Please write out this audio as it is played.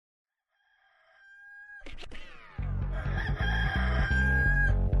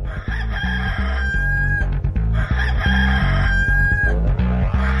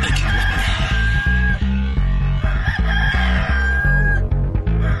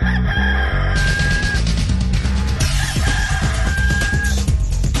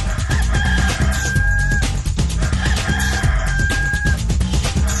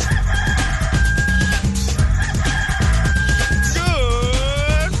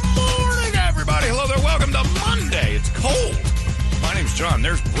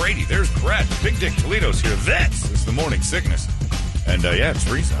Big Dick Toledo's here. This is the Morning Sickness. And, it's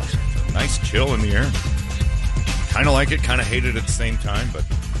freezing out. Nice chill in the air. Kind of like it, kind of hate it at the same time, but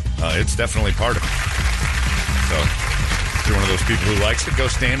it's definitely part of it. So, if you're one of those people who likes it, go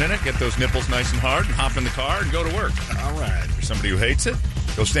stand in it, get those nipples nice and hard, and hop in the car and go to work. All right. For somebody who hates it,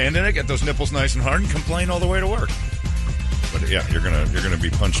 go stand in it, get those nipples nice and hard, and complain all the way to work. But, yeah, you're gonna be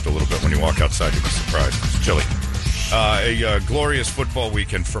punched a little bit when you walk outside. You'll be surprised. It's chilly. A glorious football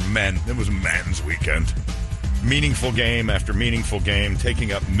weekend for men. It was men's weekend. Meaningful game after meaningful game,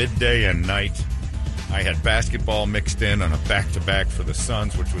 taking up midday and night. I had basketball mixed in on a back-to-back for the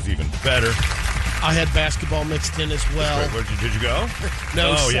Suns, which was even better. I had basketball mixed in as well. Wait, did you go?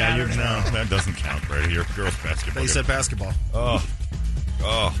 No, Oh, Saturday. no, that doesn't count, Brady. Your girls' basketball. They said basketball. Oh.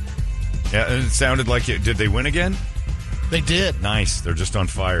 Yeah, and it sounded like it. Did they win again? They did. Nice. They're just on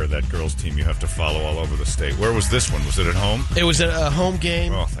fire, that girls' team you have to follow all over the state. Where was this one? Was it at home? It was a home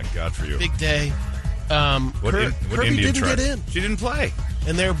game. Oh, thank God for you. Big day. What Kirby Indian didn't tribe? get in. She didn't play.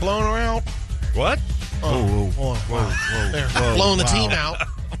 And they were blowing her out. What? They're blowing the team out.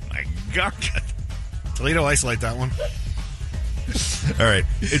 Oh, my God. Toledo, isolate that one. All right.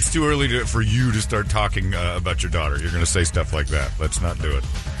 It's too early for you to start talking about your daughter. You're going to say stuff like that. Let's not do it.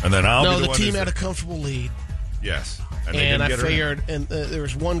 And then I'll be the one team had a comfortable lead. Yes. And I figured, and there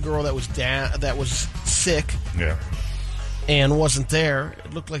was one girl that was sick. Yeah. And wasn't there.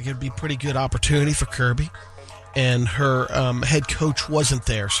 It looked like it would be a pretty good opportunity for Kirby. And her head coach wasn't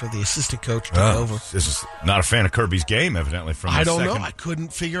there, so the assistant coach took over. This is not a fan of Kirby's game, evidently. I don't know. I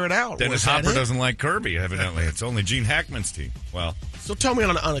couldn't figure it out. Dennis Hopper doesn't like Kirby, evidently. It's only Gene Hackman's team. Well, so tell me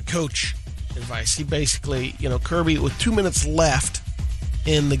on a coach advice. He basically, Kirby, with 2 minutes left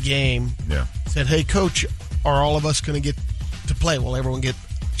in the game, said, "Hey, coach, are all of us going to get to play? Will everyone get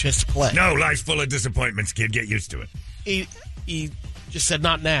a chance to play?" No, life's full of disappointments, kid. Get used to it. He just said,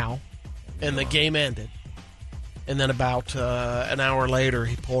 "Not now," and the game ended. And then about an hour later,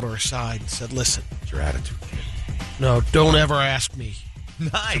 he pulled her aside and said, "Listen, it's your attitude, kid. No, don't ever ask me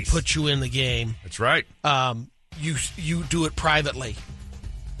to put you in the game. That's right. You do it privately."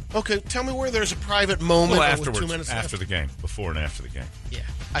 Okay, tell me where there's a private moment afterwards, with 2 minutes after left. the game, before and after the game. Yeah,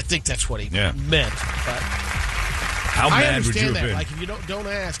 I think that's what he meant. But how mad would you have that. been? Like, if you don't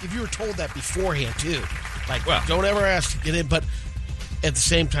ask, if you were told that beforehand too, like, don't ever ask to get in. But at the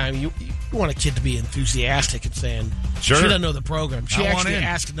same time, you want a kid to be enthusiastic and saying, sure. She doesn't know the program. She actually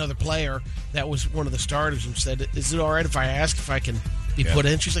asked another player that was one of the starters and said, "Is it all right if I ask if I can be put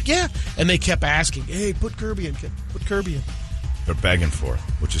in?" She's like, "Yeah." And they kept asking, "Hey, put Kirby in. Put Kirby in." They're begging for it,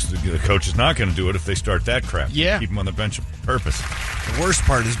 which is the coach is not going to do it if they start that crap. Yeah. Keep him on the bench on purpose. The worst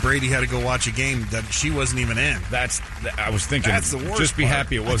part is Brady had to go watch a game that she wasn't even in. I was thinking, that's the worst just be part.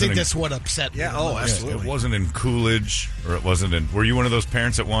 happy it wasn't. I think that's what upset me. Yeah, absolutely. It wasn't in Coolidge, or it wasn't in. Were you one of those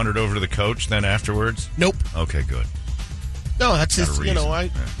parents that wandered over to the coach then afterwards? Nope. Okay, good. No, that's just,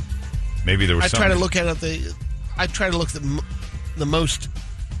 maybe there was. I try to look at it. I try to look at the most.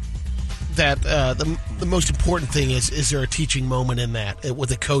 That the most important thing is there a teaching moment in that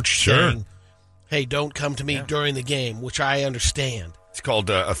with a coach saying, "Hey, don't come to me during the game," which I understand. It's called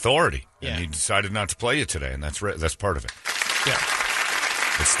authority, and he decided not to play you today, and that's part of it. Yeah,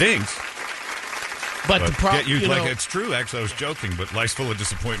 it stings. But the problem, it's true. Actually, I was joking, but life's full of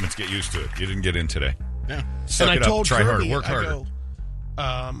disappointments. Get used to it. You didn't get in today. Yeah, suck and it I told up. Try Kirby, harder. Work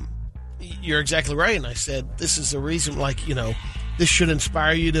harder. You're exactly right, and I said this is the reason. This should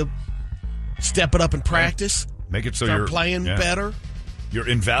inspire you to step it up in practice. Make it so you're you're playing better. You're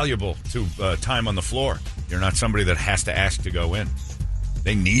invaluable to time on the floor. You're not somebody that has to ask to go in.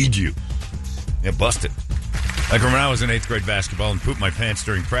 They need you. Yeah, bust it. Like when I was in 8th grade basketball and pooped my pants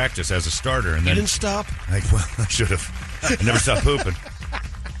during practice as a starter. And then you didn't stop? I should have. I never stopped pooping.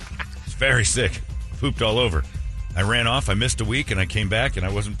 It's very sick. Pooped all over. I ran off. I missed a week, and I came back, and I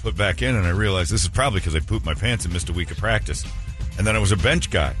wasn't put back in. And I realized this is probably because I pooped my pants and missed a week of practice. And then I was a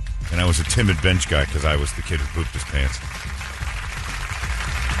bench guy. And I was a timid bench guy because I was the kid who pooped his pants.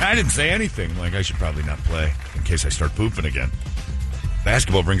 I didn't say anything. Like, I should probably not play in case I start pooping again.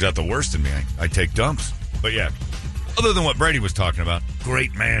 Basketball brings out the worst in me. I take dumps. But, yeah, other than what Brady was talking about,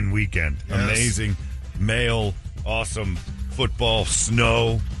 great man weekend. Yes. Amazing male, awesome football,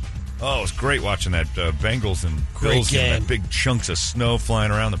 snow. Oh, it was great watching that Bengals and Bills game. That big chunks of snow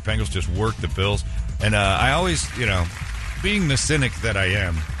flying around. The Bengals just worked the Bills. And I always, being the cynic that I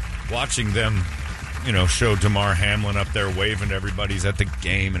am, watching them, show Damar Hamlin up there waving to everybody's at the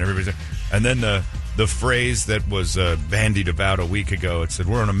game and everybody's. And then the phrase that was bandied about a week ago, it said,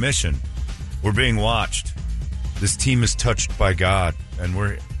 "We're on a mission. We're being watched. This team is touched by God, and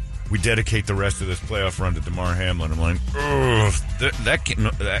we dedicate the rest of this playoff run to Damar Hamlin." I'm like, ugh,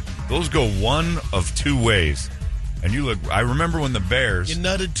 those go one of two ways. And I remember when the Bears... You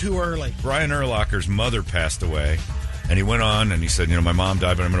nutted too early. Brian Urlacher's mother passed away, and he went on and he said, my mom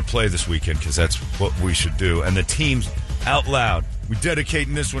died, but I'm going to play this weekend because that's what we should do. And the teams, out loud, we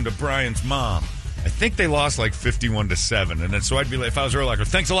dedicating this one to Brian's mom. I think they lost like 51-7. And then so I'd be like, if I was Urlacher,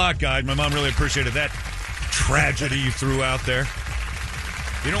 thanks a lot, guys. My mom really appreciated that tragedy you threw out there.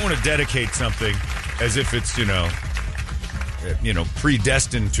 You don't want to dedicate something as if it's,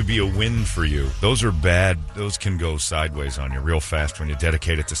 predestined to be a win for you. Those are bad. Those can go sideways on you real fast when you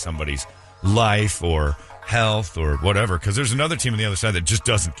dedicate it to somebody's life or health or whatever, because there's another team on the other side that just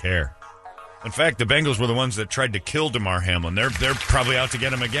doesn't care. In fact, the Bengals were the ones that tried to kill Damar Hamlin. They're probably out to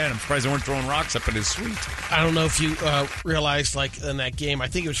get him again. I'm surprised they weren't throwing rocks up at his suite. I don't know if you realized, in that game, I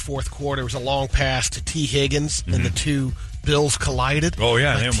think it was fourth quarter, it was a long pass to T. Higgins, and the two Bills collided. Oh,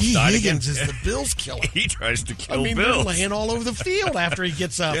 yeah, they almost died again. T. Higgins is the Bills killer. He tries to kill Bills. They're laying all over the field after he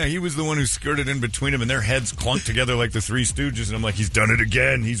gets up. Yeah, he was the one who skirted in between them, and their heads clunked together like the Three Stooges, and I'm like, he's done it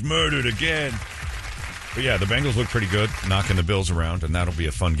again. He's murdered again. But yeah, the Bengals look pretty good, knocking the Bills around, and that'll be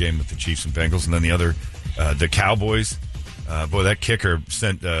a fun game with the Chiefs and Bengals. And then the other, the Cowboys. Boy, that kicker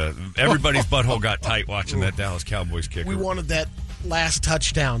sent everybody's butthole got tight watching that Dallas Cowboys kicker. We wanted that last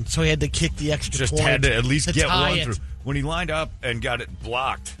touchdown, so he had to kick the extra point. Just had to at least get one it. through. When he lined up and got it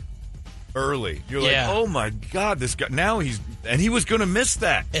blocked early, you're like, oh my God, this guy. Now he was going to miss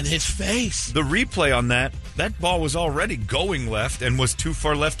that. And his face. The replay on that ball was already going left and was too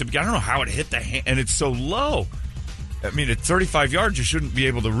far left to be. I don't know how it hit the hand, and it's so low. I mean, at 35 yards, you shouldn't be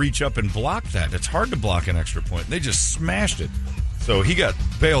able to reach up and block that. It's hard to block an extra point. They just smashed it. So he got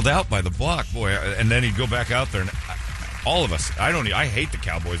bailed out by the block, boy, and then he'd go back out there, and all of us, I hate the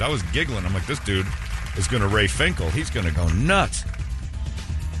Cowboys. I was giggling. I'm like, this dude is going to Ray Finkel. He's going to go nuts.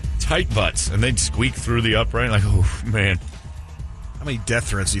 Tight butts, and they'd squeak through the upright like, oh, man. How many death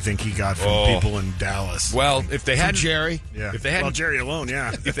threats do you think he got from people in Dallas? Well, if they hadn't... Jerry? Yeah. If they hadn't, Jerry alone,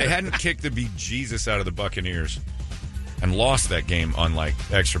 yeah. If they hadn't kicked the bejesus out of the Buccaneers and lost that game on,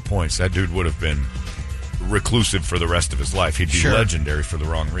 extra points, that dude would have been reclusive for the rest of his life. He'd be legendary for the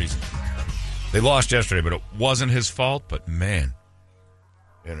wrong reason. They lost yesterday, but it wasn't his fault, but man...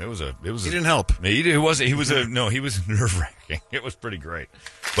 And it was he didn't help. He was nerve-wracking. It was pretty great.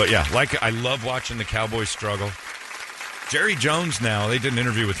 But yeah, I love watching the Cowboys struggle. Jerry Jones now, they did an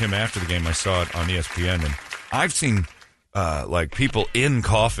interview with him after the game. I saw it on ESPN, and I've seen people in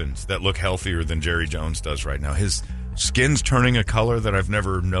coffins that look healthier than Jerry Jones does right now. His skin's turning a color that I've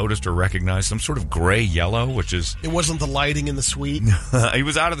never noticed or recognized, some sort of gray-yellow, which is... It wasn't the lighting in the suite? He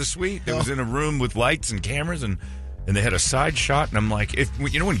was out of the suite. It was in a room with lights and cameras, and they had a side shot, and I'm like,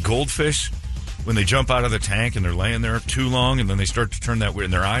 when goldfish, when they jump out of the tank and they're laying there too long, and then they start to turn that way,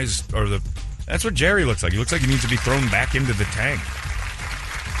 and their eyes are that's what Jerry looks like. He looks like he needs to be thrown back into the tank.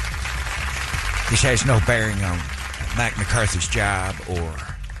 This has no bearing on Mike McCarthy's job or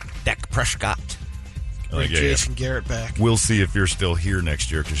Dak Prescott. Or Jason Garrett back. We'll see if you're still here next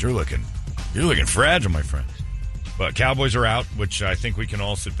year, because you're looking fragile, my friend. But Cowboys are out, which I think we can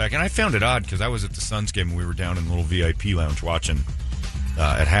all sit back. And I found it odd because I was at the Suns game and we were down in the little VIP lounge watching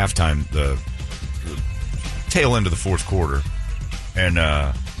at halftime the tail end of the fourth quarter.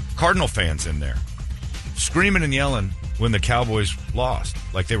 And Cardinal fans in there screaming and yelling when the Cowboys lost,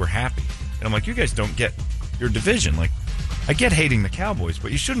 like they were happy. And I'm like, you guys don't get your division. Like, I get hating the Cowboys,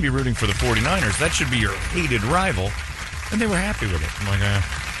 but you shouldn't be rooting for the 49ers. That should be your hated rival. And they were happy with it. I'm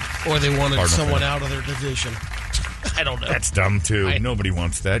like, or they wanted Cardinal someone fan. out of their division. I don't know. That's dumb, too. Nobody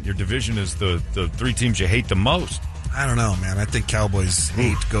wants that. Your division is the three teams you hate the most. I don't know, man. I think Cowboys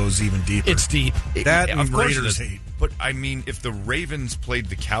hate goes even deeper. It's deep. That of and course Raiders hate. But, I mean, if the Ravens played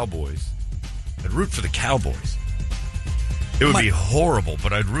the Cowboys, I'd root for the Cowboys. It would be horrible,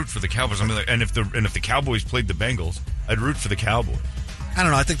 but I'd root for the Cowboys. I mean, and if the Cowboys played the Bengals, I'd root for the Cowboys. I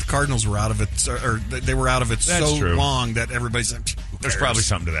don't know. I think the Cardinals were out of it, or they were out of it That's true. long that everybody's like, there's probably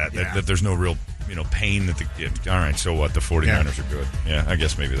something to that, Yeah. that there's no real pain that all right, so what? The 49ers are good. Yeah, I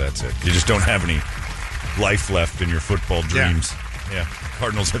guess maybe that's it. You just don't have any life left in your football dreams. Yeah,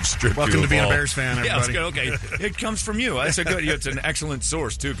 Cardinals have stripped Welcome you to of being all. a Bears fan, everybody. Yeah, it's good. Okay, it comes from you. That's a good. It's an excellent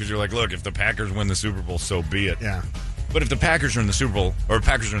source too, because you're like, look, if the Packers win the Super Bowl, so be it. Yeah. But if the Packers are in the Super Bowl, or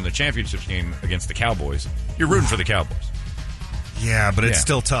Packers are in the championship game against the Cowboys, you're rooting for the Cowboys. Yeah, but it's Yeah.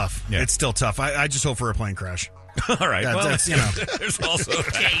 still tough. Yeah. It's still tough. I just hope for a plane crash. All right. Yeah, Well, that's, there's also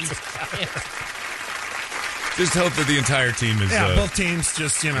that. Just hope that the entire team is both teams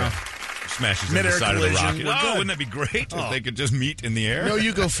just, smashes into the mid-air side of the collision, rocket. we're good. Wouldn't that be great if they could just meet in the air? No,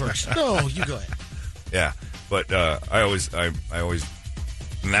 you go first. No, you go ahead. Yeah, but I always,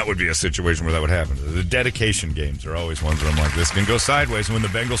 and that would be a situation where that would happen. The dedication games are always ones where I'm like, this can go sideways. And when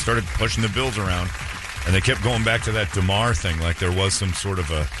the Bengals started pushing the Bills around, and they kept going back to that DeMar thing, like there was some sort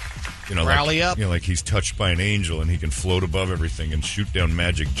of a, rally up. like he's touched by an angel and he can float above everything and shoot down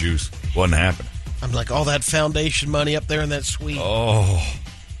magic juice. Wasn't happening. I'm like, all that foundation money up there in that suite. Oh,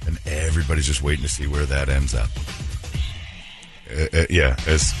 and everybody's just waiting to see where that ends up.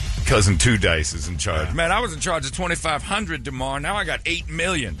 As Cousin Two Dice is in charge. Yeah. Man, I was in charge of $2,500 DeMar. Now I got $8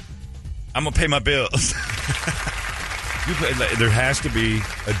 million. I'm gonna pay my bills. There has to be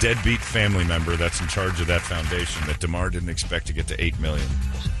a deadbeat family member that's in charge of that foundation that DeMar didn't expect to get to $8 million,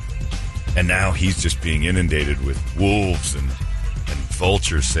 and now he's just being inundated with wolves and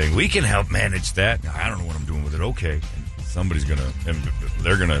vultures saying we can help manage that. I don't know what I'm doing with it. Okay, and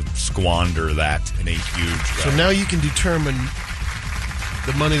they're gonna squander that in a huge. So now you can determine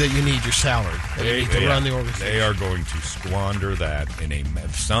the money that you need, your salary, that you need to run the organization. They are going to squander that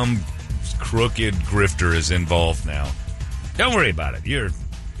some crooked grifter is involved now. Don't worry about it. You're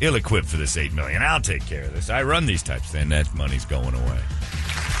ill-equipped for this $8 million. I'll take care of this. I run these types. Then that money's going away.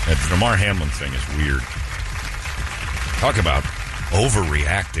 That Damar Hamlin thing is weird. Talk about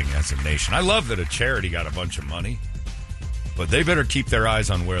overreacting as a nation. I love that a charity got a bunch of money, but they better keep their eyes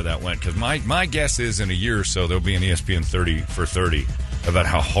on where that went, because my guess is in a year or so there'll be an ESPN 30 for 30 about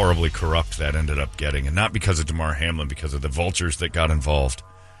how horribly corrupt that ended up getting, and not because of Damar Hamlin, because of the vultures that got involved.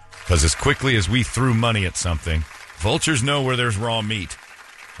 Because as quickly as we threw money at something, vultures know where there's raw meat,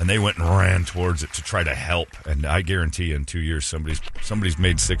 and they went and ran towards it to try to help. And I guarantee you in 2 years somebody's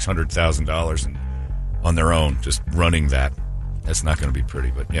made $600,000 on their own just running that. That's not going to be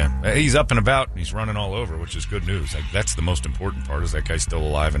pretty, but yeah, he's up and about, and he's running all over, which is good news. Like, that's the most important part, is that guy's still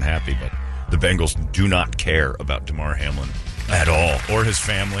alive and happy. But the Bengals do not care about Damar Hamlin at all, or his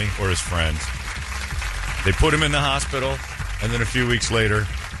family, or his friends. They put him in the hospital, and then a few weeks later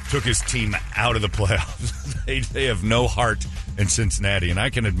took his team out of the playoffs. They have no heart in Cincinnati, and I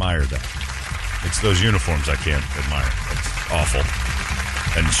can admire that. It's those uniforms I can't admire. It's awful,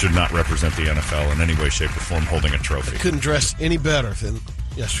 and should not represent the NFL in any way, shape, or form holding a trophy. Couldn't dress any better than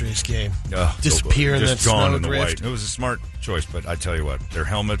yesterday's game. Disappear in that gone snow in the drift. white. It was a smart choice, but I tell you what, their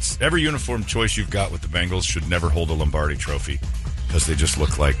helmets, every uniform choice you've got with the Bengals should never hold a Lombardi trophy, because they just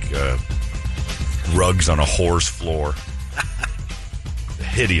look like rugs on a whore's floor.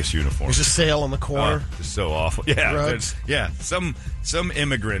 Hideous uniform. There's a sale on the corner. It's so awful. Yeah, Rugs. yeah. Some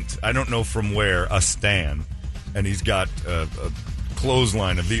immigrant, I don't know from where, a Stan, and he's got a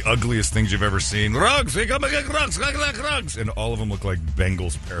clothesline of the ugliest things you've ever seen. Rugs, we come again, rugs, and all of them look like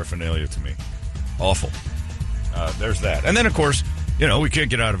Bengals paraphernalia to me. Awful. There's that, and then of course, we can't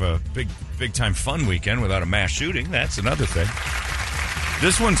get out of a big time fun weekend without a mass shooting. That's another thing.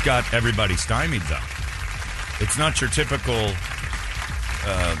 This one's got everybody stymied though. It's not your typical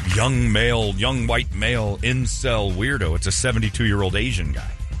young white male incel weirdo. It's a 72-year-old Asian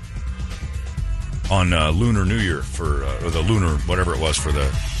guy on Lunar New Year or the lunar whatever it was for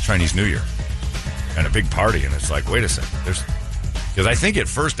the Chinese New Year, and a big party. And it's like, wait a second, because I think at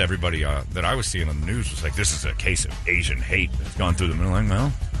first everybody that I was seeing on the news was like, this is a case of Asian hate that's gone through the middle. Like,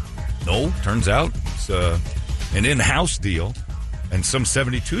 well, no, turns out it's an in-house deal, and some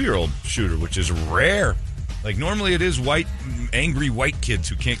 72-year-old shooter, which is rare. Like, normally it is angry white kids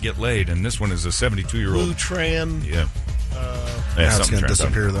who can't get laid, and this one is a 72-year-old. Blue Tran. Yeah. Now it's going to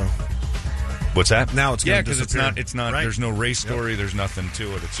disappear, though. What's that? Now it's going to disappear. because it's not. Right. There's no race story. Yep. There's nothing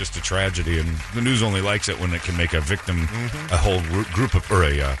to it. It's just a tragedy, and the news only likes it when it can make a victim, a whole group of, or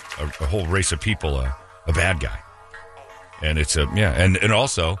a whole race of people, a bad guy. And it's and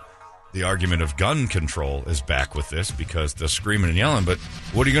also the argument of gun control is back with this, because the screaming and yelling. But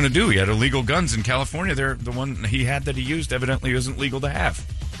what are you going to do? He had illegal guns in California. The one he had that he used evidently isn't legal to have.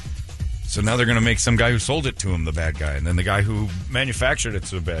 So now they're going to make some guy who sold it to him the bad guy, and then the guy who manufactured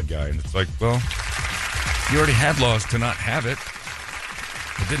it's the bad guy. And it's like, well, you already had laws to not have it.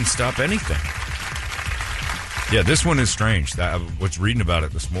 It didn't stop anything. Yeah, this one is strange. I was reading about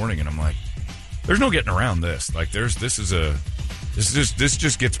it this morning, and I'm like, there's no getting around this. Like, this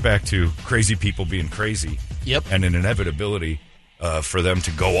just gets back to crazy people being crazy. Yep. And an inevitability for them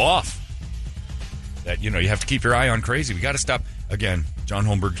to go off. That, you have to keep your eye on crazy. We got to stop, again, John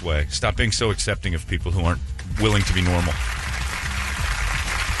Holmberg's way. Stop being so accepting of people who aren't willing to be normal.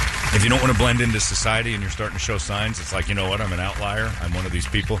 If you don't want to blend into society and you're starting to show signs, it's like, you know what, I'm an outlier. I'm one of these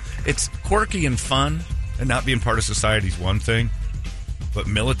people. It's quirky and fun, and not being part of society is one thing. But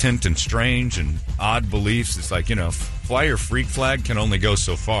militant and strange and odd beliefs, it's like, fly your freak flag can only go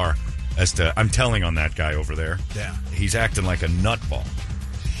so far as to, I'm telling on that guy over there. Yeah. He's acting like a nutball.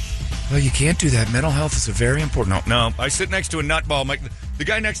 Well, you can't do that. Mental health is a very important... No, I sit next to a nutball. The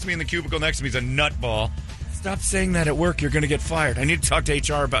guy next to me in the cubicle next to me is a nutball. Stop saying that at work. You're going to get fired. I need to talk to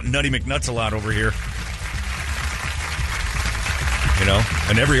HR about Nutty McNuts a lot over here.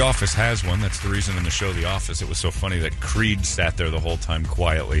 And every office has one. That's the reason in the show The Office, it was so funny that Creed sat there the whole time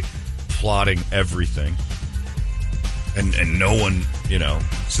quietly, plotting everything. And no one,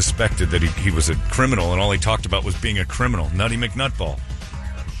 suspected that he was a criminal, and all he talked about was being a criminal. Nutty McNutball.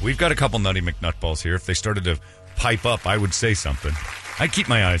 We've got a couple Nutty McNutballs here. If they started to pipe up, I would say something. I keep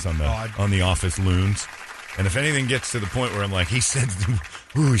my eyes on the Office loons. And if anything gets to the point where I'm like, he said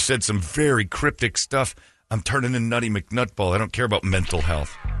some very cryptic stuff, I'm turning in Nutty McNutball. I don't care about mental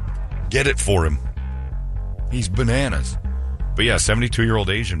health. Get it for him. He's bananas. But yeah, 72-year-old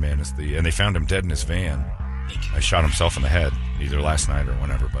Asian man and they found him dead in his van. I shot himself in the head, either last night or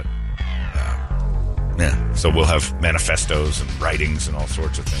whenever, but yeah. So we'll have manifestos and writings and all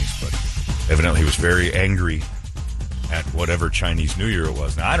sorts of things, but evidently he was very angry at whatever Chinese New Year it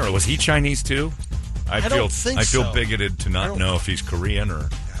was. Now, I don't know, was he Chinese too? I feel bigoted to not know if he's Korean or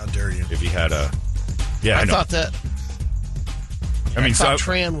how dare you? If he had a I thought that. I thought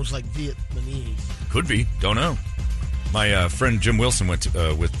Tran was like Vietnamese. Could be. Don't know. My friend Jim Wilson went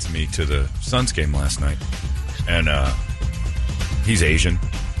with me to the Suns game last night, and he's Asian,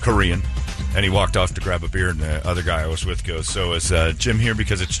 Korean, and he walked off to grab a beer, and the other guy I was with goes, "So is Jim here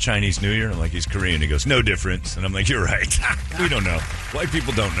because it's Chinese New Year?" I'm like, "He's Korean." He goes, "No difference." And I'm like, "You're right. We don't know. White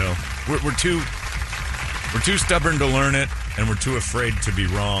people don't know. We're too stubborn to learn it, and we're too afraid to be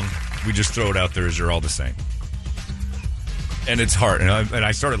wrong. We just throw it out there as you're all the same." And it's hard. And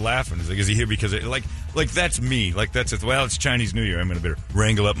I started laughing. It's like, is he here because that's me. It's Chinese New Year. I'm going to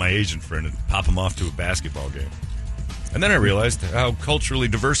wrangle up my Asian friend and pop him off to a basketball game. And then I realized how culturally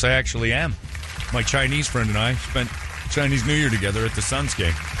diverse I actually am. My Chinese friend and I spent Chinese New Year together at the Suns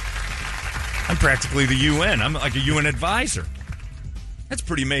game. I'm practically the UN. I'm like a UN advisor. That's a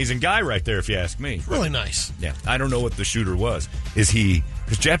pretty amazing guy right there, if you ask me. Really nice. Yeah. I don't know what the shooter was.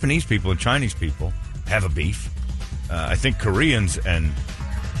 Because Japanese people and Chinese people have a beef. I think Koreans and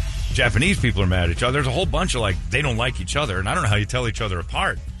Japanese people are mad at each other. There's a whole bunch of they don't like each other, and I don't know how you tell each other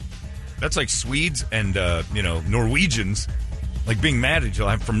apart. That's like Swedes and Norwegians being mad at each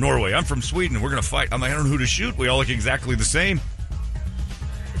other. I'm from Norway. I'm from Sweden. And we're going to fight. I'm like, I don't know who to shoot. We all look exactly the same.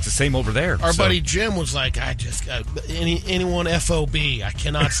 It's the same over there. Our buddy Jim was like, I just got anyone FOB. I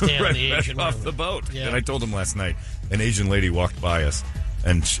cannot stand right, the Asian off the boat. Yeah. And I told him last night, an Asian lady walked by us,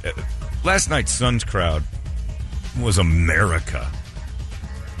 and last night's Suns crowd was America.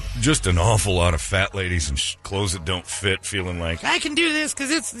 Just an awful lot of fat ladies in clothes that don't fit, feeling like, I can do this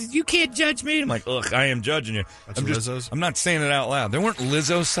because you can't judge me. I'm like, look, I am judging you. I'm not saying it out loud. They weren't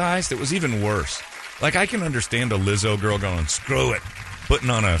Lizzo sized. It was even worse. I can understand a Lizzo girl going, screw it, putting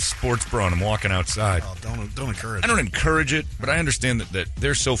on a sports bra and walking outside. Oh, don't encourage it. I don't encourage it, but I understand that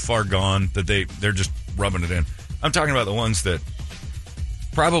they're so far gone that they're just rubbing it in. I'm talking about the ones that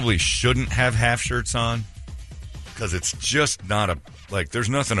probably shouldn't have half shirts on because it's just not there's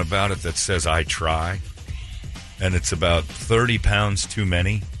nothing about it that says I try, and it's about 30 pounds too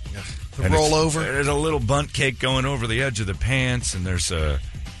many. Yeah. The rollover. There's a little bunt cake going over the edge of the pants, and there's a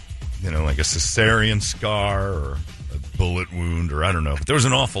cesarean scar or a bullet wound, or I don't know. But there was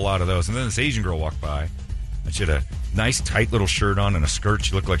an awful lot of those. And then this Asian girl walked by, and she had a nice tight little shirt on and a skirt.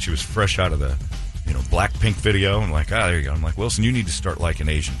 She looked like she was fresh out of the Blackpink video. I'm like, there you go. I'm like, Wilson, you need to start liking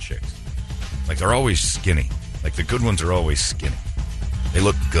Asian chicks. They're always skinny. The good ones are always skinny. They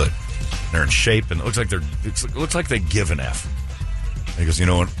look good. They're in shape, and it looks like they give an F. And he goes, you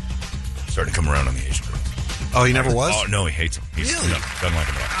know what? I'm starting to come around on the Asian girls. Oh, he never was? Oh, no, he hates them. Really? No, doesn't like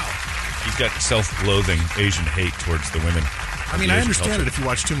them at all. He's got self-loathing Asian hate towards the women. I mean, I understand it if you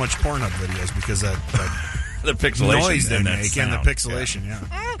watch too much Pornhub videos because that the pixelation noise they make and the pixelation, yeah.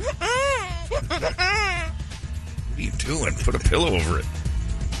 What are you doing? Put a pillow over it.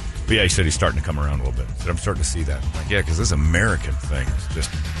 But yeah, he said he's starting to come around a little bit. He said, I'm starting to see that. I'm like, yeah, because this American thing is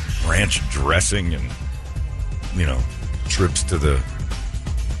just ranch dressing and, trips to the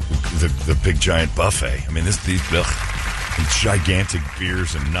big giant buffet. I mean, these gigantic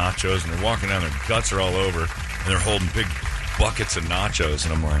beers and nachos, and they're walking down, their guts are all over, and they're holding big buckets of nachos,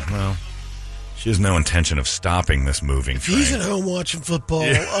 and I'm like, well, she has no intention of stopping this moving train. He's at home watching football.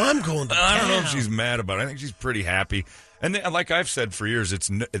 Yeah. I'm going to I don't know if she's mad about it. I think she's pretty happy. And like I've said for years,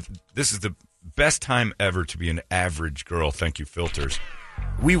 this is the best time ever to be an average girl. Thank you, filters.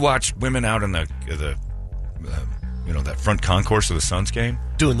 We watched women out in the that front concourse of the Suns game.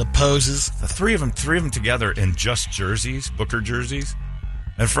 Doing the poses. The three of them together in just jerseys, Booker jerseys.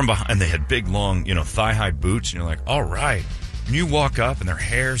 And from behind, they had big, long, thigh-high boots. And you're like, all right. And you walk up, and their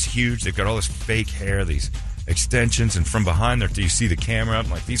hair's huge. They've got all this fake hair, these extensions. And from behind, you see the camera. I'm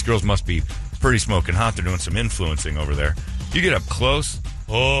like, these girls must be pretty smoking hot. They're doing some influencing over there. You get up close.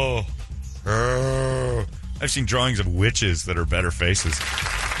 Oh. I've seen drawings of witches that are better faces.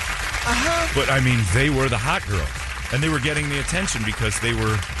 But, I mean, they were the hot girls. And they were getting the attention because they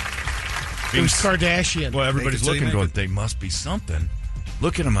were... It was Kardashian. Well, everybody's looking going, they must be something.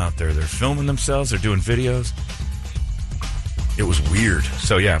 Look at them out there. They're filming themselves. They're doing videos. It was weird.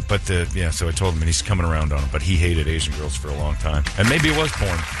 So, yeah, so I told him, and he's coming around on him. But he hated Asian girls for a long time. And maybe it was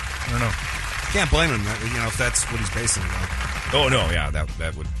porn. I don't know. Can't blame him, if that's what he's basing it on. Oh, no, yeah,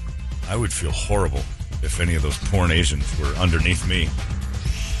 that would... I would feel horrible if any of those porn Asians were underneath me,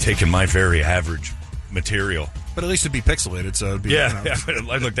 taking my very average material. But at least it'd be pixelated, so it'd be... Yeah,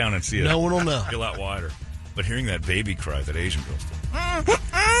 I'd look down and see it. No one will know. It'd be a lot wider. But hearing that baby cry that Asian girls do.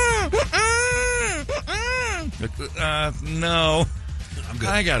 No. I'm good.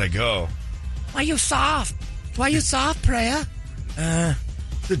 I gotta go. Why you soft? Why you soft, Priya?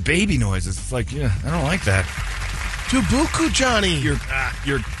 The baby noises. It's like, I don't like that. Tubuku, Johnny. You're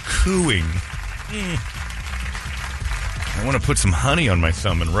cooing. I want to put some honey on my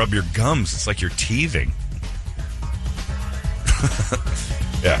thumb and rub your gums. It's like you're teething.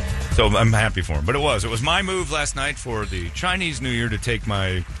 Yeah, so I'm happy for him. But it was my move last night for the Chinese New Year to take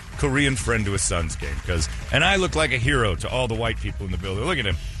my Korean friend to a Suns game. And I look like a hero to all the white people in the building. Look at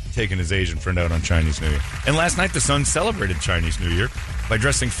him taking his Asian friend out on Chinese New Year. And last night the Suns celebrated Chinese New Year by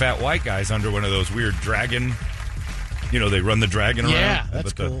dressing fat white guys under one of those weird dragon... they run the dragon around. Yeah,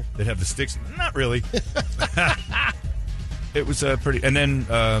 that's cool. They'd have the sticks. Not really. It was pretty. And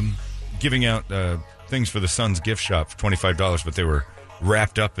then giving out things for the Suns gift shop for $25, but they were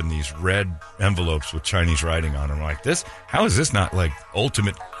wrapped up in these red envelopes with Chinese writing on them. I'm like, how is this not like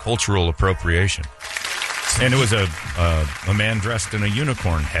ultimate cultural appropriation? And it was a man dressed in a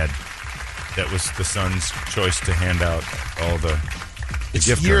unicorn head that was the Suns' choice to hand out all the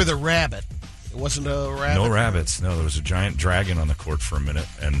gift You're cards. the rabbit. It wasn't a rabbit. No rabbits. No, there was a giant dragon on the court for a minute,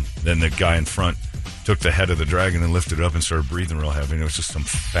 and then the guy in front took the head of the dragon and lifted it up and started breathing real heavy. And it was just some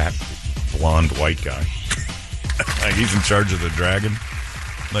fat, blonde white guy. Like he's in charge of the dragon.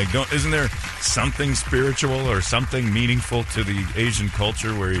 Like, isn't there something spiritual or something meaningful to the Asian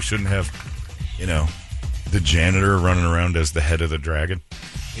culture where you shouldn't have, the janitor running around as the head of the dragon?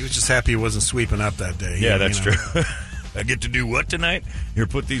 He was just happy he wasn't sweeping up that day. Yeah, that's true. I get to do what tonight? Here,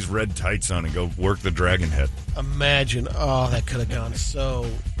 put these red tights on and go work the dragon head. Imagine. Oh, that could have gone so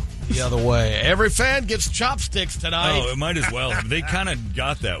the other way. Every fan gets chopsticks tonight. Oh, it might as well. They kind of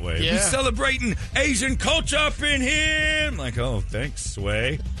got that way. Yeah. We're celebrating Asian culture up in here. I'm like, oh, thanks,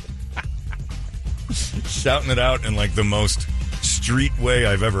 Sway. Shouting it out in like the most street way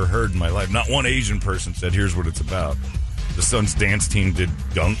I've ever heard in my life. Not one Asian person said, here's what it's about. The Suns dance team did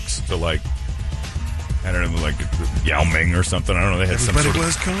dunks to like, I don't know, like Yao Ming or something. I don't know. They had Everybody some sort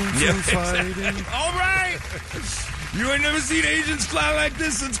was kung fu fighting. Exactly. All right. You ain't never seen Asians fly like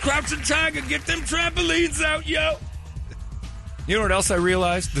this since Crouching Tiger. Get them trampolines out, yo. You know what else I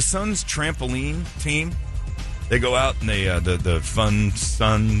realized? The Suns trampoline team, they go out and they, the fun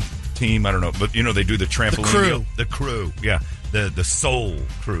Sun team, I don't know, but they do the trampoline. The crew. Yeah. The soul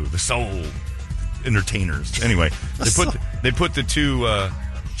crew. The soul entertainers. Anyway, they put the two,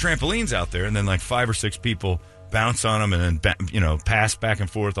 trampolines out there, and then like 5 or 6 people bounce on them and then pass back and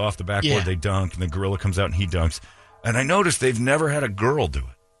forth off the backboard. Yeah. They dunk, and the gorilla comes out and he dunks. And I noticed they've never had a girl do it.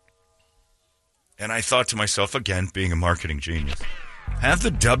 And I thought to myself, again, being a marketing genius, have the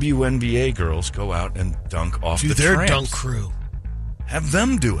WNBA girls go out and dunk off the their tramps. dunk crew. Have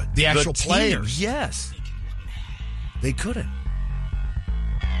them do it. The actual team, players. Yes. They couldn't.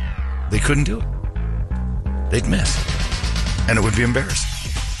 They couldn't do it. They'd miss. And it would be embarrassing.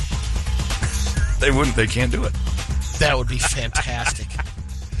 They wouldn't. They can't do it. That would be fantastic.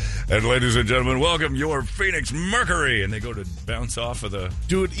 And ladies and gentlemen, welcome your Phoenix Mercury. And they go to bounce off of the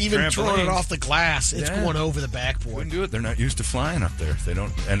Dude, even throwing it off the glass, it's going over the backboard. Couldn't do it. They're not used to flying up there. They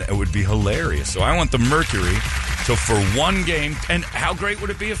don't, and it would be hilarious. So I want the Mercury. So for one game, and how great would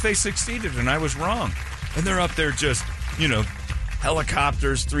it be if they succeeded and I was wrong? And they're up there just,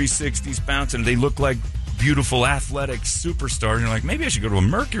 helicopters, 360s bouncing. They look like beautiful, athletic superstar, and you're like, maybe I should go to a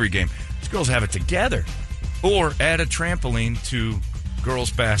Mercury game. These girls have it together. Or add a trampoline to girls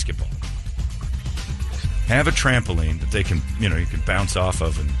basketball. Have a trampoline that they can, you can bounce off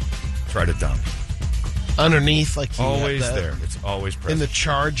of and try to dunk. Underneath, like you always there. It's always present. In the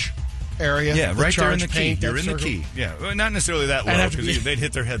charge area. Yeah, right there in the key. Paint, You're in the key. Yeah, well, not necessarily that low because they'd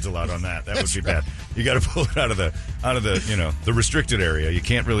hit their heads a lot on that. That would be bad. You got to pull it out of the the restricted area. You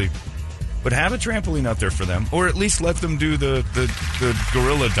can't really. But have a trampoline out there for them, or at least let them do the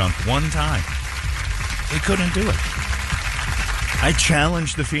gorilla dunk one time. They couldn't do it. I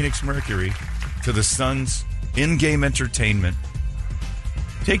challenged the Phoenix Mercury to the Suns' in-game entertainment.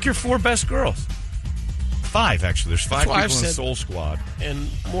 Take your 4 best girls. 5, actually. There's 5 people in the Soul Squad. And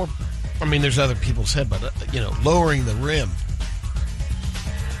more, there's other people said, but, lowering the rim.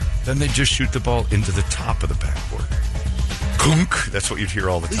 Then they just shoot the ball into the top of the backboard. Kunk. That's what you'd hear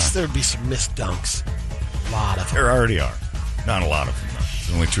all the time. At least there'd be some missed dunks. A lot of them. There already are. Not a lot of them, though.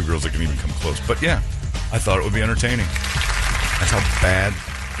 There's only 2 girls that can even come close. But, yeah, I thought it would be entertaining. That's how bad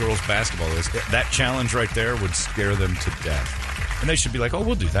girls basketball is. That challenge right there would scare them to death. And they should be like, oh,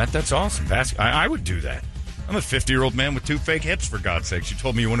 we'll do that. That's awesome. I would do that. I'm a 50-year-old man with 2 fake hips, for God's sake. You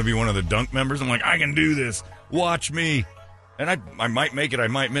told me you want to be one of the dunk members. I'm like, I can do this. Watch me. And I might make it. I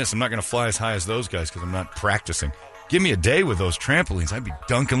might miss. I'm not going to fly as high as those guys because I'm not practicing. Give me a day with those trampolines. I'd be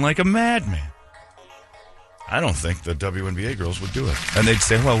dunking like a madman. I don't think the WNBA girls would do it. And they'd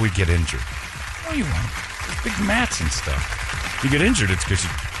say, well, we'd get injured. No, you won't. There's big mats and stuff. You get injured, it's because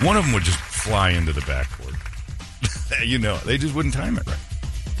one of them would just fly into the backboard. They just wouldn't time it right.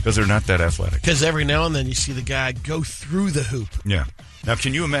 Because they're not that athletic. Because every now and then you see the guy go through the hoop. Yeah. Now,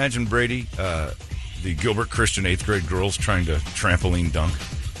 can you imagine, Brady, the Gilbert Christian 8th grade girls trying to trampoline dunk?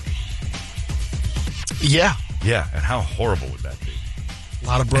 Yeah. Yeah, and how horrible would that be? A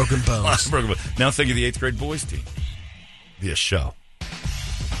lot of broken bones. Now think of the 8th grade boys team. It'd be a show.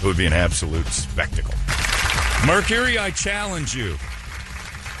 It would be an absolute spectacle. Mercury, I challenge you.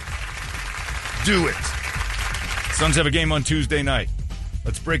 Do it. Suns have a game on Tuesday night.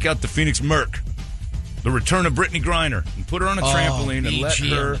 Let's break out the Phoenix Merc. The return of Brittany Griner. And put her on a trampoline and let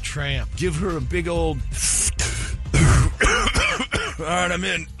her give her a big old... All right, I'm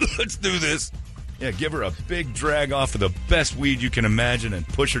in. Let's do this. Yeah, give her a big drag off of the best weed you can imagine and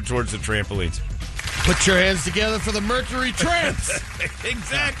push her towards the trampolines. Put your hands together for the Mercury Tramps.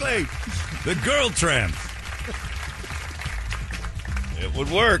 Exactly. The girl tramps. It would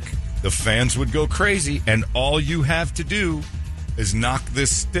work. The fans would go crazy, and all you have to do is knock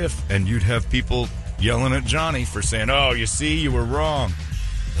this stiff, and you'd have people yelling at Johnny for saying, oh, you see, you were wrong.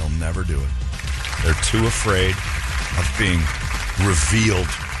 They'll never do it. They're too afraid of being revealed.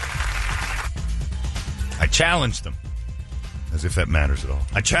 I challenged them. As if that matters at all.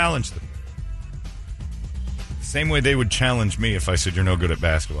 I challenged them. The same way they would challenge me if I said you're no good at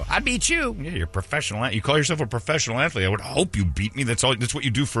basketball. I beat you. Yeah, you're a professional. You call yourself a professional athlete. I would hope you beat me. That's what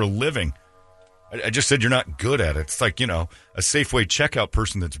you do for a living. I just said you're not good at it. It's like, a Safeway checkout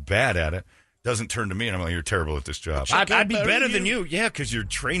person that's bad at it doesn't turn to me and I'm like, you're terrible at this job. I'd be better than you. Yeah, because you're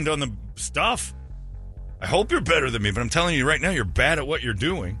trained on the stuff. I hope you're better than me, but I'm telling you right now, you're bad at what you're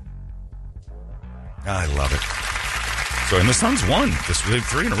doing. I love it. So, and the Suns won. This was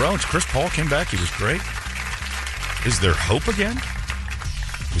 3 in a row. Chris Paul came back. He was great. Is there hope again?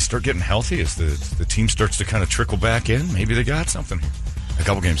 We start getting healthy as the team starts to kind of trickle back in. Maybe they got something here. A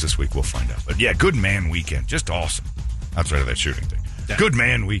couple games this week, we'll find out. But yeah, good man weekend. Just awesome. Outside of that shooting thing. Yeah. Good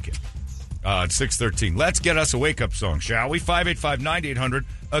man weekend. It's 6:13. Let's get us a wake-up song, shall we? 585-9800.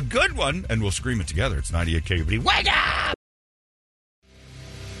 A good one, and we'll scream it together. It's 98 KUPD. Wake up!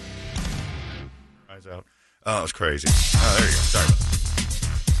 Eyes out. Oh, it's crazy. Oh, there you go. Sorry about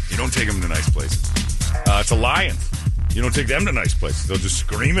that. You don't take them to nice places. It's Alliance. You don't take them to nice places. They'll just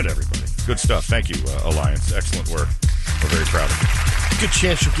scream at everybody. Good stuff. Thank you, Alliance. Excellent work. We're very proud of you. Good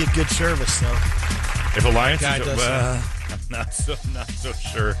chance you'll get good service, though. If Alliance is... I'm not so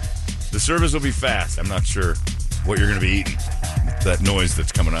sure. The service will be fast. I'm not sure what you're going to be eating. That noise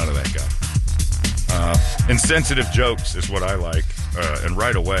that's coming out of that guy. Insensitive jokes is what I like. And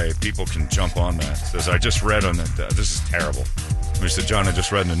right away, people can jump on that. Says, I just read on that. This is terrible. Mr. John, I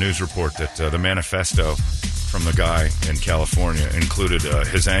just read in the news report that the manifesto from the guy in California included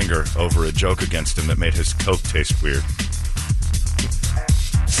his anger over a joke against him that made his Coke taste weird.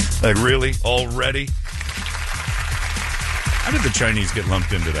 Like, really? Already? How did the Chinese get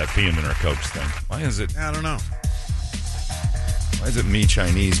lumped into that peeing in our Cokes thing? Why is it? I don't know. Why is it me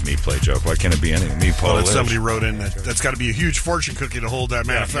Chinese, me play joke? Why can't it be anything? Me Polish? Well, somebody wrote in that's got to be a huge fortune cookie to hold that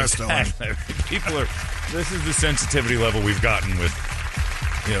manifesto. Exactly. People are. This is the sensitivity level we've gotten with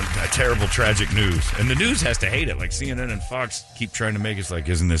terrible, tragic news. And the news has to hate it. Like CNN and Fox keep trying to make us like,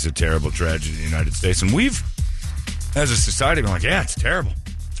 isn't this a terrible tragedy in the United States? And we've, as a society, been like, yeah, it's terrible.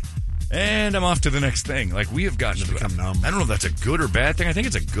 And I'm off to the next thing. Like, we have gotten to become numb. I don't know if that's a good or bad thing. I think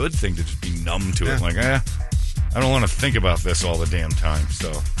it's a good thing to just be numb to it. Like, I don't want to think about this all the damn time.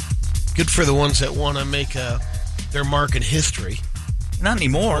 So, good for the ones that want to make their mark in history. Not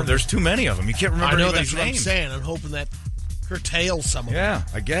anymore. There's too many of them. You can't remember anybody's name. I know, that's what I'm saying. I'm hoping that curtails some of them. Yeah,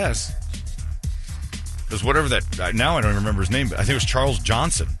 I guess. Because whatever that... Now I don't remember his name, but I think it was Charles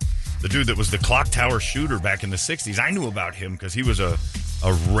Johnson, the dude that was the clock tower shooter back in the 60s. I knew about him because he was a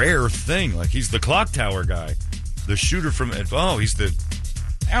rare thing. Like, he's the clock tower guy. The shooter from... Oh, he's the...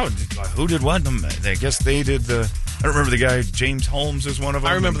 Who did what? I guess they did the... I don't remember the guy. James Holmes is one of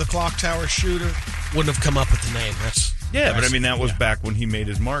them. I remember the clock tower shooter. Wouldn't have come up with the name. Yeah, but I mean, that was back when he made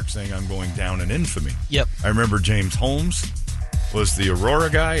his mark saying, I'm going down in infamy. Yep. I remember James Holmes was the Aurora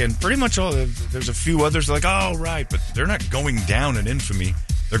guy, and pretty much there's a few others like, oh, right, but they're not going down in infamy.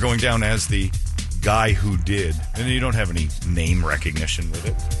 They're going down as the guy who did. And you don't have any name recognition with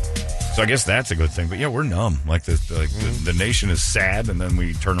it. So I guess that's a good thing. But yeah, we're numb. Like, the nation is sad, and then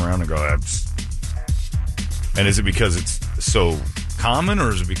we turn around and go, that's... And is it because it's so common, or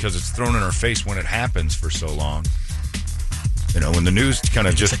is it because it's thrown in our face when it happens for so long? When the news kind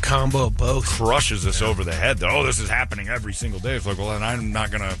of just... It's a combo of both. Crushes us over the head. Oh, this is happening every single day. It's like, well, then I'm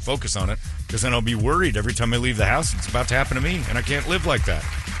not going to focus on it, because then I'll be worried every time I leave the house. It's about to happen to me, and I can't live like that.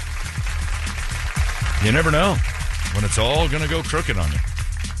 You never know when it's all going to go crooked on you.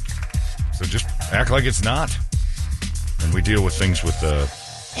 So just act like it's not. And we deal with things with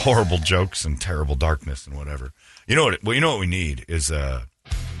horrible jokes and terrible darkness and whatever. You know what we need is...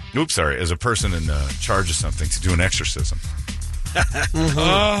 as a person in charge of something, to do an exorcism.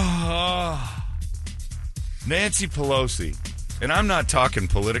 Nancy Pelosi, and I'm not talking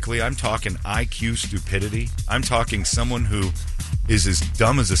politically, I'm talking IQ stupidity. I'm talking someone who is as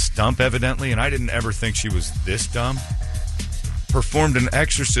dumb as a stump, evidently, and I didn't ever think she was this dumb. Performed an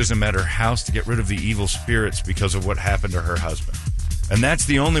exorcism at her house to get rid of the evil spirits because of what happened to her husband. And that's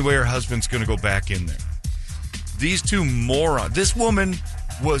the only way her husband's going to go back in there. These two morons. This woman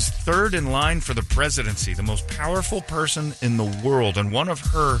was third in line for the presidency, the most powerful person in the world, and one of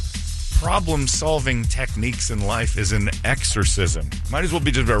her problem-solving techniques in life is an exorcism. Might as well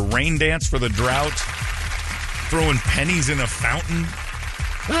be just a rain dance for the drought, throwing pennies in a fountain.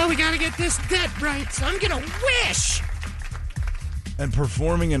 Well, we got to get this debt right, so I'm going to wish. And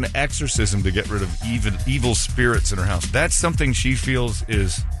performing an exorcism to get rid of evil spirits in her house. That's something she feels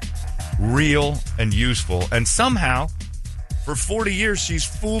is real and useful, and somehow... For 40 years, she's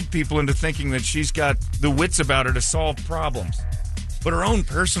fooled people into thinking that she's got the wits about her to solve problems. But her own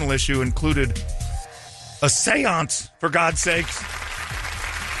personal issue included a seance, for God's sakes.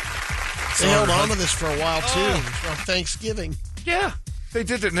 They held on to this for a while, too, on Thanksgiving. Yeah, they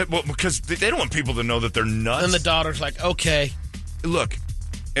did it because they don't want people to know that they're nuts. And the daughter's like, okay. Look,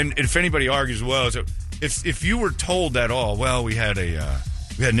 and if anybody argues, well, if you were told that, we had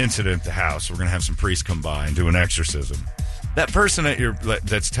an incident at the house, we're going to have some priests come by and do an exorcism. That person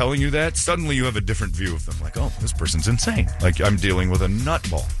that's telling you that, suddenly you have a different view of them. Like, oh, this person's insane. Like, I'm dealing with a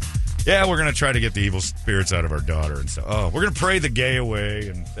nutball. Yeah, we're going to try to get the evil spirits out of our daughter and stuff. Oh, we're going to pray the gay away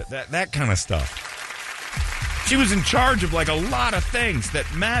and that kind of stuff. She was in charge of, like, a lot of things that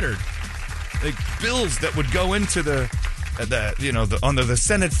mattered. Like, bills that would go into on the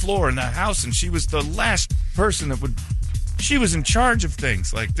Senate floor in the House, and she was the last person that would... She was in charge of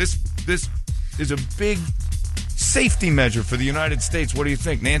things. Like, this is a big... safety measure for the United States. What do you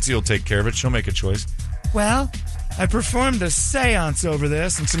think? Nancy will take care of it. She'll make a choice. Well, I performed a seance over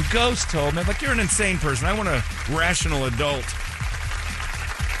this, and some ghosts told me. I'm like, you're an insane person. I want a rational adult.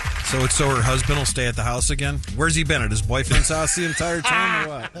 So her husband will stay at the house again? Where's he been? At his boyfriend's house the entire time, or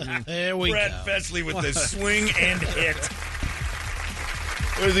what? There we Brett go. Fesley with the swing and hit.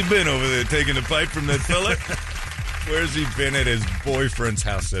 Where's he been over there, taking the pipe from that fella? Where's he been? At his boyfriend's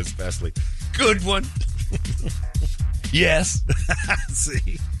house, says Fesley. Good one. Yes.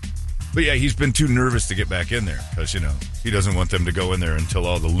 See? But yeah, he's been too nervous to get back in there because, he doesn't want them to go in there until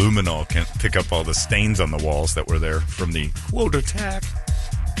all the luminol can pick up all the stains on the walls that were there from the quote attack.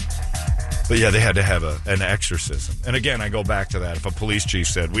 But yeah, they had to have an exorcism. And again, I go back to that. If a police chief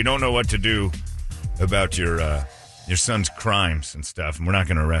said, we don't know what to do about your son's crimes and stuff, and we're not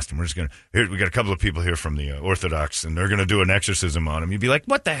going to arrest him. We're just going to... We got a couple of people here from the Orthodox, and they're going to do an exorcism on him. You'd be like,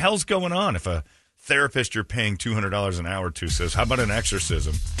 what the hell's going on? If a therapist you're paying $200 an hour to says, how about an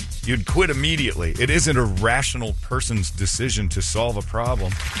exorcism? You'd quit immediately. It isn't a rational person's decision to solve a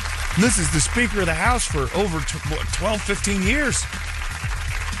problem. And this is the Speaker of the House for over 12, 15 years.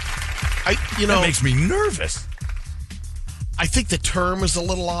 That makes me nervous. I think the term is a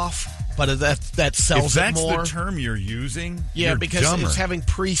little off, but that sells it more. If that's the term you're using, yeah, because dumber. it's having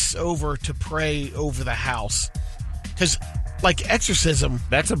priests over to pray over the house. Because, like exorcism,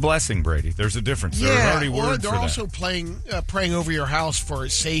 that's a blessing, Brady. There's a difference. Yeah, there are already words they're for also that. praying over your house for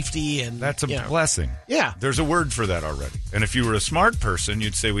safety, and That's a blessing. Yeah, there's a word for that already. And if you were a smart person,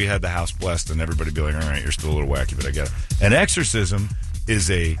 you'd say we had the house blessed, and everybody'd be like, "All right, you're still a little wacky, but I get it." An exorcism is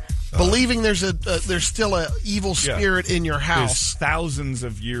a believing there's still a evil spirit in your house. Is thousands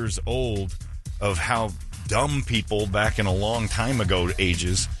of years old of how dumb people back in a long time ago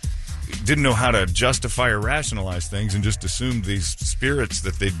ages didn't know how to justify or rationalize things and just assumed these spirits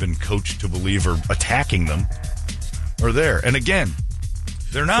that they've been coached to believe are attacking them are there. And again,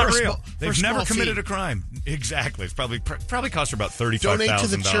 they're not real. They've never committed a crime. Exactly. It's probably cost her about $35,000. Donate to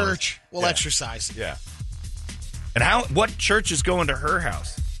the church. We'll exercise. Yeah. And what church is going to her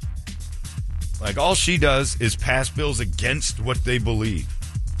house? Like, all she does is pass bills against what they believe.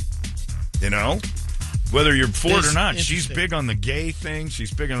 You know? Whether you're for it or not, she's big on the gay thing.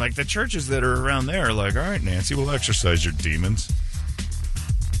 She's big on, like, the churches that are around there are like, all right, Nancy, we'll exorcise your demons.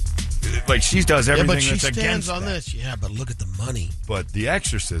 Like, she does everything that's against that. But she stands on this. Yeah, but look at the money. But the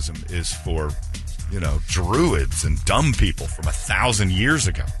exorcism is for, druids and dumb people from 1,000 years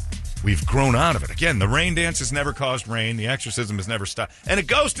ago. We've grown out of it. Again, the rain dance has never caused rain. The exorcism has never stopped. And a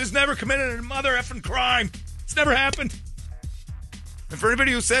ghost has never committed a mother effing crime. It's never happened. And for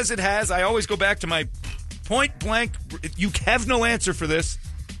anybody who says it has, I always go back to my point blank. You have no answer for this.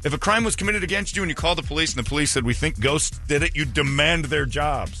 If a crime was committed against you and you called the police and the police said, we think ghosts did it, you demand their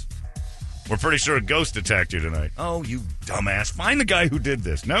jobs. We're pretty sure a ghost attacked you tonight. Oh, you dumbass. Find the guy who did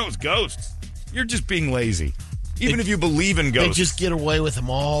this. No, it's ghosts. You're just being lazy. Even if you believe in ghosts. They just get away with them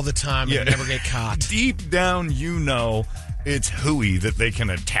all the time and never get caught. Deep down, it's hooey that they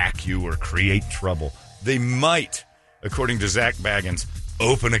can attack you or create trouble. They might, according to Zach Baggins,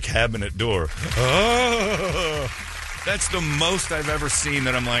 open a cabinet door. Oh, that's the most I've ever seen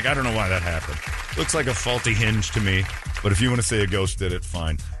that I'm like, I don't know why that happened. Looks like a faulty hinge to me. But if you want to say a ghost did it,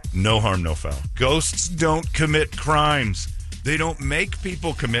 fine. No harm, no foul. Ghosts don't commit crimes. They don't make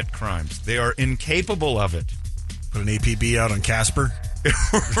people commit crimes. They are incapable of it. Put an APB out on Casper.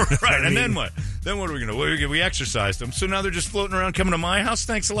 Right, and then what? Then what are we going to do? We exorcised them, so now they're just floating around coming to my house?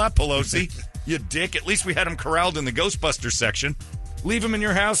 Thanks a lot, Pelosi. You dick. At least we had them corralled in the Ghostbusters section. Leave them in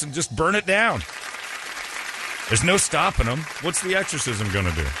your house and just burn it down. There's no stopping them. What's the exorcism going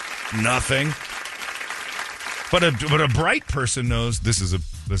to do? Nothing. But a bright person knows this is a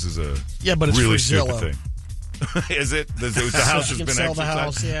but it's really for stupid Zillow. thing. Is it? The house has been sell exorcised. the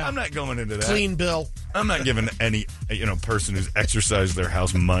house, yeah. I'm not going into that. Clean bill. I'm not giving any person who's exorcised their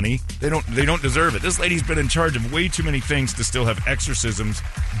house money. They don't deserve it. This lady's been in charge of way too many things to still have exorcisms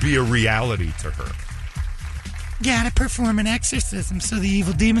be a reality to her. Gotta perform an exorcism so the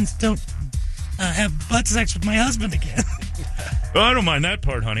evil demons don't have butt sex with my husband again. Oh, I don't mind that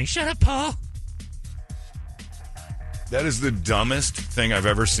part, honey. Shut up, Paul. That is the dumbest thing I've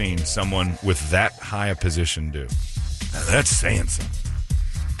ever seen someone with that high a position do. Now, that's saying something.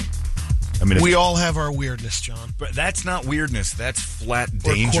 I mean, we all have our weirdness, John. But that's not weirdness. That's flat,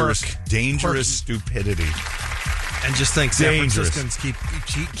 dangerous stupidity. And just think San Franciscans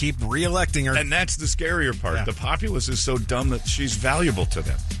keep re-electing her. And that's the scarier part. Yeah. The populace is so dumb that she's valuable to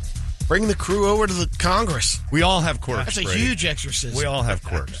them. Bring the crew over to the Congress. We all have quirks, That's a Brady. huge exorcism. We all have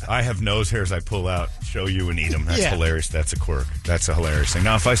quirks. I have nose hairs I pull out, show you, and eat them. That's hilarious. That's a quirk. That's a hilarious thing.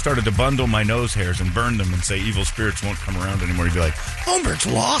 Now, if I started to bundle my nose hairs and burn them and say evil spirits won't come around anymore, you'd be like, Holmberg's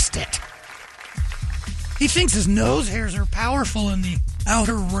lost it. He thinks his nose hairs are powerful in the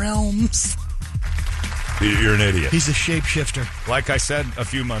outer realms. You're an idiot. He's a shapeshifter. Like I said a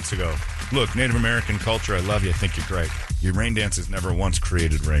few months ago, look, Native American culture, I love you. I think you're great. Your rain dance has never once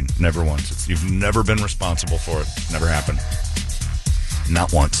created rain. Never once. You've never been responsible for it. Never happened.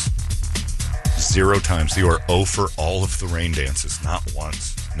 Not once. 0 times. You are 0 for all of the rain dances. Not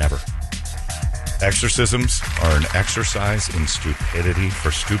once. Never. Exorcisms are an exercise in stupidity for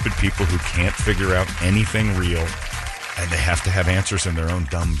stupid people who can't figure out anything real, and they have to have answers in their own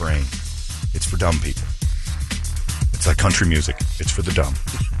dumb brain. It's for dumb people. It's like country music. It's for the dumb.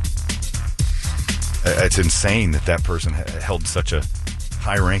 It's insane that person held such a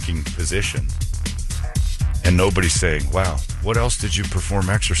high-ranking position, and nobody's saying, wow, what else did you perform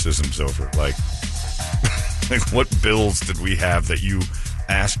exorcisms over? Like what bills did we have that you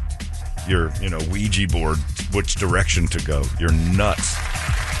asked your Ouija board which direction to go? You're nuts.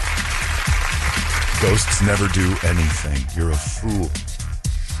 Ghosts never do anything. You're a fool.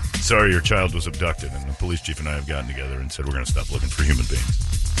 Sorry, your child was abducted, and the police chief and I have gotten together and said we're going to stop looking for human beings.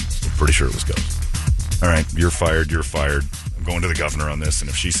 We're pretty sure it was ghosts. All right, you're fired. I'm going to the governor on this, and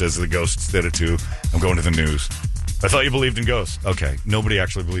if she says the ghosts did it too, I'm going to the news. I thought you believed in ghosts. Okay, nobody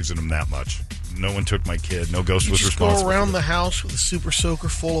actually believes in them that much. No one took my kid. No ghost was responsible. Just go around the house with a super soaker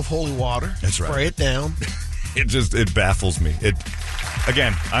full of holy water. That's right. Spray it down. It baffles me.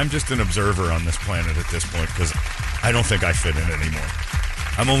 Again, I'm just an observer on this planet at this point because I don't think I fit in anymore.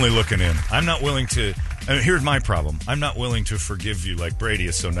 I'm only looking in. I'm not willing to. I mean, here's my problem. I'm not willing to forgive you like Brady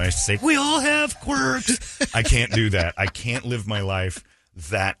is so nice to say, we all have quirks. I can't do that. I can't live my life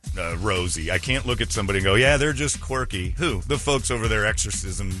that rosy. I can't look at somebody and go, yeah, they're just quirky. Who? The folks over there,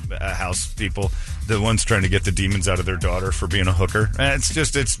 exorcism house people, the ones trying to get the demons out of their daughter for being a hooker.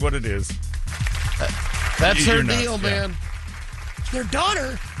 It's what it is. That's her deal, man. Their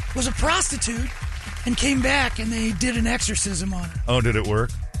daughter was a prostitute and came back, and they did an exorcism on her. Oh, did it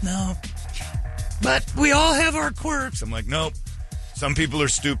work? No. But we all have our quirks. I'm like, nope. Some people are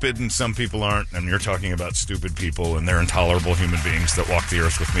stupid and some people aren't, and you're talking about stupid people, and they're intolerable human beings that walk the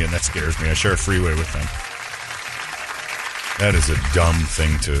earth with me, and that scares me. I share a freeway with them. That is a dumb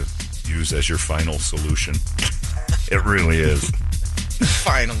thing to use as your final solution. It really is.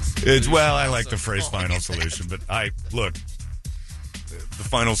 Final solution. I like the phrase final solution, but look, the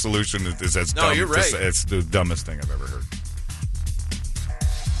final solution is as dumb. You're right. It's the dumbest thing I've ever heard.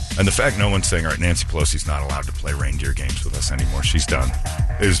 And the fact no one's saying, all right, Nancy Pelosi's not allowed to play reindeer games with us anymore. She's done.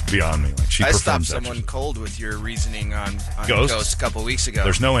 Is beyond me. Like I stopped someone cold with your reasoning on Ghosts a couple weeks ago.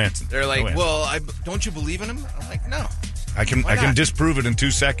 There's no answer. They're like, don't you believe in him? I'm like, no. I can disprove it in 2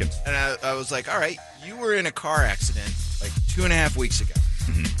 seconds. And I was like, all right, you were in a car accident like 2.5 weeks ago.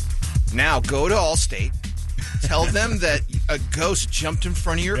 Mm-hmm. Now go to Allstate, tell them that a ghost jumped in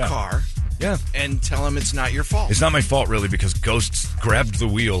front of your car. Yeah. And tell them it's not your fault. It's not my fault, really, because ghosts grabbed the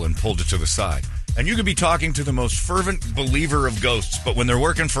wheel and pulled it to the side. And you could be talking to the most fervent believer of ghosts, but when they're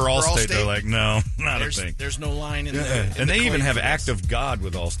working for Allstate, they're like, no, not a thing. There's no line in there. And they even have Act of God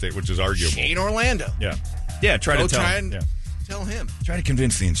with Allstate, which is arguable. Shane Orlando. Yeah. Yeah, try to tell him. Try to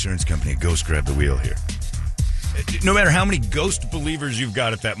convince the insurance company a ghost grabbed the wheel here. No matter how many ghost believers you've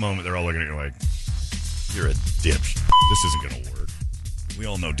got at that moment, they're all looking at you like, you're a dipsh. This isn't going to work. We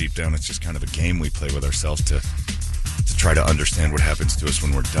all know deep down it's just kind of a game we play with ourselves to try to understand what happens to us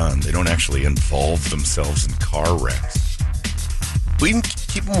when we're done. They don't actually involve themselves in car wrecks. We can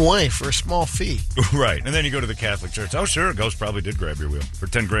keep them away for a small fee. Right. And then you go to the Catholic Church. Oh, sure, a ghost probably did grab your wheel. For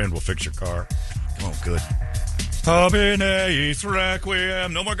 $10,000, we'll fix your car. Oh, good.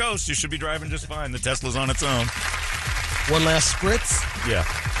 Requiem. No more ghosts. You should be driving just fine. The Tesla's on its own. One last spritz? Yeah.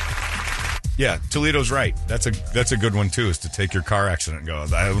 Yeah, Toledo's right. That's a good one, too, is to take your car accident and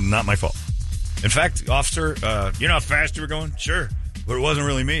go, not my fault. In fact, officer, you know how fast you were going? Sure, but it wasn't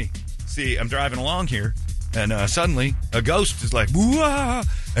really me. See, I'm driving along here, and suddenly a ghost is like, wah,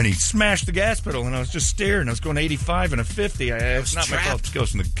 and he smashed the gas pedal, and I was just staring. I was going 85 and a 50. It's not my fault. It's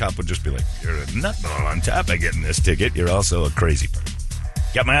ghost. And the cop would just be like, you're a nutball on top of getting this ticket. You're also a crazy person.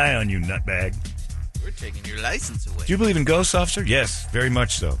 Got my eye on you, nutbag. We're taking your license away. Do you believe in ghosts, officer? Yes, very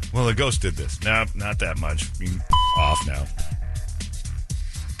much so. Well, the ghost did this. No, not that much. You can off now.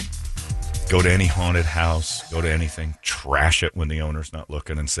 Go to any haunted house. Go to anything. Trash it when the owner's not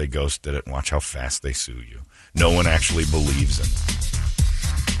looking and say ghost did it and watch how fast they sue you. No one actually believes in it.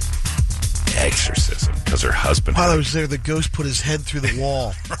 Exorcism, because her husband... While I was there, the ghost put his head through the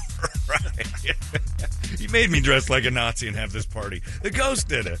wall. Right. He made me dress like a Nazi and have this party. The ghost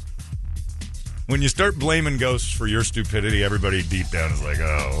did it. When you start blaming ghosts for your stupidity, everybody deep down is like,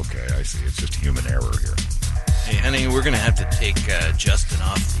 oh, okay, I see. It's just human error here. Hey, honey, we're going to have to take Justin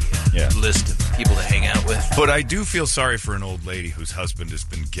off the list of people to hang out with. But I do feel sorry for an old lady whose husband has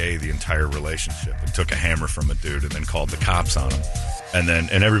been gay the entire relationship and took a hammer from a dude and then called the cops on him. And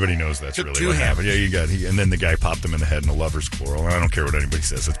everybody knows that's took really what happened. Yeah, and then the guy popped him in the head in a lover's quarrel. And I don't care what anybody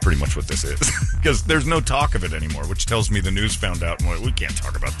says. That's pretty much what this is. Because there's no talk of it anymore, which tells me the news found out and went, we can't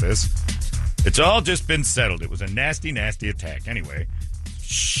talk about this. It's all just been settled. It was a nasty, nasty attack. Anyway,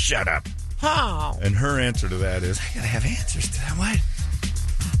 shut up. How? And her answer to that is, I gotta have answers to that. What?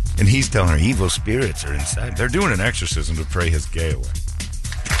 And he's telling her evil spirits are inside. They're doing an exorcism to pray his gay away.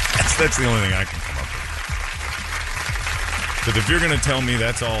 That's the only thing I can come up with. Because if you're going to tell me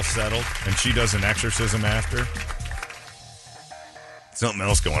that's all settled and she does an exorcism after, something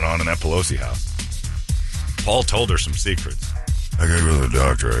else going on in that Pelosi house. Paul told her some secrets. I gotta go to the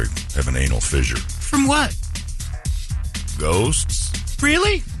doctor. I have an anal fissure. From what? Ghosts?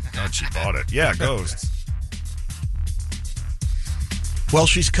 Really? And she bought it. Yeah, ghosts. Well,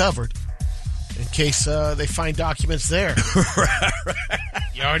 she's covered in case they find documents there. right.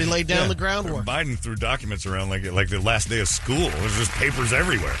 You already laid down the groundwork. Biden threw documents around like the last day of school. There's just papers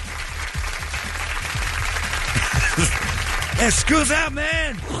everywhere. Hey, school's out,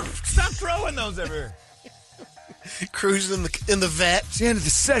 man. Stop throwing those everywhere. Cruising in the vet. It's the end of the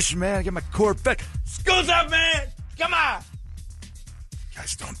session, man. I got my Corvette. School's out, man. Come on.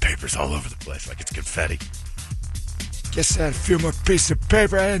 Guys throwing papers all over the place like it's confetti. Guess I had a few more pieces of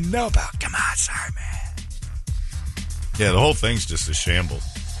paper I didn't know about. Come on, sorry, man. Yeah, the whole thing's just a shambles.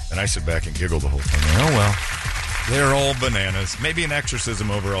 And I sit back and giggle the whole time. Oh, well. They're all bananas. Maybe an exorcism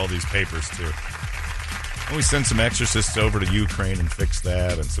over all these papers, too. And we send some exorcists over to Ukraine and fix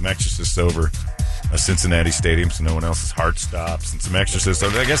that, and some exorcists over a Cincinnati Stadium so no one else's heart stops, and some exorcists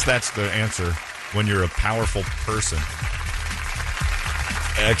over. I guess that's the answer when you're a powerful person.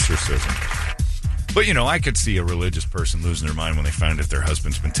 Exorcism. But, you know, I could see a religious person losing their mind when they find out their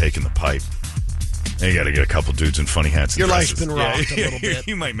husband's been taking the pipe. And you got to get a couple dudes in funny hats and Your dresses. life's been rocked a little bit.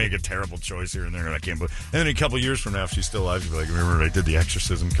 You might make a terrible choice here and there, and I can't believe. And then a couple years from now, if she's still alive, she'll be like, remember when I did the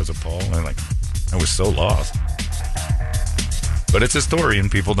exorcism because of Paul? And I'm like, I was so lost. But it's a story,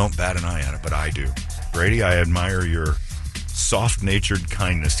 and people don't bat an eye at it, but I do. Brady, I admire your soft-natured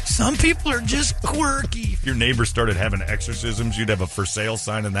kindness. Some people are just quirky. If your neighbors started having exorcisms, you'd have a for sale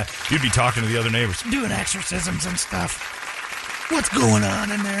sign in that. You'd be talking to the other neighbors. Doing exorcisms and stuff. What's going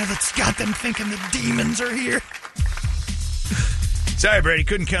on in there that's got them thinking the demons are here? Sorry, Brady,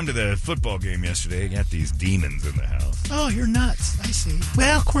 couldn't come to the football game yesterday. Got these demons in the house. Oh, you're nuts. I see.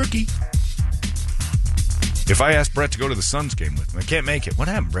 Well, quirky. If I asked Brett to go to the Suns game with me, I can't make it. What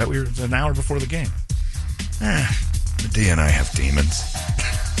happened, Brett? We were an hour before the game. Medea and I have demons.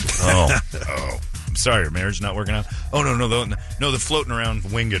 Oh. I'm sorry, your marriage not working out. Oh, no, the floating around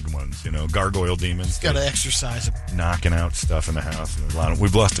winged ones, you know, gargoyle demons. Got to exercise them. Knocking out stuff in the house. And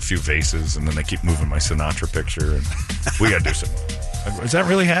we've lost a few vases, and then they keep moving my Sinatra picture, and we got to do something. Is that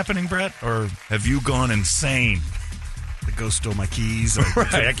really happening, Brett, or have you gone insane? The ghost stole my keys.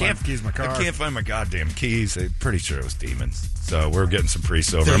 Right, I can't keys my car. I can't find my goddamn keys. I'm pretty sure it was demons. So we're getting some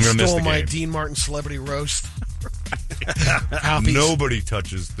priests over. They I'm going to miss stole the my game. Dean Martin celebrity roast. Nobody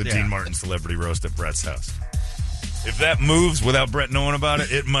touches the Dean Martin celebrity roast at Brett's house. If that moves without Brett knowing about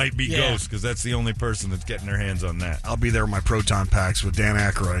it, it might be Ghost, because that's the only person that's getting their hands on that. I'll be there with my proton packs with Dan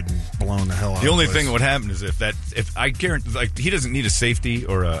Aykroyd and blowing the hell out. The only of thing that would happen is if I guarantee, like, he doesn't need a safety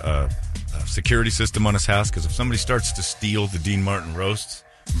or a security system on his house, because if somebody starts to steal the Dean Martin roasts,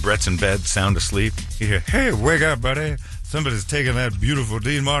 Brett's in bed, sound asleep, you hear, "Hey, wake up, buddy. Somebody's taking that beautiful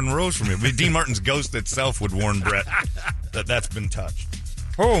Dean Martin roast from you." But Dean Martin's ghost itself would warn Brett that that's been touched.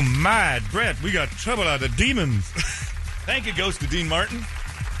 Oh, my, Brett, we got trouble out of demons. Thank you, Ghost of Dean Martin.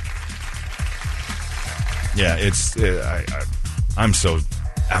 Yeah, it's I'm so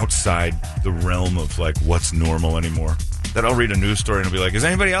outside the realm of, like, what's normal anymore that I'll read a news story and I'll be like, does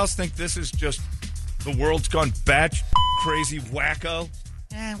anybody else think this is just the world's gone batch crazy wacko?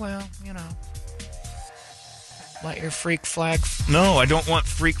 Yeah, well, you know. Let your freak flag. No, I don't want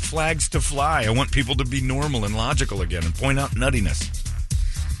freak flags to fly. I want people to be normal and logical again and point out nuttiness.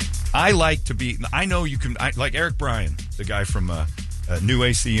 I like to be. I know you can. Like Eric Bryan, the guy from New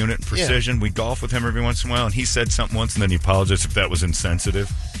AC Unit and Precision. We golf with him every once in a while, and he said something once, and then he apologized if that was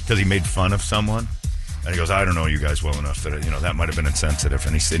insensitive because he made fun of someone. And he goes, "I don't know you guys well enough that that might have been insensitive."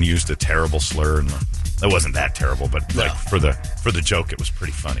 And he used a terrible slur, and it wasn't that terrible, but like for the joke, it was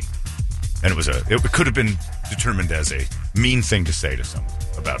pretty funny. And it could have been determined as a mean thing to say to someone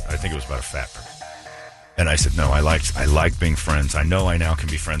about. I think it was about a fat person. And I said, no, I like being friends. I know I now can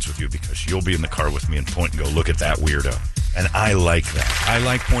be friends with you because you'll be in the car with me and point and go, look at that weirdo. And I like that. I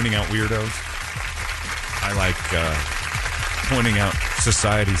like pointing out weirdos. I like pointing out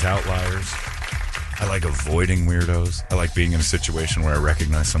society's outliers. I like avoiding weirdos. I like being in a situation where I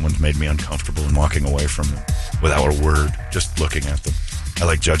recognize someone's made me uncomfortable and walking away from them without a word, just looking at them. I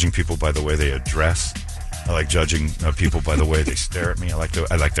like judging people by the way they dress. I like judging people by the way they stare at me. I like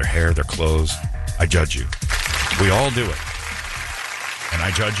their hair, their clothes. I judge you. We all do it. And I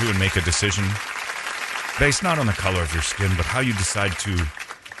judge you and make a decision based not on the color of your skin, but how you decide to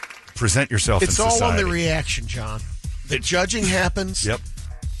present yourself in society. It's all on the reaction, John. The judging happens. Yep.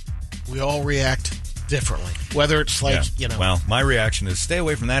 We all react differently. Whether it's like, Well, my reaction is stay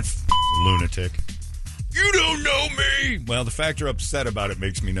away from that lunatic. You don't know me. Well, the fact you're upset about it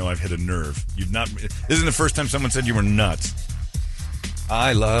makes me know I've hit a nerve. This isn't the first time someone said you were nuts.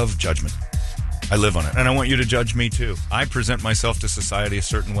 I love judgment. I live on it. And I want you to judge me, too. I present myself to society a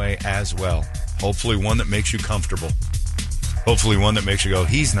certain way as well. Hopefully one that makes you comfortable. Hopefully one that makes you go,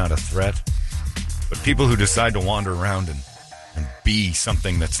 he's not a threat. But people who decide to wander around and be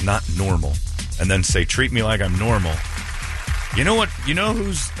something that's not normal and then say, treat me like I'm normal. You know what? You know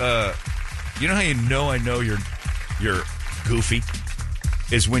who's... you know how I know you're goofy?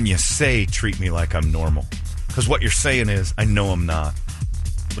 Is when you say, treat me like I'm normal. Because what you're saying is, I know I'm not.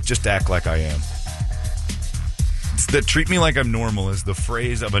 But just act like I am. It's that treat me like I'm normal is the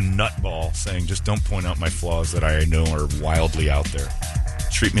phrase of a nutball saying, just don't point out my flaws that I know are wildly out there.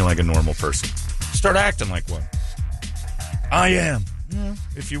 Treat me like a normal person. Start acting like one. I am. Yeah,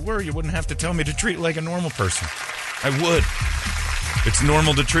 if you were, you wouldn't have to tell me to treat like a normal person. I would. It's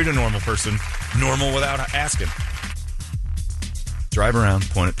normal to treat a normal person normal without asking. Drive around,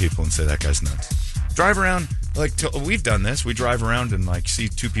 point at people, and say, that guy's nuts. Drive around, like, we've done this. We drive around and, like, see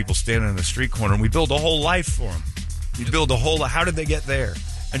two people standing in the street corner, and we build a whole life for them. You build a whole life. How did they get there?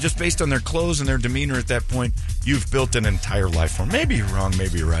 And just based on their clothes and their demeanor at that point, you've built an entire life for them. Maybe you're wrong,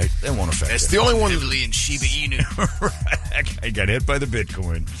 maybe you're right. That won't affect It's it. the only one in Shiba Inu. Right. That guy got hit by the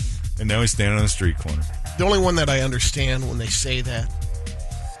Bitcoin, and now he's standing on the street corner. The only one that I understand when they say that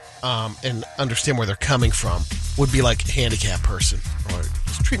and understand where they're coming from would be like a handicapped person. Or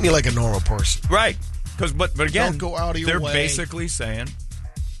just treat me like a normal person. Right. But again, Don't go out of your they're way. basically saying,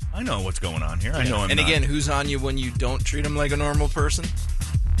 I know what's going on here. I know I'm And not. again, who's on you when you don't treat them like a normal person?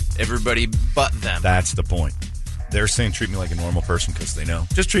 Everybody but them. That's the point. They're saying treat me like a normal person because they know.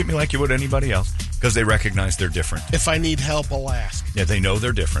 Just treat me like you would anybody else because they recognize they're different. If I need help, I'll ask. Yeah, they know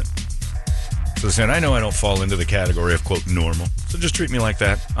they're different. So they're saying, I know I don't fall into the category of, quote, normal. So just treat me like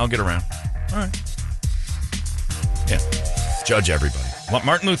that. I'll get around. All right. Yeah. Judge everybody.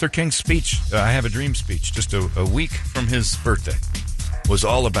 Martin Luther King's speech, I Have a Dream speech, just a week from his birthday, was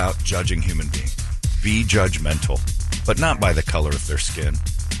all about judging human beings. Be judgmental, but not by the color of their skin,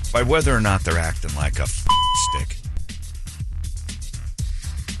 by whether or not they're acting like a stick.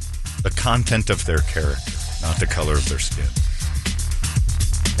 The content of their character, not the color of their skin.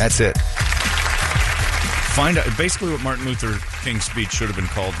 That's it. Find out. Basically, what Martin Luther King's speech should have been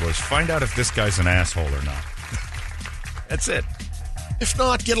called was, find out if this guy's an asshole or not. That's it. If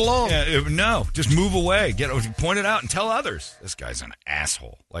not, get along. Yeah, no, just move away. Point it out and tell others. This guy's an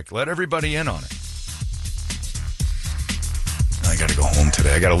asshole. Like, let everybody in on it. I got to go home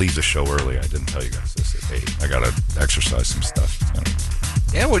today. I got to leave the show early. I didn't tell you guys this at 8. I got to exercise some stuff.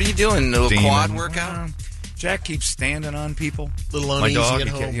 Yeah, what are you doing? A little Demon. quad workout? Jack keeps standing on people. Little My uneasy dog, at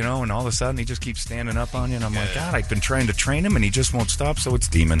home. and all of a sudden he just keeps standing up on you. And I'm like, God, I've been trying to train him, and he just won't stop. So it's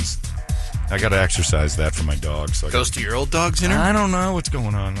demons. I got to exercise that for my dog. So Goes to your old dog's dinner? I don't know what's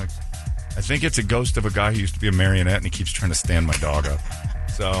going on. Like, I think it's a ghost of a guy who used to be a marionette, and he keeps trying to stand my dog up.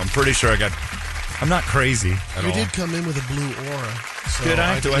 So I'm pretty sure I'm not crazy at You all. did come in with a blue aura. So Did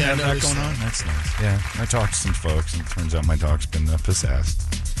I? Do I have that noticed going on? That's nice. Yeah, I talked to some folks, and it turns out my dog's been possessed,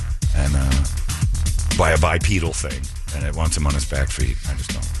 and by a bipedal thing, and it wants him on his back feet. I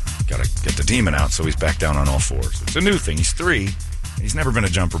just don't. Got to get the demon out, so he's back down on all fours. It's a new thing. He's 3. He's never been a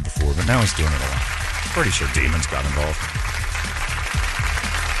jumper before, but now he's doing it a lot. Pretty sure demons got involved.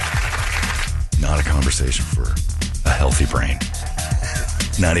 Not a conversation for a healthy brain.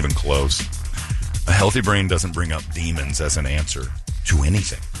 Not even close. A healthy brain doesn't bring up demons as an answer to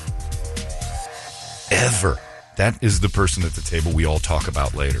anything. Ever. That is the person at the table we all talk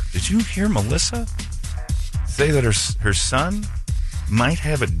about later. Did you hear Melissa say that her son might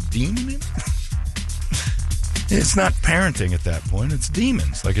have a demon in it? It's not parenting at that point. It's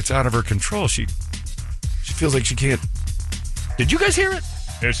demons. Like, it's out of her control. She feels like she can't. Did you guys hear it?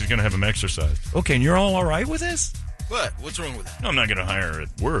 Yeah, she's going to have him exercised. Okay, and you're all right with this? What? What's wrong with that? No, I'm not going to hire her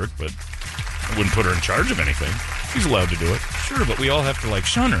at work, but I wouldn't put her in charge of anything. She's allowed to do it. Sure, but we all have to, like,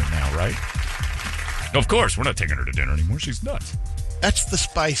 shun her now, right? Of course, we're not taking her to dinner anymore. She's nuts. That's the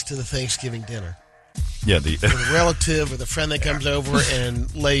spice to the Thanksgiving dinner. Yeah, The relative or the friend that comes over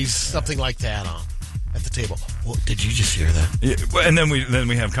and lays something like that on at the table. Well, did you just hear that? yeah, well, and then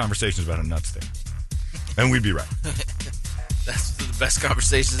we have conversations about a nuts thing. And we'd be right. That's the best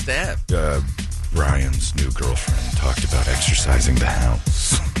conversations to have. Brian's new girlfriend talked about exercising the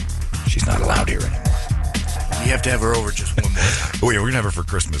house. She's not allowed here anymore. We have to have her over just one more time. Oh, yeah, we're going to have her for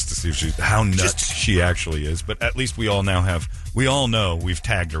Christmas to see if how nuts she actually is. But at least we all know we've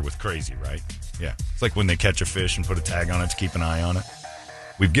tagged her with crazy, right? Yeah. It's like when they catch a fish and put a tag on it to keep an eye on it.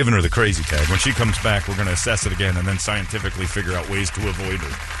 We've given her the crazy tag. When she comes back, we're going to assess it again and then scientifically figure out ways to avoid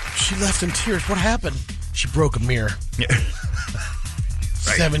her. She left in tears. What happened? She broke a mirror. Yeah.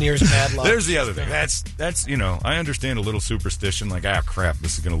 7 years bad luck. There's the other thing. That's I understand a little superstition, like, crap,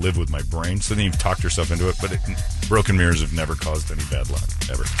 this is going to live with my brain. So then you've talked yourself into it, but broken mirrors have never caused any bad luck.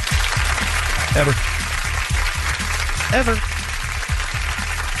 Ever.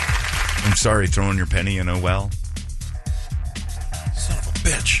 I'm sorry, throwing your penny in a well. Son of a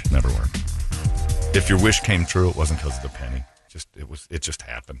bitch. Never worked. If your wish came true, it wasn't because of the penny. It just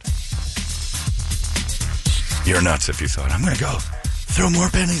happened. You're nuts if you thought, I'm going to go throw more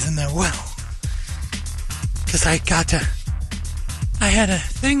pennies in that well. because I had a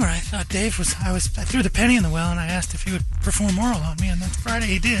thing where I thought Dave was. I threw the penny in the well, and I asked if he would perform oral on me, and then Friday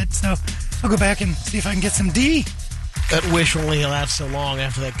he did. So I'll go back and see if I can get some D. That wish only lasts so long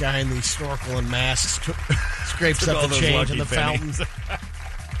after that guy in the snorkel and mask scrapes Took all up the those change lucky in the pennies.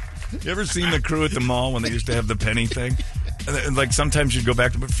 fountain. You ever seen the crew at the mall when they used to have the penny thing? And like sometimes you'd go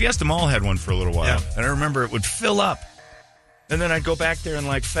back to, but Fiesta Mall had one for a little while. Yeah. And I remember it would fill up. And then I'd go back there in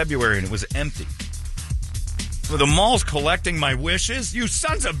like February and it was empty. So the mall's collecting my wishes? You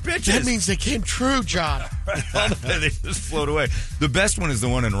sons of bitches! That means they came true, John. They just float away. The best one is the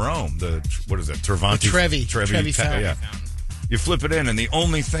one in Rome. What is that? Trevi. Trevi fountain. Yeah. You flip it in, and the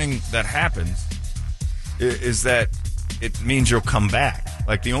only thing that happens is that it means you'll come back.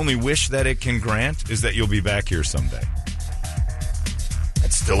 Like, the only wish that it can grant is that you'll be back here someday.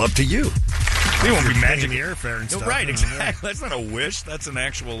 That's still up to you. You won't be magically airfare and stuff. Right, exactly. That's not a wish. That's an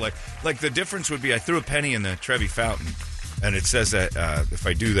actual, like the difference would be I threw a penny in the Trevi fountain, and it says that if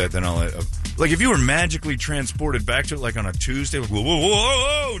I do that, then I'll... like, if you were magically transported back to it, like on a Tuesday, whoa, whoa, whoa,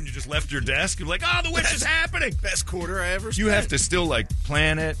 whoa, and you just left your desk, you're like, oh, the wish is happening. Best quarter I ever spent. You have to still, like,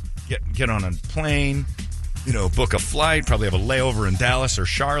 plan it, get on a plane, book a flight, probably have a layover in Dallas or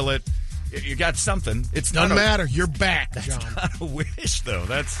Charlotte. You got something. It's Doesn't not matter. You're back, John. not a wish, though.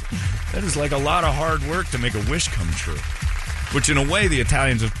 That is like a lot of hard work to make a wish come true. Which, in a way, the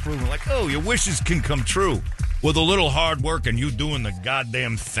Italians have proven, like, oh, your wishes can come true with a little hard work and you doing the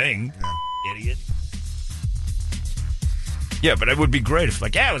goddamn thing, idiot. Yeah, but it would be great if,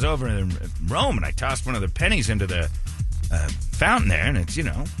 like, I was over in Rome and I tossed one of the pennies into the fountain there, and it's,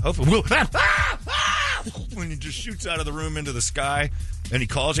 hopefully, when he just shoots out of the room into the sky, and he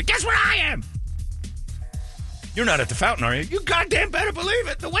calls you, guess where I am? You're not at the fountain, are you? You goddamn better believe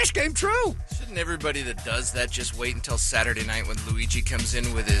it. The wish came true. Shouldn't everybody that does that just wait until Saturday night when Luigi comes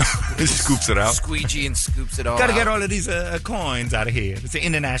in with his Scoops it out. squeegee and scoops it all Gotta out? get all of these coins out of here. It's the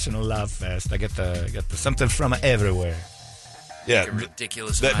International Love Fest. I get the something from everywhere. Yeah, a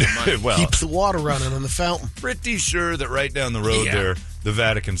ridiculous amount of money. Well, Keeps the water running in the fountain. pretty sure that right down the road there, the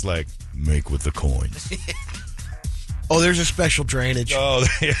Vatican's like, make with the coins. Oh, there's a special drainage. Oh,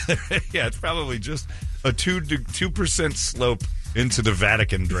 yeah, it's probably just a 2% slope into the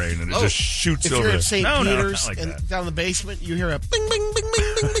Vatican drain, and it just shoots If over. you're at St. Peter's not like and that. down the basement, you hear a bing, bing, bing, bing,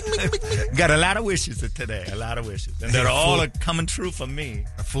 bing, bing, bing, bing, bing. Got a lot of wishes today, a lot of wishes, and they're all coming true for me.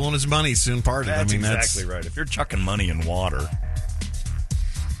 A fool and his money soon parted. That's exactly right. If you're chucking money in water.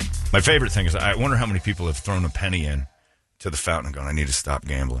 My favorite thing is, I wonder how many people have thrown a penny in to the fountain and gone, I need to stop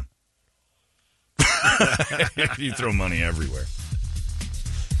gambling. You throw money everywhere.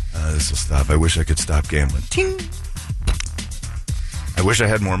 This will stop. I wish I could stop gambling. Ting. I wish I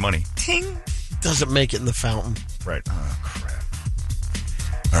had more money. Ting. Doesn't make it in the fountain. Right. Oh, crap.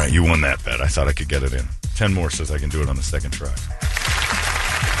 All right, you won that bet. I thought I could get it in. 10 more says I can do it on the second try.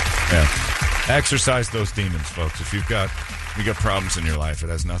 Yeah. Exercise those demons, folks. If you got problems in your life, it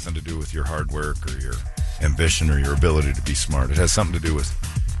has nothing to do with your hard work or your ambition or your ability to be smart. It has something to do with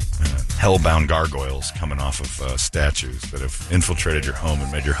hellbound gargoyles coming off of statues that have infiltrated your home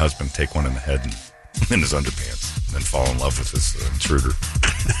and made your husband take one in the head and in his underpants and then fall in love with his intruder.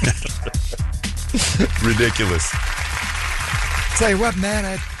 Ridiculous. Tell you what,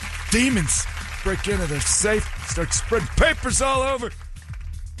 man, demons break into their safe, start spreading papers all over.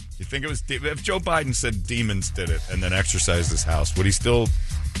 You think it was if Joe Biden said demons did it and then exercised his house, would he still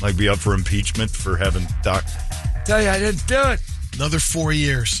be up for impeachment for having Tell you, I didn't do it. Another 4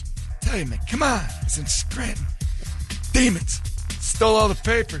 years. Tell you, man, come on. It's in Scranton. Demons stole all the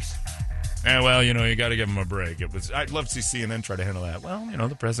papers. Yeah, well, you got to give him a break. I'd love to see CNN try to handle that. Well,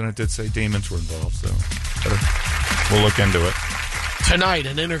 the president did say demons were involved, so we'll look into it. Tonight,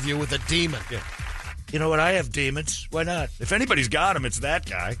 an interview with a demon. Yeah. You know what? I have demons. Why not? If anybody's got them, it's that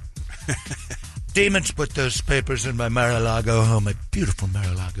guy. Demons put those papers in my Mar-a-Lago home, my beautiful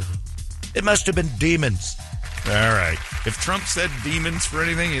Mar-a-Lago home. It must have been demons. All right. If Trump said demons for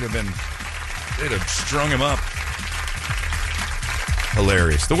anything, they'd have strung him up.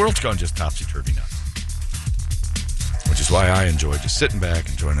 Hilarious. The world's gone just topsy-turvy nuts. Which is why I enjoy just sitting back,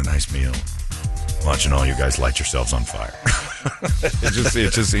 enjoying a nice meal, watching all you guys light yourselves on fire.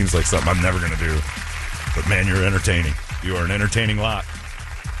 It just seems like something I'm never going to do. But, man, you're entertaining. You are an entertaining lot.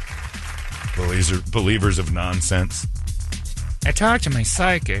 Believers of nonsense. I talked to my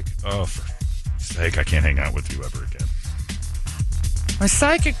psychic. Oh, for sake, I can't hang out with you ever again. My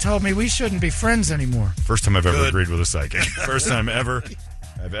psychic told me we shouldn't be friends anymore. First time I've ever agreed with a psychic. First time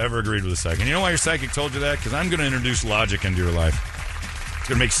I've ever agreed with a psychic. And you know why your psychic told you that? Because I'm going to introduce logic into your life. It's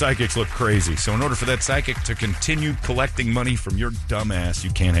going to make psychics look crazy. So in order for that psychic to continue collecting money from your dumb ass,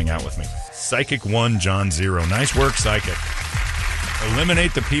 you can't hang out with me. Psychic 1, John 0. Nice work, Psychic.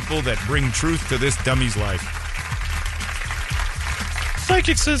 Eliminate the people that bring truth to this dummy's life.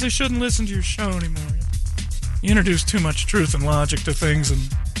 Psychic says I shouldn't listen to your show anymore. You introduce too much truth and logic to things, and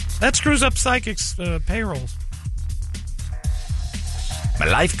that screws up Psychic's payrolls. My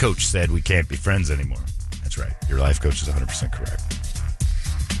life coach said we can't be friends anymore. That's right. Your life coach is 100% correct.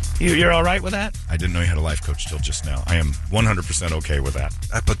 You're all right with that? I didn't know you had a life coach till just now. I am 100% okay with that.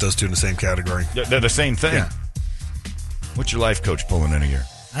 I put those two in the same category. They're the same thing. Yeah. What's your life coach pulling in a year?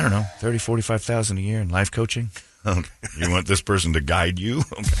 I don't know, 30, 45,000 a year in life coaching? Okay. You want this person to guide you?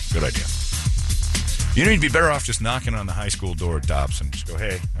 Okay, good idea. You need to be better off just knocking on the high school door at Dobson. Just go,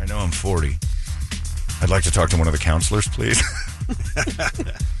 hey, I know I'm 40. I'd like to talk to one of the counselors, please.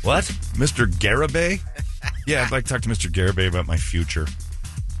 What? Mr. Garibay? Yeah, I'd like to talk to Mr. Garibay about my future.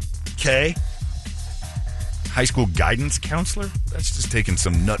 Okay. High school guidance counselor? That's just taking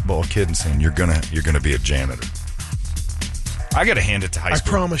some nutball kid and saying you're gonna be a janitor. I got to hand it to high school.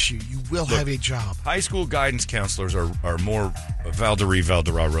 I promise you will have a job. High school guidance counselors are more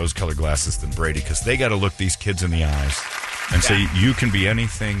Valderrama rose-colored glasses than Brady because they got to look these kids in the eyes and say you can be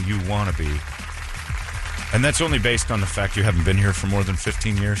anything you want to be. And that's only based on the fact you haven't been here for more than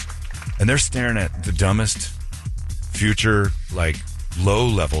 15 years. And they're staring at the dumbest future, like,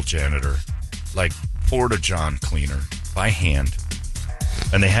 low-level janitor, like Porta-John cleaner by hand.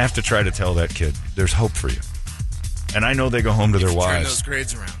 And they have to try to tell that kid, there's hope for you. And I know they go home to their wives. Turn those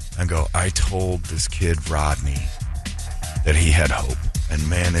grades around. And go, I told this kid, Rodney, that he had hope. And,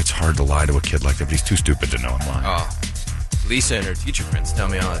 man, it's hard to lie to a kid like that, but he's too stupid to know I'm lying. Oh, Lisa and her teacher friends tell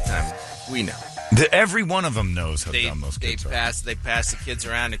me all the time. We know. Every one of them knows how dumb those kids are. They pass the kids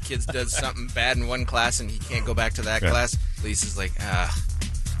around. If kids does something bad in one class and he can't go back to that class, Lisa's like,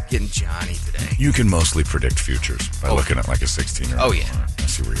 getting Johnny today. You can mostly predict futures by looking at like a 16-year-old. Oh, yeah. I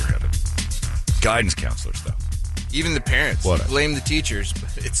see where you're headed. Guidance counselors, though. Even the parents. What? Blame the teachers,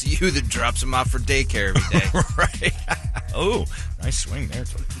 but it's you that drops them off for daycare every day. Right. Oh, nice swing there,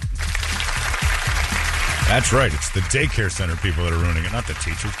 Tony. That's right. It's the daycare center people that are ruining it, not the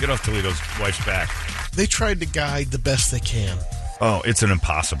teachers. Get off Toledo's wife's back. They tried to guide the best they can. Oh, it's an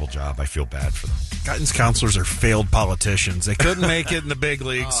impossible job. I feel bad for them. Guidance counselors are failed politicians. They couldn't make it in the big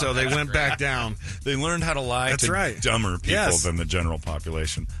leagues, so they went back down. They learned how to lie to dumber people than the general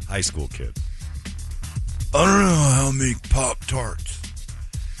population. High school kids. I don't know how to make Pop-Tarts.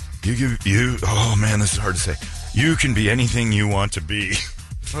 Oh, man, this is hard to say. You can be anything you want to be.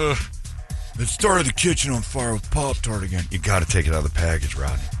 It started the kitchen on fire with Pop-Tart again. You got to take it out of the package,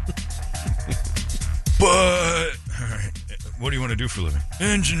 Rodney. But, all right, what do you want to do for a living?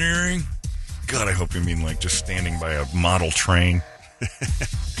 Engineering. God, I hope you mean like just standing by a model train.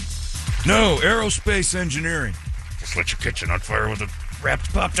 No, aerospace engineering. Just lit your kitchen on fire with a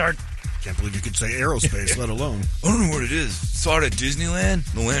wrapped Pop-Tart. Can't believe you could say aerospace, let alone. I don't know what it is. Saw it at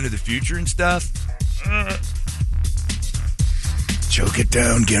Disneyland, the land of the future and stuff. Choke it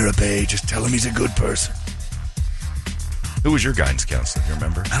down, Garibay. Just tell him he's a good person. Who was your guidance counselor? Do you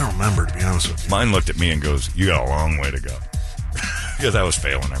remember? I don't remember, to be honest with you. Mine looked at me and goes, you got a long way to go. Because I was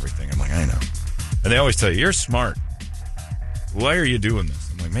failing everything. I'm like, I know. And they always tell you, you're smart. Why are you doing this?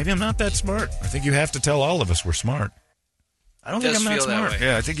 I'm like, maybe I'm not that smart. I think you have to tell all of us we're smart. I don't think I'm that smart.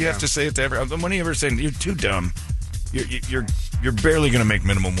 Yeah, I think you have to say it to everyone. When you ever say, you're too dumb. You're barely going to make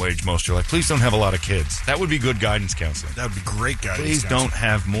minimum wage most of your life. Please don't have a lot of kids. That would be good guidance counseling. That would be great guidance Please counseling. don't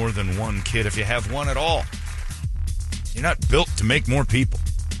have more than one kid if you have one at all. You're not built to make more people.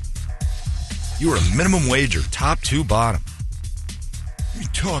 You are a minimum wager, top to bottom. What are you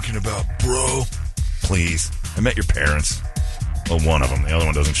talking about, bro? Please. I met your parents. Well, one of them. The other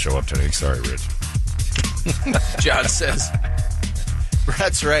one doesn't show up today. Sorry, Rich. John says,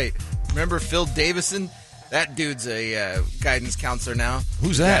 that's right. Remember Phil Davison? That dude's a guidance counselor now.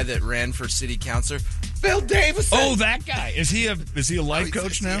 Who's the that? guy that ran for city councilor. Phil Davison. Oh, that guy. Is he a life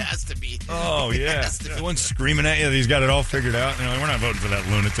coach now? He has to be. Oh, yeah. The one screaming at you that he's got it all figured out. You know, we're not voting for that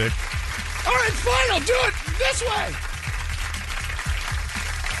lunatic. All right, fine. I'll do it this way.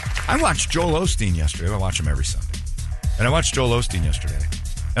 I watched Joel Osteen yesterday. I watch him every Sunday. And I watched Joel Osteen yesterday.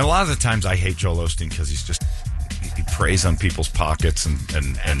 And a lot of the times I hate Joel Osteen because he preys on people's pockets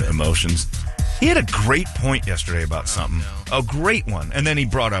and emotions. He had a great point yesterday about something. No. A great one. And then he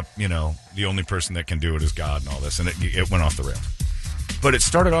brought up, the only person that can do it is God and all this. And it went off the rails. But it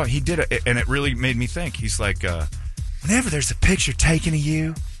started off, he did it, and it really made me think. He's like, whenever there's a picture taken of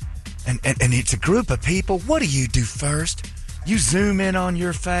you, and it's a group of people, what do you do first? You zoom in on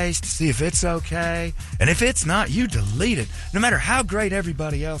your face to see if it's okay. And if it's not, you delete it. No matter how great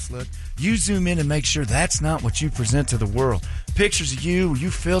everybody else look, you zoom in and make sure that's not what you present to the world. Pictures of you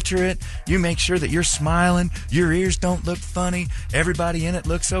filter it. You make sure that you're smiling. Your ears don't look funny. Everybody in it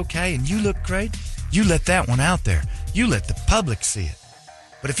looks okay. And you look great. You let that one out there. You let the public see it.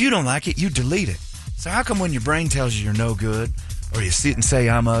 But if you don't like it, you delete it. So how come when your brain tells you you're no good, or you sit and say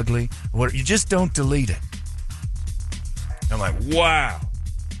I'm ugly, or you just don't delete it? I'm like, wow,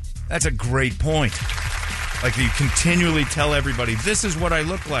 that's a great point. Like you continually tell everybody, this is what I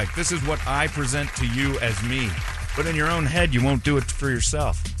look like. This is what I present to you as me. But in your own head, you won't do it for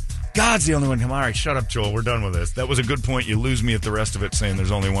yourself. God's the only one. All right, shut up, Joel. We're done with this. That was a good point. You lose me at the rest of it saying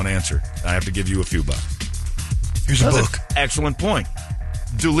there's only one answer. I have to give you a few bucks. Here's a book. Excellent point.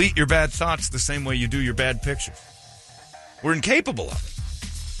 Delete your bad thoughts the same way you do your bad pictures. We're incapable of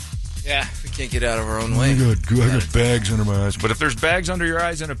it. Yeah, we can't get out of our own way. I got bags under my eyes. But if there's bags under your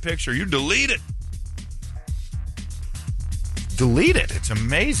eyes in a picture, you delete it. Delete it. It's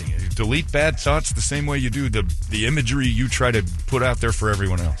amazing. You delete bad thoughts the same way you do the imagery you try to put out there for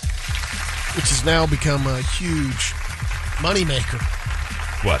everyone else. Which has now become a huge moneymaker.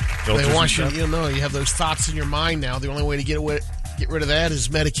 What? They want you, you have those thoughts in your mind now. The only way to get rid of that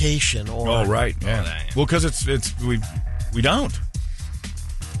is medication. Or right. Yeah. Well, because we don't.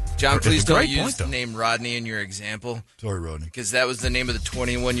 John, please don't use the name Rodney in your example. Sorry, Rodney. Because that was the name of the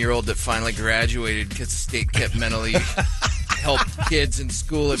 21-year-old that finally graduated because the state kept mentally help kids in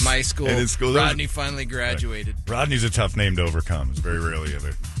school at my school. In school, Rodney finally graduated. Right. Rodney's a tough name to overcome. It's very rarely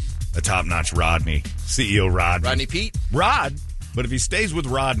a top-notch Rodney. CEO Rodney. Rodney Pete? Rod. But if he stays with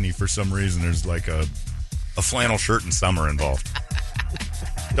Rodney for some reason, there's like a flannel shirt in summer involved.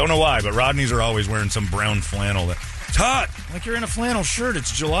 Don't know why, but Rodneys are always wearing some brown flannel. It's hot. Like you're in a flannel shirt.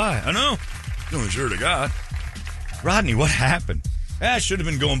 It's July. I know. The only shirt I got. Rodney, what happened? I should have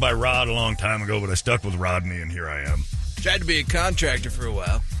been going by Rod a long time ago, but I stuck with Rodney, and here I am. Tried to be a contractor for a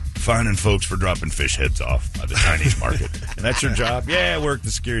while. Finding folks for dropping fish heads off at the Chinese market. And that's your job? Yeah, I work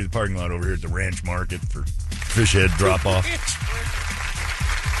the security of the parking lot over here at the ranch market for fish head drop-off.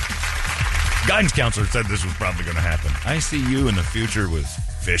 Guidance counselor said this was probably going to happen. I see you in the future with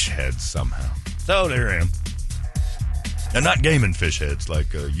fish heads somehow. So there I am. And not gaming fish heads,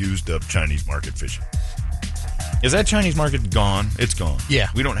 like used-up Chinese market fishing. Is that Chinese market gone? It's gone. Yeah.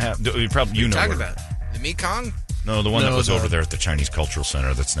 We don't have... You know talking about the Mekong? No, the one that was over there at the Chinese Cultural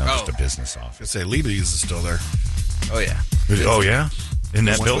Center that's now just a business office. I say Libby's is still there. Oh, yeah. Oh, yeah? In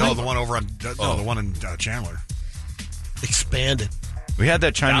that building? No, the one over on... the one in Chandler. Expanded. We had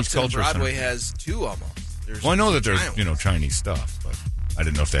that Chinese Dobson Cultural Broadway Center. has two almost. I know that there's, Chinese stuff, but I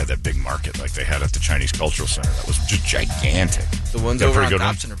didn't know if they had that big market like they had at the Chinese Cultural Center. That was just gigantic. The ones over on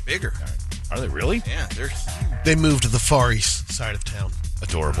Dobson are bigger. Are they really? Yeah, they're huge. They moved to the Far East side of town.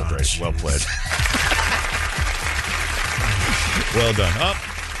 Adorable, Grace. Well played. Well done. Up.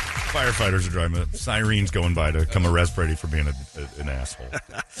 Firefighters are driving. Sirens going by to come arrest Brady for being an asshole.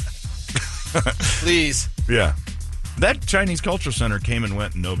 Please. Yeah. That Chinese Cultural Center came and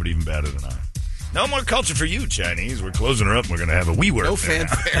went, and nobody even batted an eye. No more culture for you, Chinese. We're closing her up, and we're going to have a WeWork. No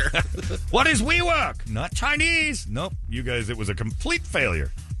fanfare. What is WeWork? Not Chinese. Nope. You guys, it was a complete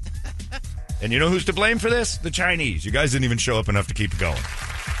failure. And you know who's to blame for this? The Chinese. You guys didn't even show up enough to keep going.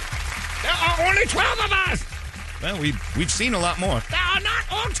 There are only 12 of us. Well, we've seen a lot more. They are not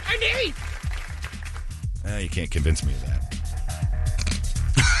all Chinese. You can't convince me of that.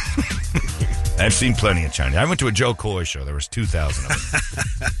 I've seen plenty of Chinese. I went to a Joe Coy show. There was 2,000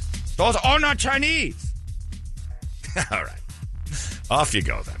 of them. Those are not Chinese. All right. Off you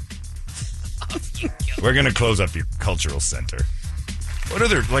go, then. We're going to close up your cultural center. What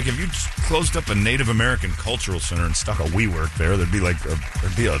other, like, if you just closed up a Native American cultural center and stuck a WeWork there, there'd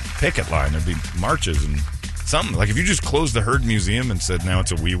be a picket line. There'd be marches and something. Like, if you just closed the Heard Museum and said, now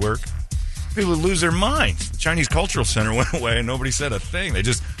it's a WeWork, people would lose their minds. The Chinese Cultural Center went away and nobody said a thing.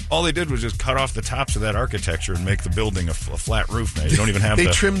 All they did was just cut off the tops of that architecture and make the building a flat roof now. You don't even have They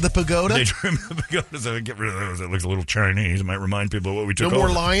trimmed the pagoda? They trimmed the pagoda so they get rid of those. It looks a little Chinese. It might remind people of what we took over. No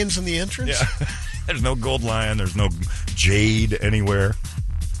more lions in the entrance? Yeah. There's no gold lion. There's no jade anywhere.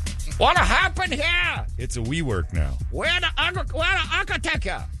 What happened here? It's a WeWork now. Where the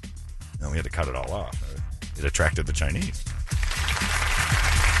architecture? No, we had to cut it all off. It attracted the Chinese.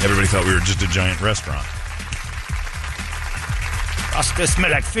 Everybody thought we were just a giant restaurant. Does this smell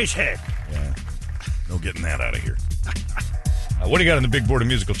like fish head? Yeah. No getting that out of here. What do you got on the big board of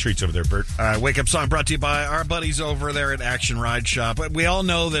musical treats over there, Bert? Wake Up Song brought to you by our buddies over there at Action Ride Shop. We all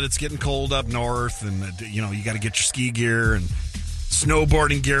know that it's getting cold up north, and you got to get your ski gear and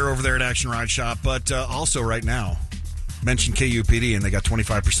snowboarding gear over there at Action Ride Shop. But also right now, mention KUPD, and they got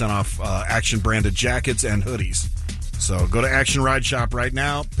 25% off Action-branded jackets and hoodies. So go to Action Ride Shop right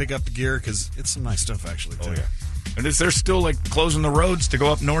now, pick up the gear, because it's some nice stuff, actually, too. Oh, yeah. And is there still, closing the roads to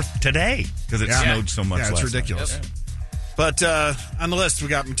go up north today? Because it snowed so much last it's ridiculous. night. But on the list, we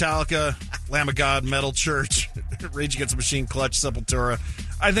got Metallica, Lamb of God, Metal Church, Rage Against the Machine, Clutch, Sepultura.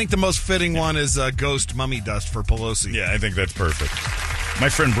 I think the most fitting one is Ghost Mummy Dust for Pelosi. Yeah, I think that's perfect. My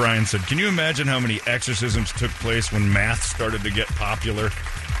friend Brian said, can you imagine how many exorcisms took place when math started to get popular?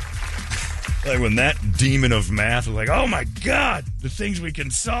 Like when that demon of math was like, oh my God, the things we can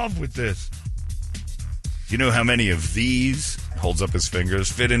solve with this. Do you know how many of these, holds up his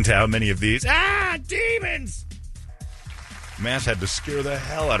fingers, fit into how many of these? Demons! Math had to scare the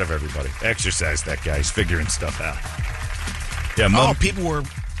hell out of everybody. Exercise that guy. He's figuring stuff out. Yeah, people were,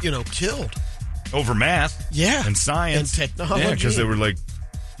 killed. Over math. Yeah. And science. And technology. Yeah, because they were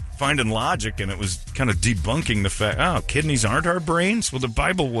finding logic, and it was kind of debunking the fact, kidneys aren't our brains? Well, the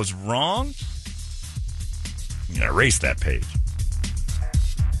Bible was wrong? I'm going to erase that page.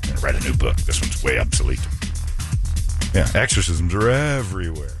 I'm going to write a new book. This one's way obsolete. Yeah, exorcisms are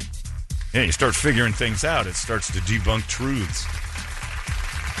everywhere. Yeah, you start figuring things out, it starts to debunk truths.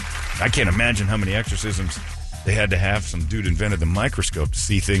 I can't imagine how many exorcisms they had to have. Some dude invented the microscope to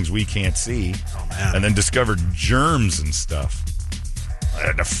see things we can't see. Oh, man. And then discovered germs and stuff. I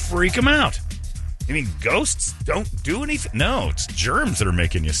had to freak them out. You mean ghosts don't do anything? No, it's germs that are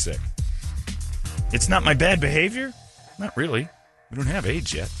making you sick. It's not my bad behavior? Not really. We don't have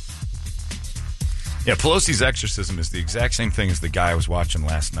AIDS yet. Yeah, Pelosi's exorcism is the exact same thing as the guy I was watching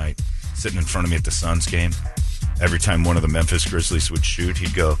last night, sitting in front of me at the Suns game. Every time one of the Memphis Grizzlies would shoot,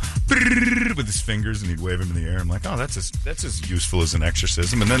 he'd go with his fingers and he'd wave them in the air. I'm like, oh, that's as useful as an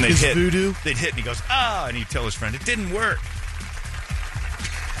exorcism. And then they'd hit. Voodoo. They'd hit, and he goes, and he'd tell his friend, it didn't work.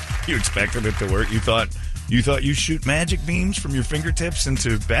 You expected it to work. You thought you shoot magic beams from your fingertips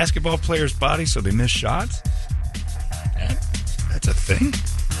into basketball players' bodies so they miss shots? That's a thing.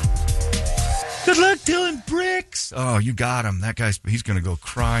 Good luck doing bricks. Oh, you got him. He's going to go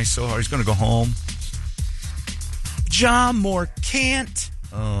cry so hard. He's going to go home. John Morcant.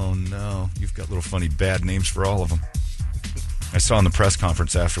 Oh, no. You've got little funny bad names for all of them. I saw in the press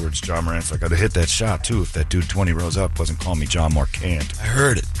conference afterwards, John Morant's like, I'd have hit that shot, too, if that dude 20 rows up wasn't calling me John Morcant. I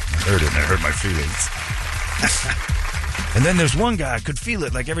heard it. And I hurt my feelings. And then there's one guy, I could feel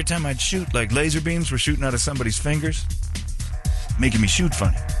it. Like every time I'd shoot, laser beams were shooting out of somebody's fingers, making me shoot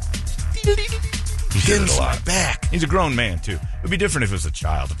funny. He did it a lot. Back. He's a grown man, too. It would be different if it was a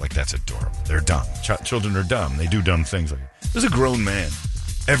child. That's adorable. They're dumb. Children are dumb. They do dumb things like that. It was a grown man.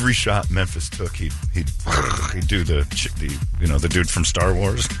 Every shot Memphis took, he'd do the dude from Star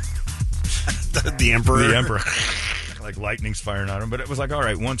Wars. the Emperor. The Emperor. Like lightning's firing at him. But it was like, all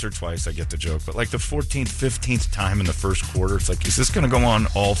right, once or twice I get the joke. But the 14th, 15th time in the first quarter, it's like, is this going to go on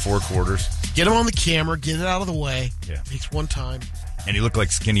all four quarters? Get him on the camera. Get it out of the way. Yeah. Takes one time. And he looked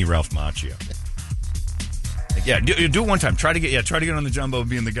like skinny Ralph Macchio. Yeah, do it one time. Try to get on the jumbo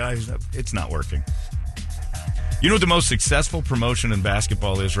being the guy who's up. It's not working. You know what the most successful promotion in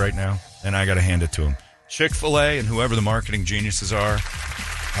basketball is right now? And I got to hand it to him. Chick-fil-A and whoever the marketing geniuses are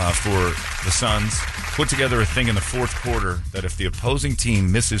for the Suns put together a thing in the fourth quarter that if the opposing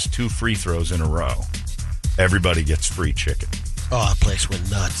team misses 2 free throws in a row, everybody gets free chicken. Oh, that place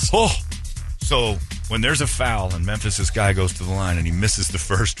went nuts. Oh! So when there's a foul and Memphis' guy goes to the line and he misses the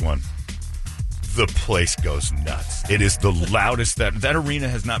first one, the place goes nuts. It is the loudest that arena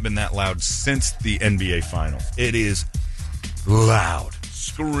has not been that loud since the NBA Finals. It is loud,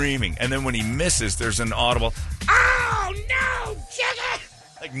 screaming. And then when he misses, there's an audible, oh, no, chicken!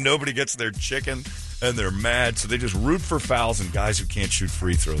 Like nobody gets their chicken, and they're mad. So they just root for fouls and guys who can't shoot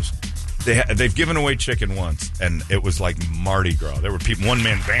free throws. They've given away chicken once, and it was like Mardi Gras. There were people,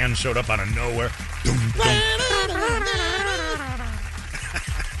 one-man band showed up out of nowhere.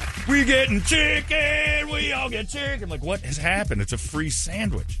 We getting chicken. We all get chicken. Like, what has happened? It's a free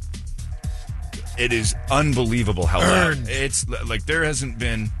sandwich. It is unbelievable how loud. It's like there hasn't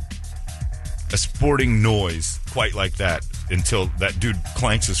been a sporting noise quite like that until that dude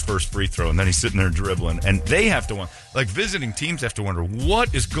clanks his first free throw, and then he's sitting there dribbling. And they have to wonder, visiting teams have to wonder,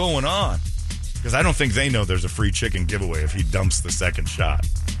 what is going on? Because I don't think they know there's a free chicken giveaway if he dumps the second shot.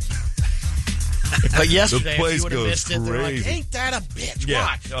 But yesterday, the if place you would have missed it, goes they're like, crazy. ain't that a bitch? Yeah.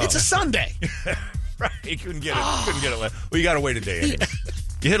 Why? Oh. It's a Sunday. Right. He couldn't get it. Couldn't get it. Well, you got to wait a day anyway.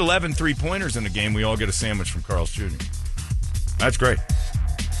 You hit 11 3-pointers in the game, we all get a sandwich from Carl's Jr. That's great.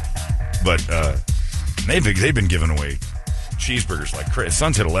 But they've been giving away cheeseburgers like crazy.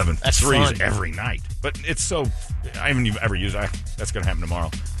 Suns hit 11 That's threes fun. every night. But it's so, I haven't even ever used it. That's going to happen tomorrow.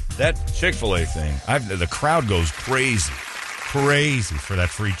 That Chick-fil-A thing, the crowd goes crazy for that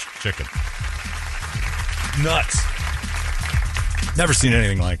free chicken. Nuts. Never seen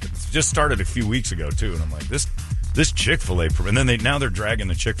anything like it. It just started a few weeks ago, too, and I'm like, this Chick-fil-A, and then now they're dragging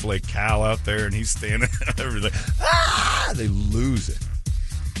the Chick-fil-A cow out there, and he's standing everything. They lose it.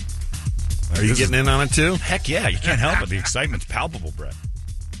 Are you getting in on it, too? Heck yeah, you can't help it. The excitement's palpable, Brett.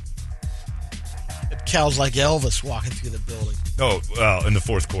 Cal's like Elvis walking through the building. Oh, well, in the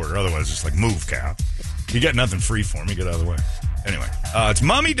fourth quarter. Otherwise, just like, move, Cal. You got nothing free for me. Get out of the way. Anyway, it's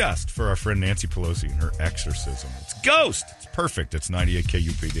Mummy Dust for our friend Nancy Pelosi and her exorcism. It's Ghost. It's perfect. It's 98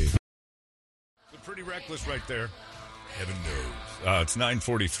 KUPD. It's pretty reckless right there. Heaven knows. It's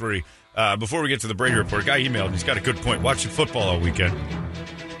 9:43. Before we get to the Brady Report, a guy emailed and he's got a good point. Watching football all weekend.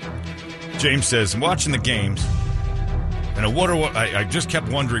 James says, I'm watching the games. And I just kept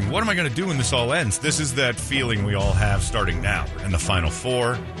wondering, what am I going to do when this all ends? This is that feeling we all have starting now. We're in the Final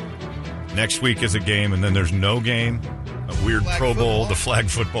Four. Next week is a game, and then there's no game. A weird Pro Bowl, the flag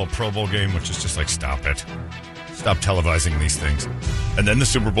football Pro Bowl game, which is just like, stop it. Stop televising these things. And then the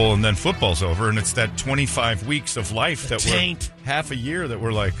Super Bowl, and then football's over, and it's that 25 weeks of life that we're half a year that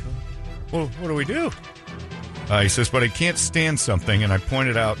we're like, well, what do we do? He says, but I can't stand something, and I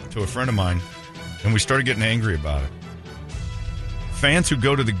pointed out to a friend of mine, and we started getting angry about it. Fans who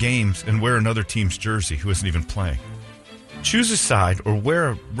go to the games and wear another team's jersey who isn't even playing. Choose a side or wear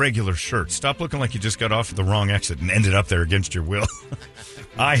a regular shirt. Stop looking like you just got off the wrong exit and ended up there against your will.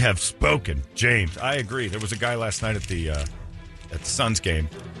 I have spoken. James, I agree. There was a guy last night at the Suns game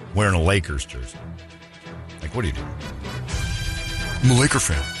wearing a Lakers jersey. Like, what are you doing? I'm a Laker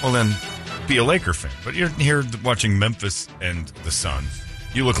fan. Well, then be a Laker fan. But you're here watching Memphis and the Suns.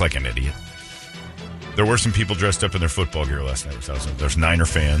 You look like an idiot. There were some people dressed up in their football gear last night. There's Niner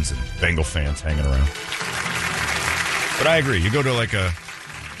fans and Bengal fans hanging around. But I agree. You go to like a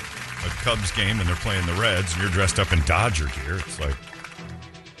Cubs game and they're playing the Reds and you're dressed up in Dodger gear. It's like,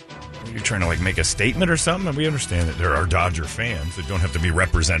 you're trying to like make a statement or something? And we understand that there are Dodger fans that don't have to be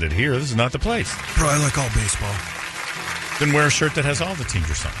represented here. This is not the place. Bro, I like all baseball. Then wear a shirt that has all the teams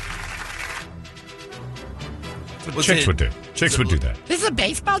or something. That's what chicks would do. Chicks would do that. This is a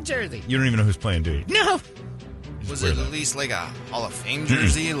baseball jersey. You don't even know who's playing, do you? No. Was it at least like a Hall of Fame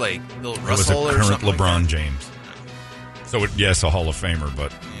jersey, like Bill Russell or something? It was a current LeBron James. So, yes, a Hall of Famer,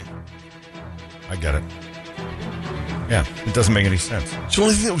 but I get it. Yeah, it doesn't make any sense. It's the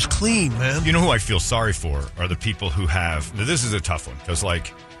only thing that was clean, man. You know who I feel sorry for are the people who have... This is a tough one, because,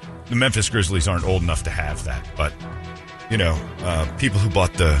 like, the Memphis Grizzlies aren't old enough to have that, but, you know, people who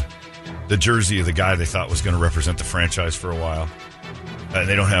bought the jersey of the guy they thought was going to represent the franchise for a while. And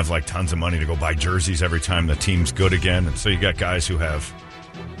they don't have, like, tons of money to go buy jerseys every time the team's good again. And so you got guys who have,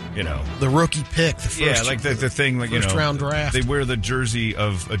 you know... The rookie pick, the first... Yeah, like the thing, like, first round draft. They wear the jersey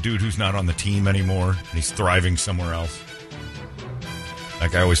of a dude who's not on the team anymore, and he's thriving somewhere else.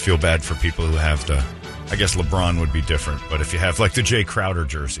 Like, I always feel bad for people who have the... I guess LeBron would be different, but if you have, like, the Jay Crowder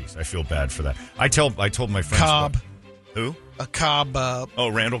jerseys, I feel bad for that. I told my friends... Cobb. Who? A Cobb.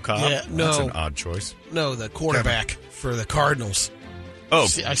 Randall Cobb? Yeah, no. That's an odd choice. No, the quarterback for the Cardinals. Oh,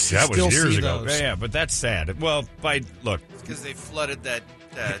 I that was years ago. Those. Yeah, but that's sad. Well, look. Because they flooded that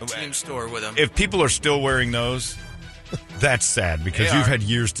team store with them. If people are still wearing those, that's sad because you've had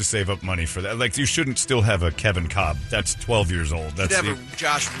years to save up money for that. Like, you shouldn't still have a Kevin Cobb. That's 12 years old. That's you'd have a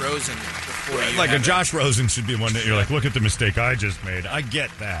Josh Rosen before you like a Josh Rosen should be one that you're like, look at the mistake I just made. I get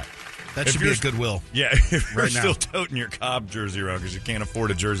that. That should be a goodwill. Yeah, if you're still toting your Cobb jersey around because you can't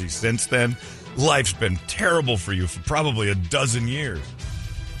afford a jersey since then, life's been terrible for you for probably a dozen years.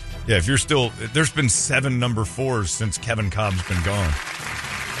 Yeah, if you're still... There's been 7 number 4s since Kevin Cobb's been gone.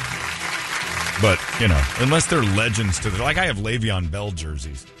 But, you know, unless they're legends to the... Like, I have Le'Veon Bell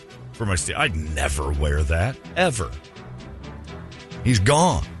jerseys for my... I'd never wear that, ever. He's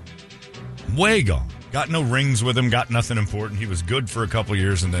gone. Way gone. Got no rings with him, got nothing important. He was good for a couple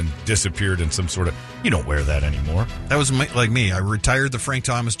years and then disappeared in some sort of... You don't wear that anymore. That was like me. I retired the Frank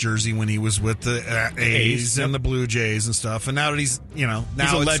Thomas jersey when he was with the A's and the Blue Jays and stuff. And now that he's, you know, now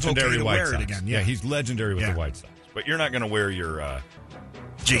he's a it's legendary okay White wear Sox. it again. Yeah, he's legendary with the White Sox. But you're not going to wear your...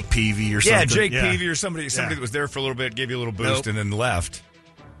 Jake Peavy or something. Yeah, Jake Peavy or somebody that was there for a little bit, gave you a little boost, and then left.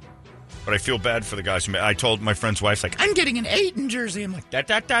 But I feel bad for the guys. I told my friend's wife, like, I'm getting an Ayton jersey. I'm like,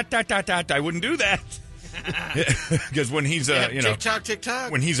 I wouldn't do that. Because when he's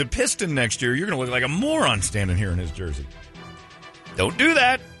TikTok. When he's a Piston next year, you're going to look like a moron standing here in his jersey. Don't do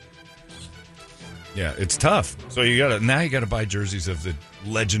that. Yeah, it's tough. So you got to buy jerseys of the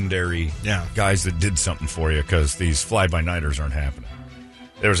legendary guys that did something for you because these fly-by-nighters aren't happening.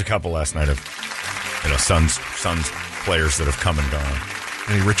 There was a couple last night of Suns players that have come and gone.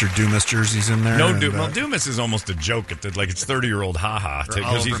 Any Richard Dumas jerseys in there? No, Dumas is almost a joke. It's 30-year-old ha-ha. Or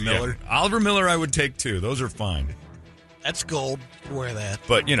Oliver Miller. Oliver Miller I would take, too. Those are fine. That's gold. You can wear that.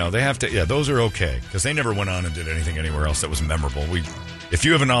 But, they have to, those are okay. Because they never went on and did anything anywhere else that was memorable. If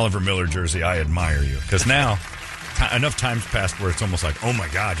you have an Oliver Miller jersey, I admire you. Because now, enough time's passed where it's almost like, oh, my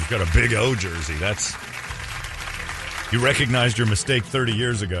God, you've got a Big O jersey. You recognized your mistake 30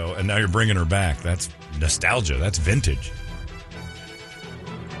 years ago, and now you're bringing her back. That's nostalgia. That's vintage.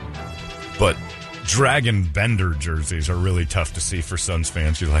 But Dragon Bender jerseys are really tough to see for Suns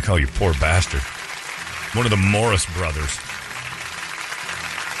fans. You're like, oh, you poor bastard. One of the Morris brothers.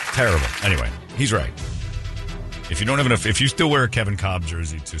 Terrible. Anyway, he's right. If you still wear a Kevin Cobb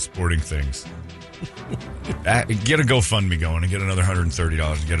jersey to sporting things, get a GoFundMe going and get another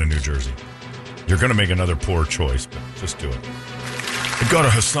 $130 and get a new jersey. You're going to make another poor choice, but just do it. I got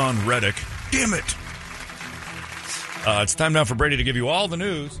a Hassan Reddick. Damn it. It's time now for Brady to give you all the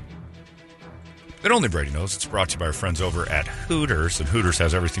news that only Brady knows. It's brought to you by our friends over at Hooters, and Hooters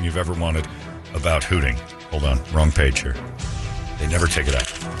has everything you've ever wanted about hooting. Hold on, wrong page here. They never take it out.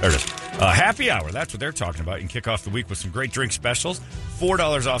 There it is. Happy Hour, that's what they're talking about. You can kick off the week with some great drink specials,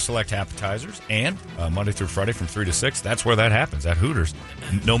 $4 off select appetizers, and Monday through Friday from 3 to 6. That's where that happens, at Hooters.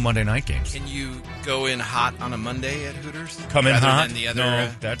 No Monday night games. Can you go in hot on a Monday at Hooters? Come in hot? Than the other, no,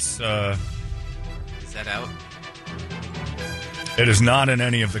 that's... Is that out? It is not in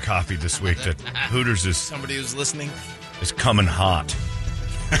any of the copy this week that Hooters is... Somebody who's listening? Is coming hot.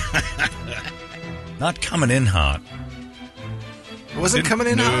 Not coming in hot. It wasn't coming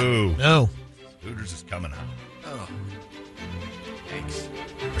in hot? No. Hooters is coming hot. Oh. Thanks.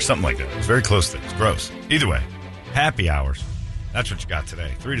 Or something like that. It's very close to it. It's gross. Either way, happy hours. That's what you got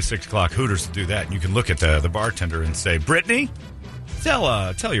today. 3 to 6 o'clock, Hooters to do that. And you can look at the bartender and say, Brittany,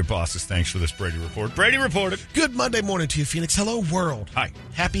 tell your bosses thanks for this Brady Report. Brady reported. Good Monday morning to you, Phoenix. Hello, world. Hi.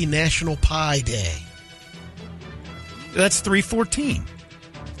 Happy National Pie Day. That's 3/14.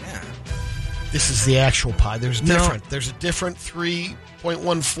 Yeah. This is the actual pie. There's different. There's a different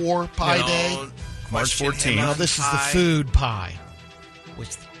 3.14 Pie Day. March 14th. Now this is the food pie.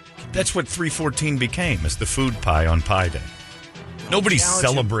 That's what 3/14 became. It's the food pie on Pie Day. Nobody's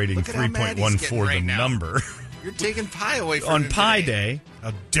celebrating 3.14 the number. You're taking pie away from on him Pie today. Day.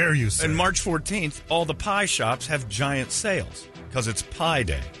 How dare you, sir? And March 14th, all the pie shops have giant sales because it's Pie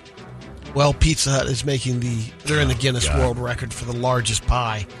Day. Well, Pizza Hut is they're in the Guinness World Record for the largest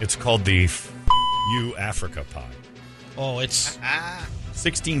pie. It's called the Africa pie. Oh, it's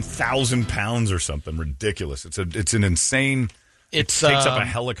 16,000 pounds or something ridiculous. It's an insane. It takes up a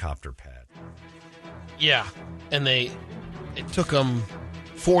helicopter pad. Yeah, and it took them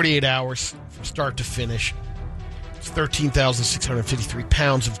 48 hours from start to finish. It's 13,653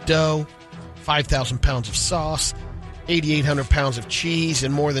 pounds of dough, 5,000 pounds of sauce, 8,800 pounds of cheese,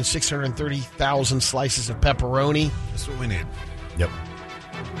 and more than 630,000 slices of pepperoni. That's what we need. Yep.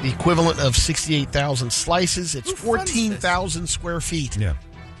 The equivalent of 68,000 slices. It's 14,000 square feet. Yeah.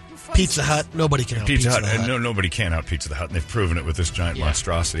 Pizza Hut. Nobody can out Pizza Hut. And nobody can out Pizza Hut, and they've proven it with this giant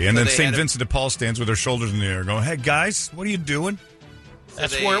monstrosity. And then St. Vincent de Paul stands with their shoulders in the air going, hey, guys, what are you doing?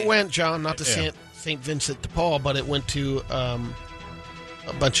 That's where it went, John. Not to St. Vincent de Paul, but it went to a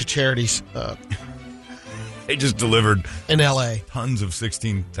bunch of charities. They just delivered in L.A. tons of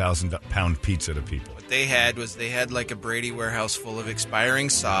 16,000-pound pizza to people. What they had like a Brady warehouse full of expiring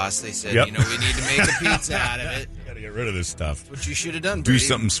sauce. They said, we need to make a pizza out of it. You got to get rid of this stuff. What you should have done, Brady. Do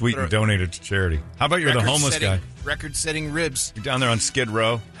something sweet and donate it to charity. How about you're the homeless guy? Record-setting ribs. You're down there on Skid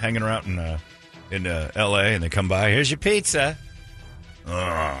Row, hanging around in L.A., and they come by. Here's your pizza.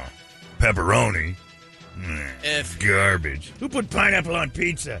 Oh, pepperoni. Garbage. Who put pineapple on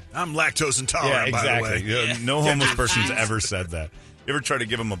pizza? I'm lactose intolerant, by the way. Yeah, no homeless person's ever said that. You ever try to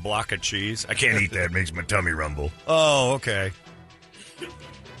give them a block of cheese? I can't eat that. It makes my tummy rumble. Oh, okay.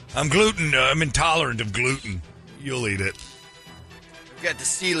 I'm intolerant of gluten. You'll eat it. You got the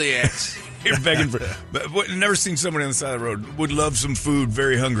celiacs. You're begging for... Never seen somebody on the side of the road. Would love some food.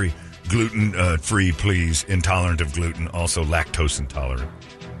 Very hungry. Gluten-free, please. Intolerant of gluten. Also lactose intolerant.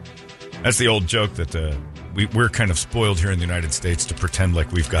 That's the old joke that we're kind of spoiled here in the United States to pretend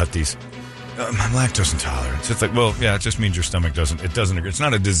like we've got these. I'm lactose intolerant. It's like, well, yeah, it just means your stomach doesn't agree. It's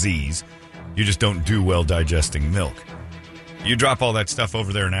not a disease. You just don't do well digesting milk. You drop all that stuff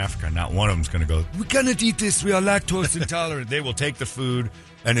over there in Africa, not one of them's going to go, we cannot eat this. We are lactose intolerant. They will take the food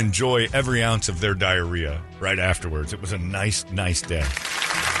and enjoy every ounce of their diarrhea right afterwards. It was a nice day.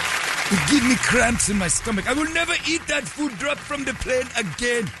 It gave me cramps in my stomach. I will never eat that food dropped from the plane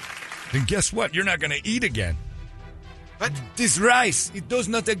again. Then guess what? You're not going to eat again. But this rice, it does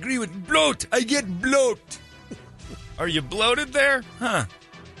not agree with bloat. I get bloat. Are you bloated there? Huh.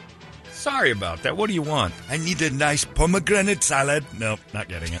 Sorry about that. What do you want? I need a nice pomegranate salad. Nope, not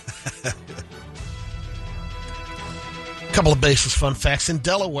getting it. A couple of baseless fun facts. In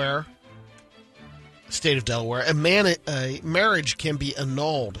Delaware, state of Delaware, a marriage can be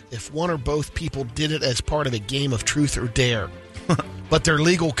annulled if one or both people did it as part of a game of truth or dare. But their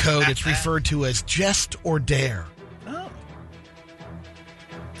legal code, it's referred to as jest or dare.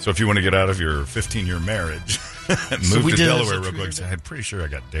 So if you want to get out of your 15-year marriage, move to Delaware real quick. I'm pretty sure I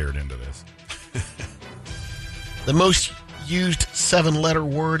got dared into this. The most used 7-letter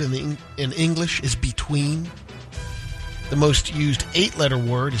word in English is between. The most used 8-letter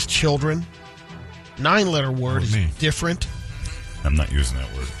word is children. 9-letter word is different. I'm not using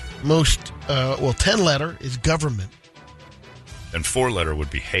that word. Most, 10-letter is government. And 4-letter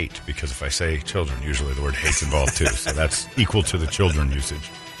would be hate, because if I say children, usually the word hate's involved too. So that's equal to the children usage.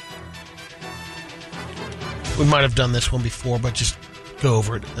 We might have done this one before, but just go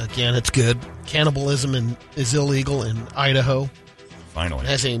over it again. It's good. Cannibalism is illegal in Idaho. Finally. It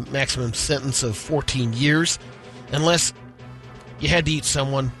has a maximum sentence of 14 years, unless you had to eat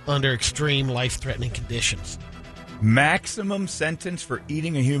someone under extreme life-threatening conditions. Maximum sentence for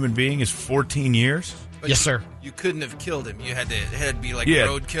eating a human being is 14 years? But yes, sir. You couldn't have killed him. It had to be like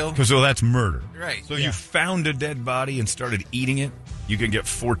roadkill. Because that's murder. Right. So you found a dead body and started eating it, you could get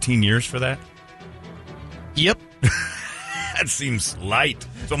 14 years for that? Yep. That seems light.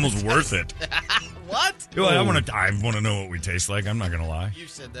 It's almost worth it. What? Well, I want to know what we taste like. I'm not going to lie. You've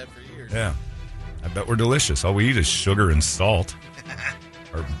said that for years. Yeah. I bet we're delicious. All we eat is sugar and salt.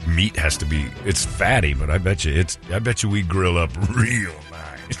 Our meat has to be, it's fatty, but I bet you we grill up real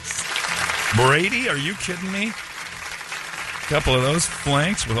nice. Brady, are you kidding me? A couple of those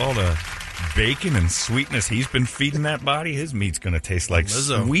flanks with all the bacon and sweetness he's been feeding that body, his meat's going to taste like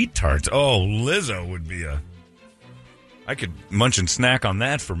Lizzo. Sweet tarts. Oh, Lizzo would be I could munch and snack on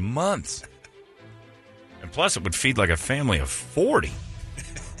that for months. And plus, it would feed like a family of 40.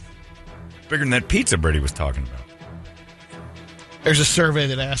 Bigger than that pizza Brady was talking about. There's a survey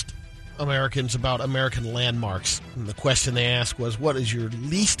that asked Americans about American landmarks. And the question they asked was, what is your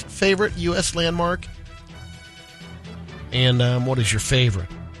least favorite U.S. landmark? And what is your favorite?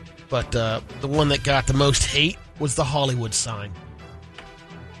 But the one that got the most hate was the Hollywood sign.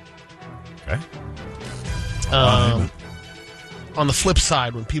 Okay. On the flip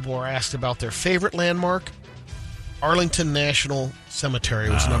side, when people were asked about their favorite landmark, Arlington National Cemetery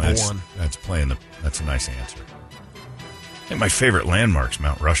was number one. That's a nice answer. I think my favorite landmark's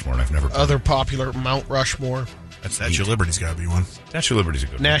Mount Rushmore, and I've never been. Other popular, Mount Rushmore. That's Statue of Liberty's got to be one. Statue of Liberty's a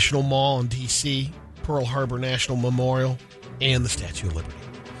good one. National Mall in D.C., Pearl Harbor National Memorial, and the Statue of Liberty.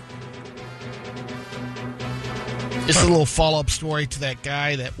 It's a little follow-up story to that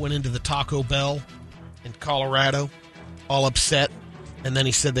guy that went into the Taco Bell in Colorado, all upset, and then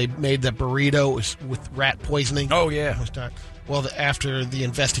he said they made the burrito with rat poisoning. Oh, yeah. Well, after the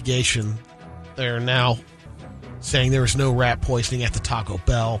investigation, they're now saying there was no rat poisoning at the Taco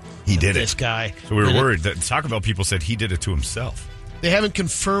Bell. He did this guy. So we were worried that Taco Bell people said he did it to himself. They haven't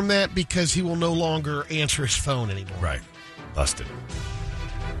confirmed that because he will no longer answer his phone anymore. Right. Busted.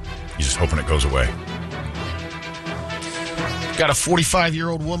 He's just hoping it goes away. Got a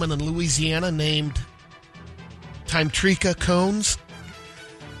 45-year-old woman in Louisiana named Timetrika Cones.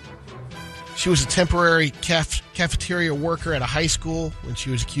 She was a temporary cafeteria worker at a high school when she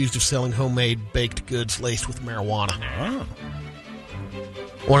was accused of selling homemade baked goods laced with marijuana. Oh.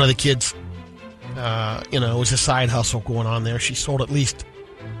 One of the kids, it was a side hustle going on there. She sold at least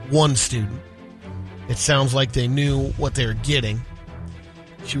one student. It sounds like they knew what they were getting.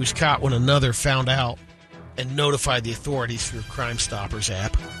 She was caught when another found out and notified the authorities through Crime Stoppers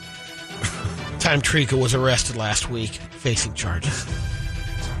app. Timetrika was arrested last week, facing charges.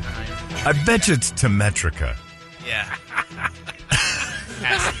 I bet you it's Temetrica. Yeah.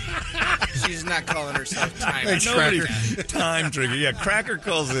 She's not calling herself Time Trigger. Yeah, Cracker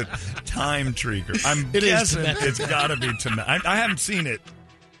calls it Time Trigger. I'm It is guessing Temetrica. it's got to be Temetrica. I haven't seen it.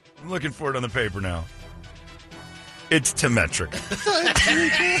 I'm looking for it on the paper now. It's Temetrica.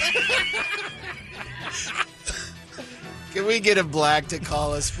 Can we get a black to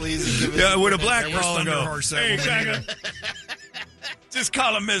call us, please? And give us Yeah, with a black call and go, Horse hey, Cracker, just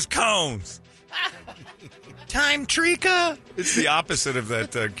call him Miss Cones. Timetrika. It's the opposite of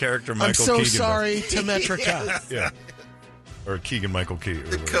that character Michael I'm so Keegan. sorry, Temetrica. Yeah. Or Keegan Michael Key.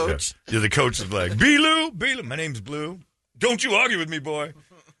 The coach. Yeah, the coach is like, Blue, my name's Blue. Don't you argue with me, boy.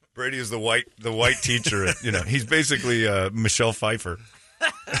 Brady is the white teacher. He's basically Michelle Pfeiffer.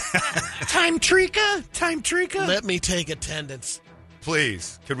 Timetrika. Let me take attendance.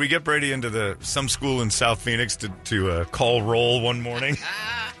 Please, could we get Brady into some school in South Phoenix to call roll one morning?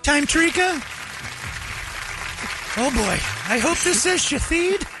 Time Trika? Oh boy, I hope this says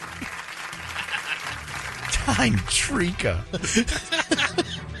Shathid. Time Trika.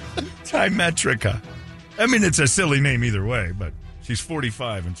 Time Metrica. I mean, it's a silly name either way, but she's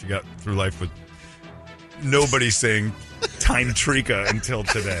 45 and she got through life with nobody saying Time Trika until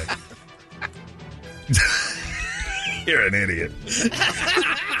today. You're an idiot.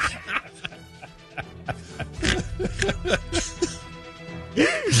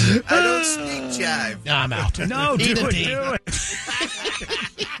 I don't speak jive. Nah, I'm out. No, do Eat a it. D. Do it.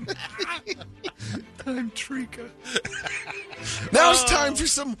 Time Trika. Now it's time for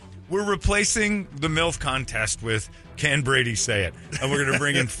some. We're replacing the MILF contest with Can Brady Say It? And we're going to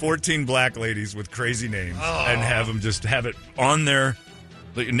bring in 14 black ladies with crazy names and have them just have it on their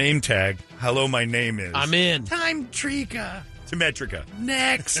name tag. Hello, my name is. I'm in. Time Trika. Symmetrica.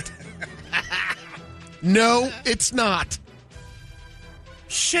 Next. No, it's not.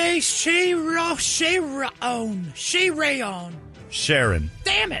 Shay Rayon. Sharon.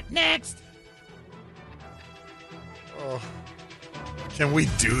 Damn it. Next. Can we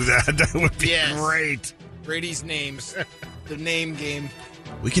do that? That would be Yes. great. Brady's names. The name game.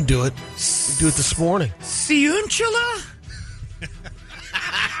 We can do it. We do it this morning. Siuncula?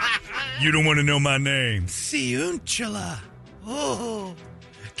 You don't want to know my name. Siuncula. Oh.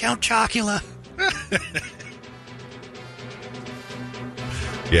 Count Chocula.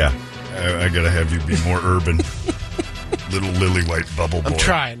 Yeah. I got to have you be more urban. Little lily white bubble boy. I'm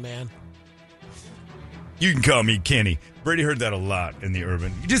trying, man. You can call me Kenny. Brady heard that a lot in the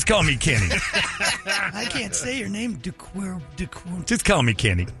urban. You just call me Kenny. I can't say your name. DeQuir. Just call me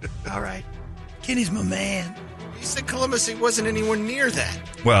Kenny. All right. Kenny's my man. You said Columbus. He wasn't anywhere near that.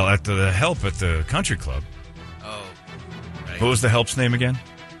 Well, at the help at the country club. Oh. Right. What was the help's name again?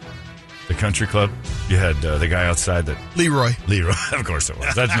 The country club? You had the guy outside that... Leroy. Leroy. Of course it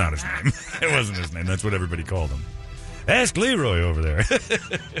was. That's not his name. It wasn't his name. That's what everybody called him. Ask Leroy over there.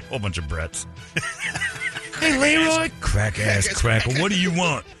 Whole bunch of Bretts. Hey, Leroy. Crack-ass crackle. What do you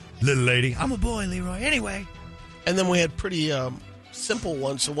want, little lady? I'm a boy, Leroy. Anyway. And then we had pretty simple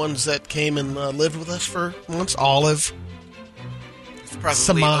ones. The ones that came and lived with us for months. Olive. It's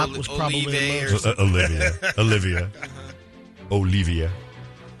probably Samat was probably Olive the or most. something. Olivia.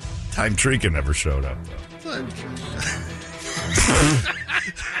 Time Trika never showed up, though.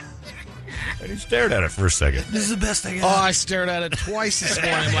 And he stared at it for a second. This is the best I Oh, got. I stared at it twice this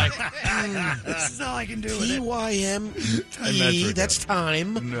morning. Like, This is all I can do with it. T-Y-M-E. Metrica. That's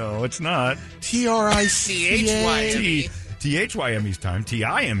time. No, it's not. T-R-I-C-A. T-H-Y-M-E is time.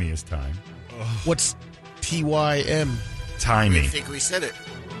 T-I-M-E is time. What's T-Y-M? I Timey. think we said it.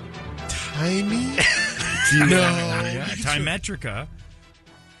 Timey? Yeah, Time Metrica.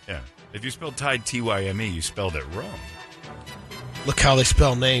 Yeah. If you spelled Tide T-Y-M-E, you spelled it wrong. Look how they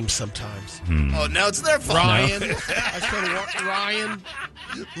spell names sometimes. Oh, now it's their fault. Ryan. I spelled Ryan.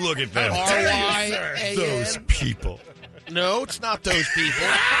 Look at them. R-Y-A-N. Those people. No, it's not those people.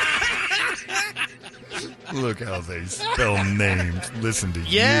 Look how they spell names. Listen to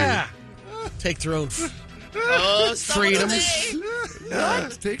Yeah. Take their own freedoms. you.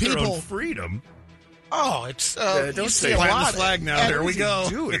 Take their People. own freedom. Oh, it's don't you say see a plant lot. the flag now. And There we go.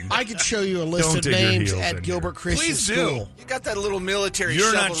 Doing? I could show you a list Don't of dig your names heels at in Gilbert here. Christian Please do. School. You got that little military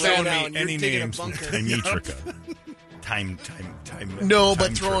You're shovel not showing right now, me and you're any digging names a with bunker. Time Metrica. Time. No, time but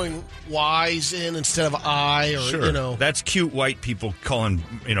trick. throwing Y's in instead of I, or Sure. you know, That's cute white people calling,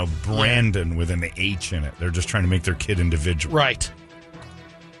 Brandon with an H in it. They're just trying to make their kid individual. right.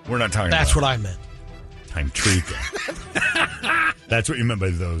 We're not talking That's about what I meant. Time Trika. That's what you meant by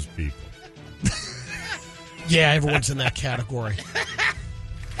those people. Yeah, everyone's in that category.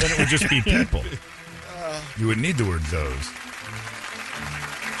 Then it would just be people. You would need the word those.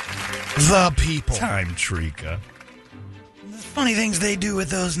 The people. Time Trika. Funny things they do with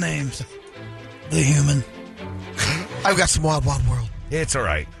those names. The human. I've got some Wild Wild World. It's all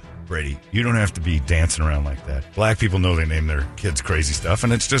right, Brady. You don't have to be dancing around like that. Black people know they name their kids crazy stuff,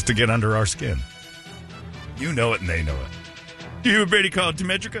 and it's just to get under our skin. You know it, and they know it. Do you hear what Brady called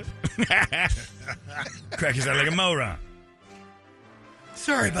Demetrica? Crack his out like a moron.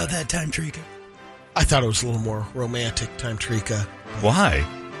 Sorry about that, Time Trika. I thought it was a little more romantic, Time Trika. Why?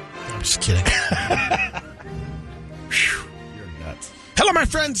 I'm just kidding. You're nuts. Hello, my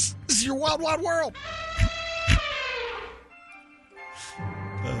friends. This is your Wild Wild World.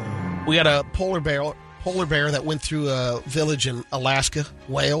 We got a polar bear that went through a village in Alaska,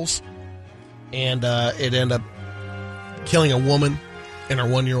 Wales, and it ended up killing a woman and her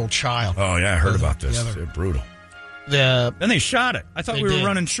 1-year-old child. Oh, yeah, I heard about this. Together. They're brutal. The Then they shot it. I thought They we were did.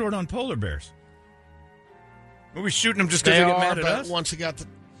 running short on polar bears. Were we shooting them just because They they get are, mad at but us? once it got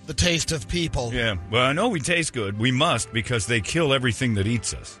The taste of people. Yeah. Well, I know we taste good. We must, because they kill everything that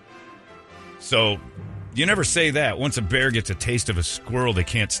eats us. So you never say that. Once a bear gets a taste of a squirrel, they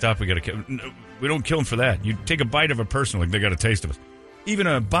can't stop. We got to kill. No, we don't kill them for that. You take a bite of a person, like they got a taste of us. Even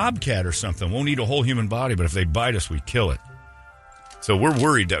a bobcat or something won't eat a whole human body, but if they bite us, we kill it. So we're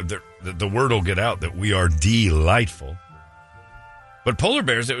worried that the word will get out that we are delightful. But polar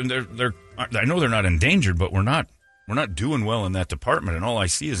bears, they're I know they're not endangered, but we're not doing well in that department. And all I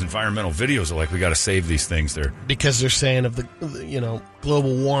see is environmental videos of like, we got to save these things. Because they're saying of the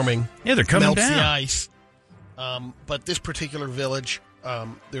global warming. Yeah, they're coming melts down. The ice. But this particular village,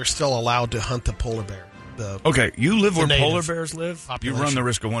 they're still allowed to hunt the polar bear. Okay, you live where native polar bears live. population. You run the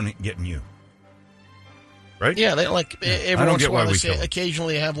risk of one getting you. Right? Yeah, they like every I don't once get in a while. why we They say kill it.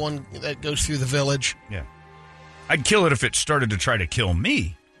 occasionally have one that goes through the village. Yeah. I'd kill it if it started to try to kill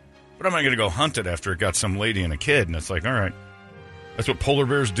me. But I'm not going to go hunt it after it got some lady and a kid. And it's like, all right, that's what polar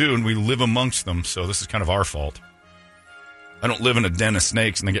bears do, and we live amongst them, so this is kind of our fault. I don't live in a den of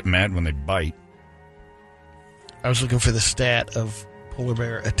snakes, and they get mad when they bite. I was looking for the stat of polar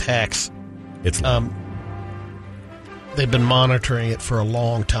bear attacks. It's they've been monitoring it for a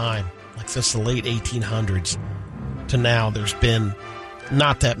long time, like since the late 1800s to now. There's been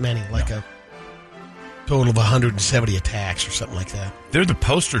not that many, like a total of 170 attacks or something like that. They're the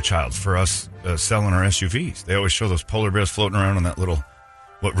poster child for us selling our SUVs. They always show those polar bears floating around on that little,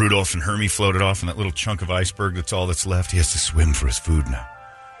 what Rudolph and Hermie floated off, and that little chunk of iceberg that's all that's left. He has to swim for his food now.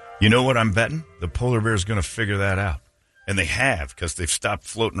 You know what I'm betting? The polar bear is going to figure that out. And they have, because they've stopped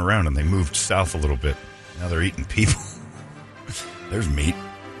floating around and they moved south a little bit. Now they're eating people. There's meat.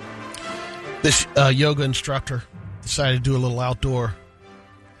 This yoga instructor decided to do a little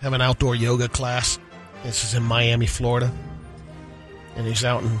have an outdoor yoga class. This is in Miami, Florida. And he's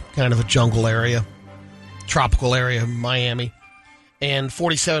out in kind of a jungle area, tropical area of Miami. And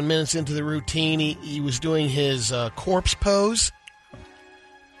 47 minutes into the routine, he was doing his corpse pose.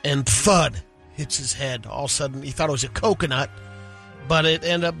 And thud hits his head. All of a sudden, he thought it was a coconut, but it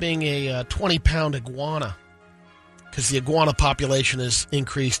ended up being a 20-pound iguana. Because the iguana population has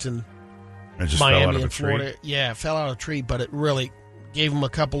increased in Miami and Florida. Yeah, it fell out of a tree, but it really gave him a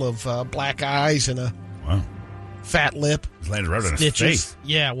couple of black eyes and a fat lip. It landed right on his face.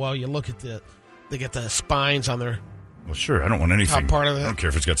 Yeah, well, you look at they get the spines on their Well, sure, I don't want anything. top part of it. I don't care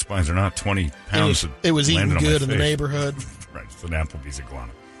if it's got spines or not. 20 pounds. It was eating landed on my good in the face. neighborhood. Right, it's an Applebee's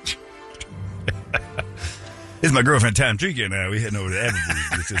iguana. This is my girlfriend Tom Trika and I. We heading over to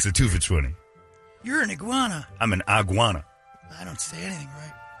Applebee's. It's a 2 for $20. You're an iguana. I'm an iguana. I don't say anything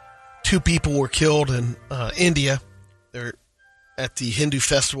right. 2 people were killed in India. They're at the Hindu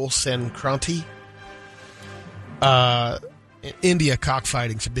festival Sankranti. In India,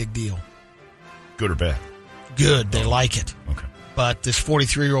 cockfighting's a big deal. Good or bad? Good. They like it. Okay. But this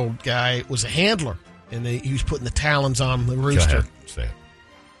 43-year-old guy was a handler, and he was putting the talons on the rooster. Go ahead. Say it.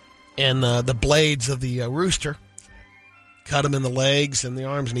 And the blades of the rooster cut him in the legs and the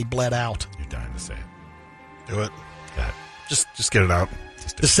arms, and he bled out. You're dying to say it. Do it. Go ahead. Just get it out.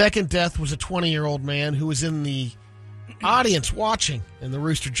 The second death was a 20-year-old man who was in the audience watching, and the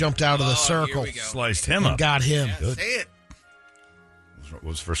rooster jumped out of the circle. Sliced him and up. got him. Yeah, say it. What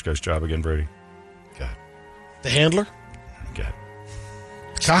was the first guy's job again, Brady? Go ahead. The handler? Go ahead.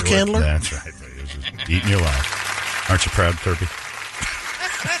 Cock handler? That's right, Brady. It was just eating you alive. Aren't you proud, Kirby?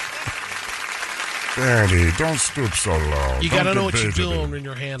 Daddy, don't stoop so low. You got to know what you're doing when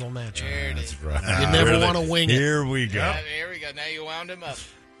you're handling that. There it is. That's right. You never want to wing it. Here we go. There we go. Now you wound him up.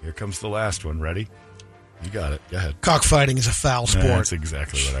 Here comes the last one. Ready? You got it. Go ahead. Cockfighting is a foul sport. That's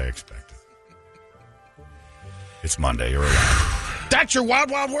exactly what I expected. It's Monday. You're alive. That's your wild,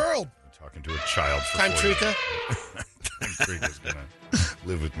 wild world. I'm talking to a child. For Time 4 years. Trika. Time Trika's going to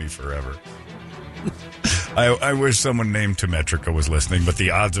live with me forever. I wish someone named Timetrica was listening, but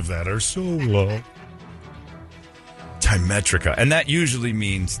the odds of that are so low. Timetrica. And that usually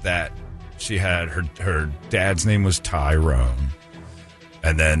means that she had her dad's name was Tyrone.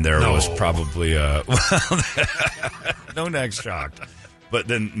 And then there was probably a... no next shocked. But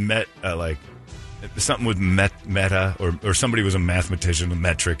then something with meta, or somebody was a mathematician, a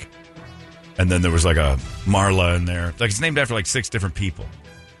metric. And then there was like a Marla in there. Like it's named after like 6 different people.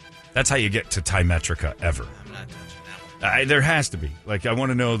 That's how you get to Timetrica ever. I'm not touching that one. There has to be. Like, I want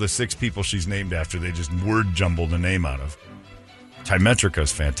to know the 6 people she's named after. They just word jumbled the name out of. Timetrica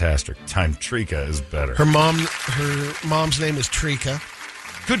is fantastic. Timetrica is better. Her mom's name is Trika.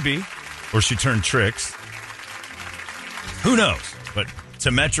 Could be. Or she turned tricks. Who knows? But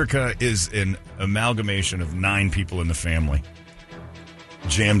Timetrica is an amalgamation of 9 people in the family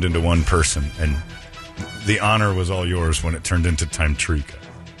jammed into one person. And the honor was all yours when it turned into Timetrica.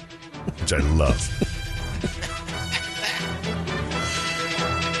 which I love.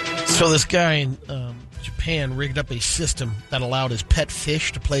 So this guy in Japan rigged up a system that allowed his pet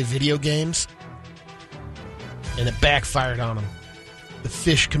fish to play video games, and it backfired on him. The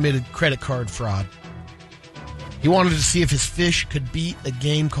fish committed credit card fraud. He wanted to see if his fish could beat a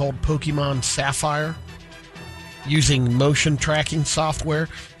game called Pokemon Sapphire. Using motion tracking software,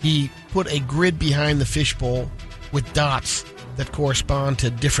 he put a grid behind the fishbowl with dots that correspond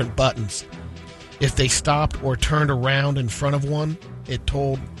to different buttons. If they stopped or turned around in front of one, it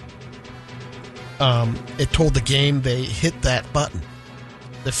told the game they hit that button.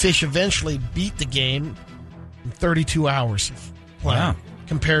 The fish eventually beat the game in 32 hours of playing, Wow.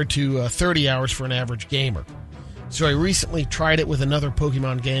 compared to 30 hours for an average gamer. So I recently tried it with another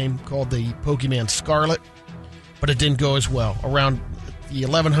Pokemon game called the Pokemon Scarlet, but it didn't go as well. Around the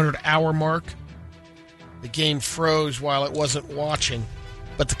 1100 hour mark, the game froze while it wasn't watching,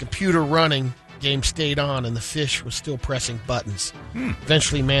 but the computer running game stayed on and the fish was still pressing buttons.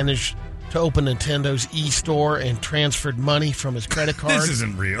 Eventually managed to open Nintendo's e-store and transferred money from his credit card This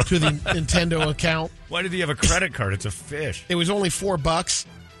isn't real. to the Nintendo account. Why did he have a credit card? It's a fish. It was only $4,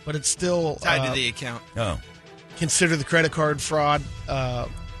 but it's still Tied to the account. Oh. considered the credit card fraud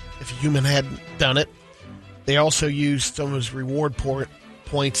if a human hadn't done it. They also used some of his reward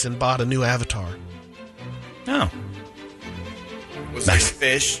points and bought a new avatar. Oh. Was it a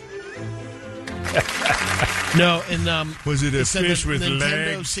fish? No, and Was it a he said fish the with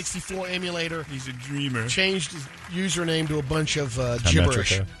Nintendo legs? 64 emulator He's a dreamer. changed his username to a bunch of Time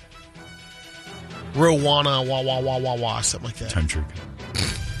gibberish. Metrica. Rowana, wah, wah, wah, wah, wah, something like that. Time Trick.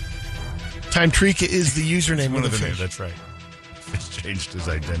 Time Trika is the username One of of the the names. fish. That's right. Fish changed his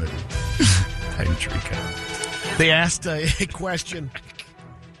identity. Time Trick. They asked a question,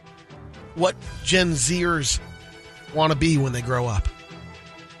 what Gen Zers want to be when they grow up.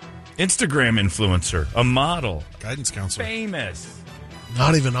 Instagram influencer. A model. Guidance counselor. Famous.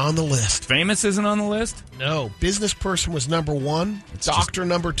 Not even on the list. Famous isn't on the list? No. Business person was number 1. Doctor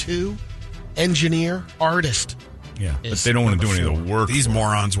number 2. Engineer. Artist. Yeah. But Is they don't want to do any of number the work. These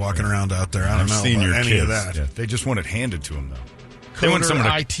morons walking around out there. I don't I've know seen about your any kids. of that. Yeah, they just want it handed to them, though. They want Coder, someone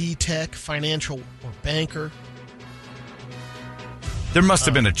to, IT tech, financial or banker. there must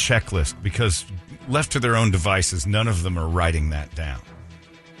have been a checklist because left to their own devices, none of them are writing that down.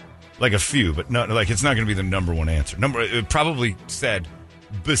 Like a few, but not like it's not going to be the number one answer. It probably said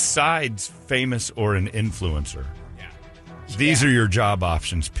besides famous or an influencer. These are your job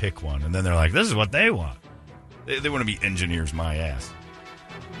options. Pick one, and then they're like, "This is what they want. They want to be engineers." My ass.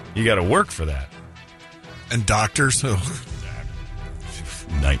 You got to work for that. And doctors. Oh.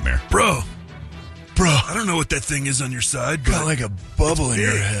 Nightmare. Bro, I don't know what that thing is on your side, but Got like a bubble in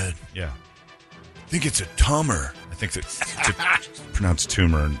your head. Yeah, I think it's a tumor. I think it's pronounced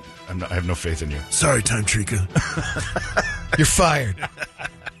tumor, and I have no faith in you. sorry, Time Trika. You're fired.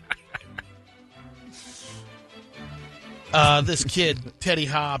 This kid, Teddy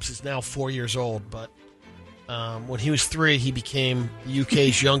Hobbs, is now 4 years old, but when he was 3, he became the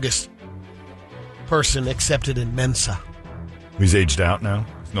UK's youngest person accepted in Mensa. He's aged out now.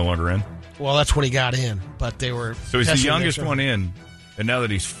 He's no longer in. Well, that's when he got in, but they were... So he's the testing youngest their- one in, and now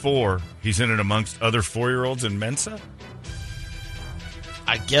that he's 4, he's in it amongst other 4-year-olds in Mensa?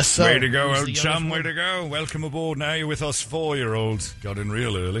 I guess so. Way to go, He was old the chum. youngest Way one. to go. Welcome aboard. Now you're with us 4-year-olds. Got in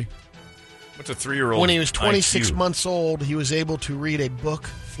real early. What's a 3-year-old? When he was 26 IQ? months old, he was able to read a book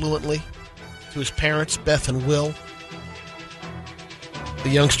fluently to his parents, Beth and Will. The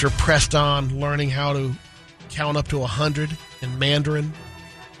youngster pressed on, learning how to count up to 100 in Mandarin.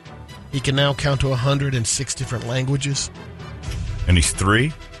 He can now count to 100 in 6 different languages. And he's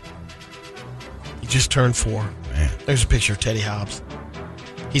 3? He just turned 4. Man, There's a picture of Teddy Hobbs.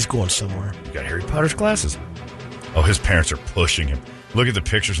 He's going somewhere. you got Harry Potter's glasses. Oh, his parents are pushing him. Look at the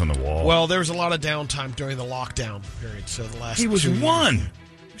pictures on the wall. Well, there was a lot of downtime during the lockdown period, so the last he was 2 years- 1.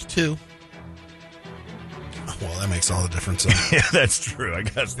 He was 2. Well, that makes all the difference. Yeah, that's true. I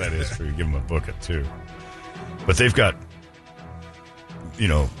guess that is true. Give him a book at 2. But they've got,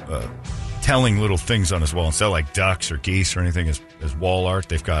 telling little things on his wall. Instead of like ducks or geese or anything as wall art,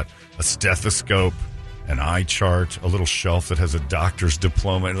 they've got a stethoscope, an eye chart, a little shelf that has a doctor's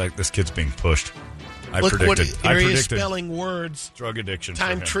diploma. Like, this kid's being pushed. I Look predicted. here he is predicted spelling words. drug addiction.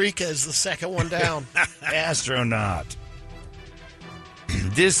 Time for him. Trika is the second one down. Astronaut.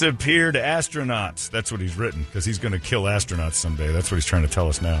 Disappeared astronauts. That's what he's written because he's going to kill astronauts someday. That's what he's trying to tell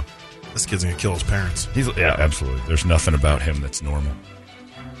us now. This kid's going to kill his parents. Yeah, absolutely. There's nothing about him that's normal.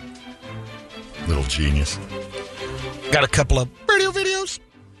 Little genius. Got a couple of radio videos.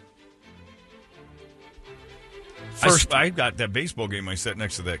 I got that baseball game. I sat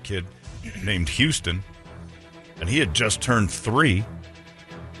next to that kid named Houston, and he had just turned 3. It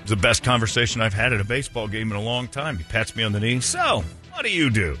was the best conversation I've had at a baseball game in a long time. He pats me on the knee. So, what do you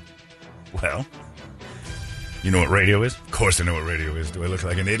do? Well, you know what radio is? Of course I know what radio is. Do I look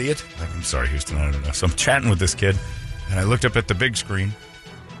like an idiot? I'm sorry, Houston, I don't know. So I'm chatting with this kid, and I looked up at the big screen,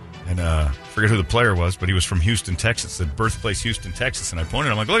 and forget who the player was, but he was from Houston, Texas. Said birthplace Houston, Texas. And I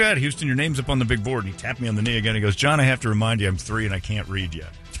pointed. I'm like, look at that, Houston. Your name's up on the big board. And he tapped me on the knee again. He goes, John, I have to remind you, I'm 3 and I can't read yet.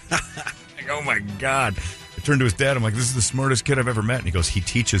 Like, oh my God. I turned to his dad. I'm like, this is the smartest kid I've ever met. And he goes, he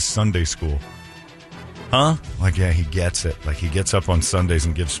teaches Sunday school. Huh? I'm like, yeah, he gets it. Like, he gets up on Sundays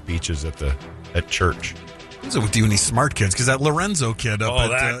and gives speeches at church. What's it with you and these smart kids? Because that Lorenzo kid up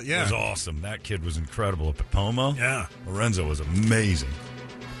that was awesome. That kid was incredible up at Pomo. Yeah. Lorenzo was amazing.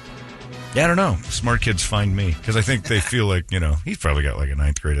 Yeah, I don't know. Smart kids find me because I think they feel like, he's probably got like a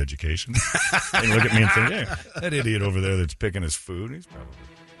 9th grade education. They look at me and think, yeah, that idiot over there that's picking his food, he's probably.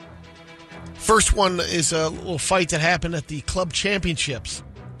 First one is a little fight that happened at the club championships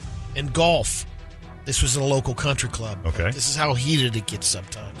in golf. This was at a local country club. Okay. This is how heated it gets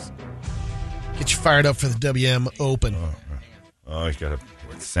sometimes. Get you fired up for the WM Open. Oh, you got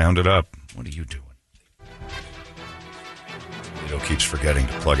to sound it up. What are you doing? Toledo keeps forgetting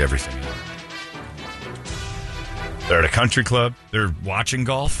to plug everything in. They're at a country club. They're watching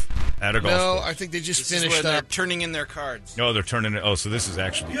golf at a golf No, course. I think they just This is finished where they're up. turning in their cards. Oh, they're turning it. Oh, so this is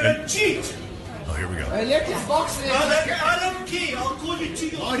actually. You're a cheat. Oh, here we go. I don't care. I'll call you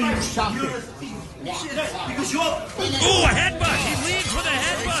cheat. You're a thief. Because you're. Ooh, a headbutt. He leads with a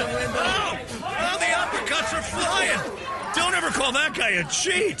headbutt. Oh, the uppercuts are flying. Don't ever call that guy a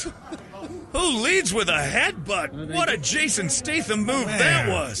cheat. Who leads with a headbutt? What a Jason Statham move that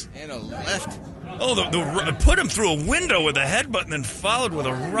was. And a left. Oh, the put him through a window with a headbutt and then followed with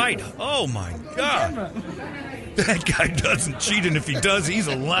a right. Oh, my God. That guy doesn't cheat, and if he does, he's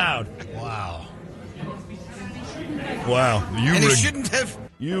allowed. Wow. Wow. And he shouldn't have.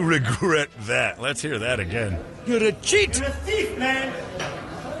 You regret that. Let's hear that again. You're a cheat. You're a thief, man.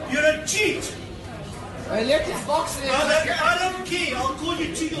 You're a cheat. I don't care. I'll call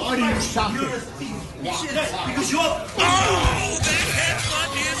you cheat. You're a thief. Because you're. Oh, that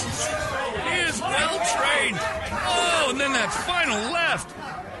headbutt is well trained. Oh, and then that final left.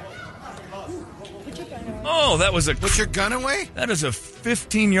 Oh, that was a. Put your gun away? That is a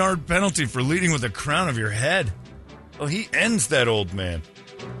 15-yard penalty for leading with the crown of your head. Well, he ends that old man.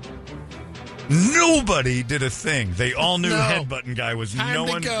 Nobody did a thing. They all knew headbutting guy was Time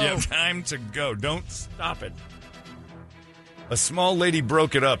to go. Yeah, time to go. Don't stop it. A small lady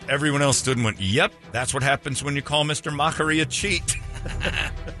broke it up. Everyone else stood and went, yep, that's what happens when you call Mr. Mockery a cheat.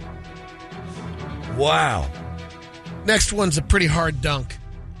 Wow. Next one's a pretty hard dunk.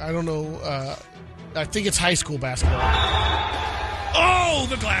 I don't know. I think it's high school basketball. Oh,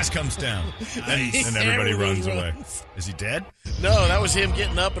 the glass comes down. And everybody runs away. Is he dead? No, that was him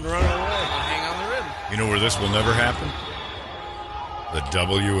getting up and running away. Hang on the rim. You know where this will never happen? The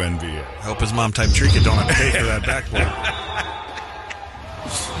WNBA. I hope his mom typed Trika don't have to pay for that backboard.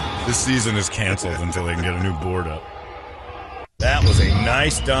 This season is canceled until they can get a new board up. That was a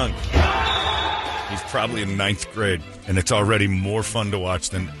nice dunk. He's probably in 9th grade, and it's already more fun to watch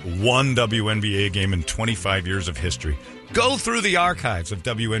than one WNBA game in 25 years of history. Go through the archives of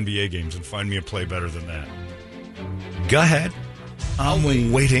WNBA games and find me a play better than that. Go ahead.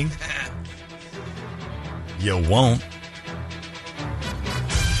 I'm waiting. You won't.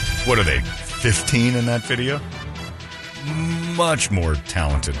 What are they, 15 in that video? Much more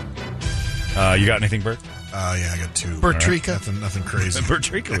talented. You got anything, Bert? Yeah, I got 2. Bert Trika? Nothing crazy. Bert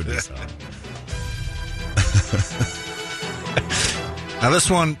Trika would do something. Now this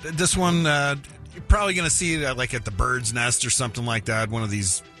one, you're probably going to see that like at the Bird's Nest or something like that. One of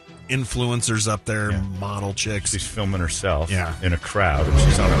these influencers up there, model chicks. She's filming herself in a crowd, and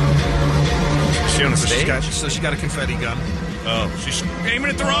she's on a stage. She got a confetti gun. Oh, she's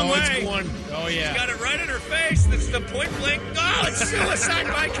aiming it the wrong way. It's one. Oh, yeah. She's got it right in her face. That's the point blank. Oh, it's suicide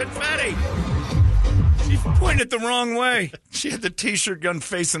by confetti. She's pointing it the wrong way. She had the T-shirt gun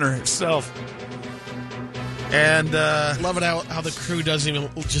facing herself. And love it how the crew doesn't even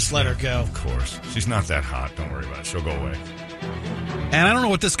just let her go. Of course. She's not that hot. Don't worry about it. She'll go away. And I don't know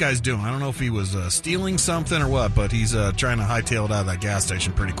what this guy's doing. I don't know if he was stealing something or what, but he's trying to hightail it out of that gas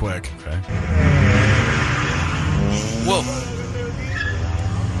station pretty quick. Okay. Whoa.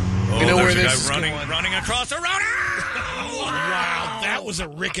 Oh, You know where there's a this is guy going. running across the road. Wow, that was a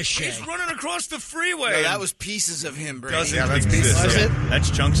ricochet. He's running across the freeway. No, that was pieces of him, Brady. Doesn't that's exist. pieces. Was it? That's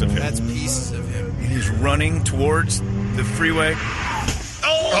chunks of him. That's pieces of him. And he's running towards the freeway.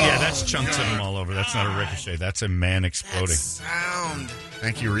 Oh! Yeah, that's chunks of them all over. That's not a ricochet. That's a man exploding. Sound.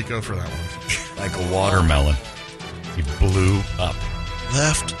 Thank you, Rico, for that one. Like a watermelon. He blew up.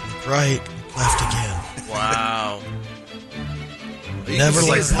 Left, right, left again. Wow. Never like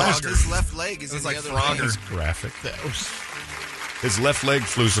like his left leg is It was in like the other Frogger. leg. It's graphic. His left leg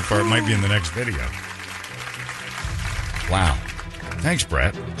flew so far. It might be in the next video. Wow. Thanks,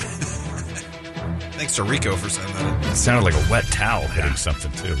 Brett. Thanks to Rico for sending that. It sounded like a wet towel hitting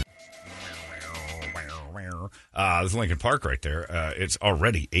something, too. There's Lincoln Park right there. It's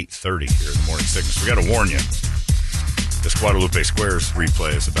already 8:30 here in the Morning Sickness. We got to warn you. This Guadalupe Squares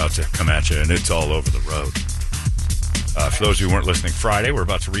replay is about to come at you, and it's all over the road. For those of you who weren't listening Friday, we're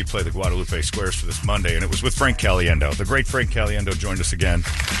about to replay the Guadalupe Squares for this Monday, and it was with Frank Caliendo. The great Frank Caliendo joined us again,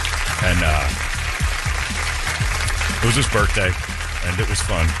 and it was his birthday, and it was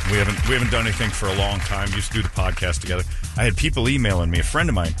fun. We haven't done anything for a long time. We used to do the podcast together. I had people emailing me. A friend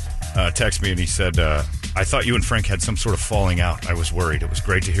of mine texted me, and he said, I thought you and Frank had some sort of falling out. I was worried. It was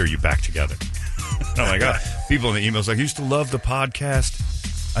great to hear you back together. And I'm like, people in the emails like, I used to love the podcast.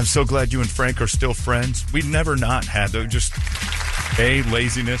 I'm so glad you and Frank are still friends. We never not had those. Just A,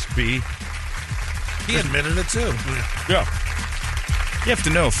 laziness, B. He admitted it, too. Yeah. You have to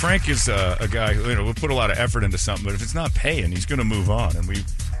know, Frank is a guy who will put a lot of effort into something, but if it's not paying, he's going to move on. And we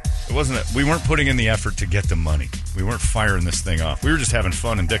weren't putting in the effort to get the money. We weren't firing this thing off. We were just having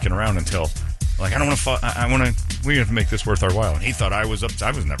fun and dicking around until, like, we have to make this worth our while. And he thought I was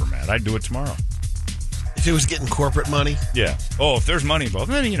never mad. I'd do it tomorrow. If it was getting corporate money? Yeah. Oh, if there's money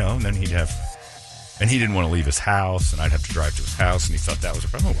involved, then, then he'd have, and he didn't want to leave his house, and I'd have to drive to his house, and he thought that was a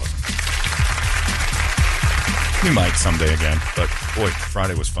problem. It wasn't. We might someday again, but boy,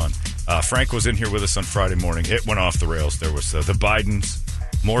 Friday was fun. Frank was in here with us on Friday morning. It went off the rails. There was the Bidens,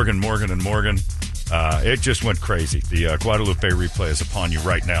 Morgan. It just went crazy. The Guadalupe replay is upon you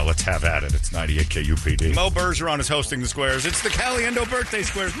right now. Let's have at it. It's 98 KUPD. Mo Bergeron is hosting the Squares. It's the Caliendo birthday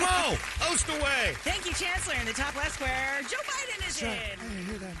Squares. Mo, host away. Thank you, Chancellor. In the top left square, Joe Biden is in. Hey,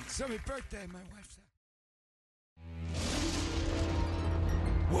 hear that? Somebody's birthday, my wife said.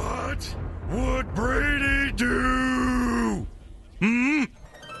 What would Brady do?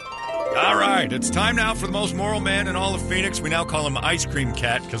 All right, it's time now for the most moral man in all of Phoenix. We now call him Ice Cream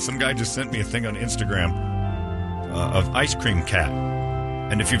Cat because some guy just sent me a thing on Instagram of Ice Cream Cat.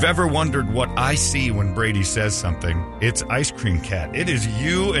 And if you've ever wondered what I see when Brady says something, it's Ice Cream Cat. It is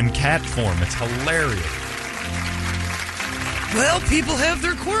you in cat form. It's hilarious. Well, people have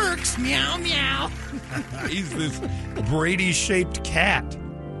their quirks. Meow, meow. He's this Brady-shaped cat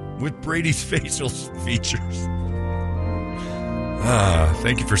with Brady's facial features.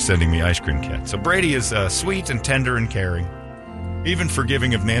 Thank you for sending me Ice Cream Cat. So Brady is sweet and tender and caring, even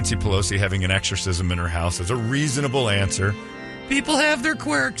forgiving of Nancy Pelosi having an exorcism in her house as a reasonable answer. People have their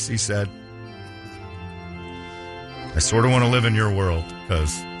quirks, he said. I sort of want to live in your world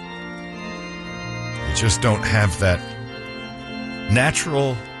because you just don't have that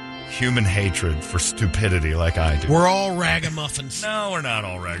natural human hatred for stupidity like I do. We're all ragamuffins. No, we're not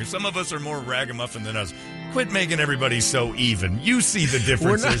all ragamuffin. Some of us are more ragamuffin than us. Quit making everybody so even. You see the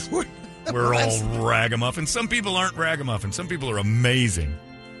differences. We're all ragamuffin. Some people aren't ragamuffin. Some people are amazing.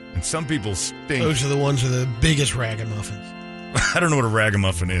 And some people stink. Those are the ones who are the biggest ragamuffins. I don't know what a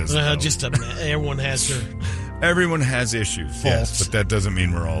ragamuffin is. Everyone has their... Everyone has issues, faults. yes, but that doesn't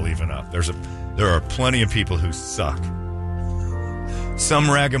mean we're all even up. There are plenty of people who suck. Some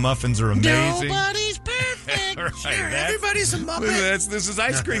ragamuffins are amazing. Nobody's perfect. Right, sure, everybody's a muppet. This is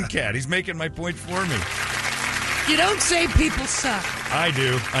Ice Cream Cat. He's making my point for me. You don't say people suck. I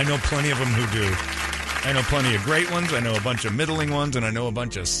do. I know plenty of them who do. I know plenty of great ones. I know a bunch of middling ones, and I know a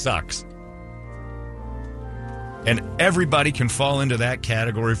bunch of sucks. And everybody can fall into that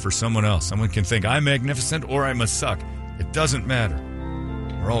category for someone else. Someone can think, I'm magnificent or I must suck. It doesn't matter.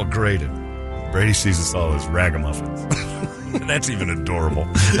 We're all graded. Brady sees us all as ragamuffins. That's even adorable.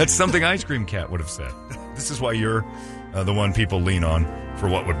 That's something Ice Cream Cat would have said. This is why you're the one people lean on for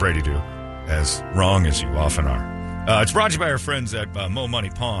what would Brady do, as wrong as you often are. It's brought to you by our friends at Mo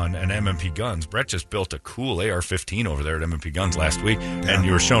Money Pawn and MMP Guns. Brett just built a cool AR-15 over there at MMP Guns last week, and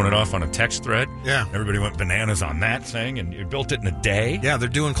you were showing it off on a text thread. Yeah. Everybody went bananas on that thing, and you built it in a day. Yeah, they're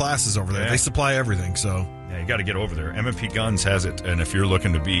doing classes over there. Yeah. They supply everything, so... Yeah, you got to get over there. MMP Guns has it, and if you're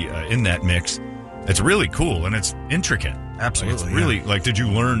looking to be in that mix, it's really cool, and it's intricate. Absolutely. Like, it's really, like, did you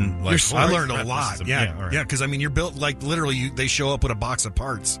learn... Like, I learned a lot. Yeah, because, I mean, you're built, like, literally, they show up with a box of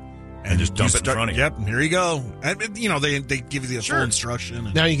parts. And just dump it in front of you. Yep, here you go. And, you know, they give you the full instruction.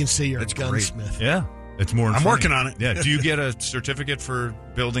 And now you can see you're a it's gunsmith. Great. Yeah. It's more I'm working on it. Yeah. Do you get a certificate for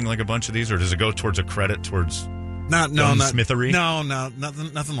building like a bunch of these, or does it go towards a credit towards Gunsmithery? No,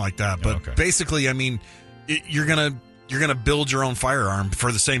 nothing like that. But basically, I mean, you're gonna build your own firearm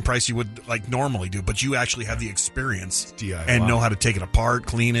for the same price you would like normally do, but you actually have the experience DIY. and know how to take it apart,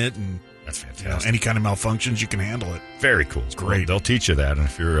 clean it, and that's fantastic. Any kind of malfunctions, you can handle it. Very cool. It's great. They'll teach you that, and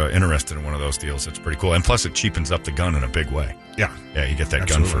if you're interested in one of those deals, it's pretty cool. And plus, it cheapens up the gun in a big way. Yeah, you get that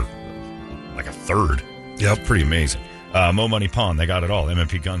gun for like a third. Yep, pretty amazing. Mo Money Pawn, they got it all.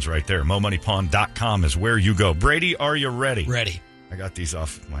 MMP Guns right there. MoMoneyPawn.com is where you go. Brady, are you ready? Ready. I got these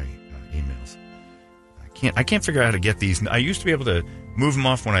off my emails. I can't figure out how to get these. I used to be able to move them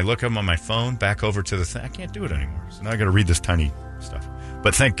off when I look at them on my phone back over to the thing. I can't do it anymore. So now I got to read this tiny stuff.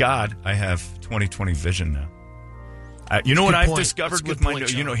 But thank God I have 20/20 vision now. You know what I've discovered with my...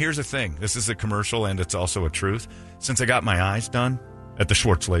 here's the thing. This is a commercial and it's also a truth. Since I got my eyes done at the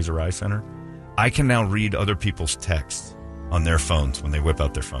Schwartz Laser Eye Center, I can now read other people's texts on their phones when they whip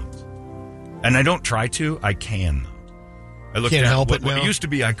out their phones. And I don't try to. I can, though. I look Can't at help what it now. It used to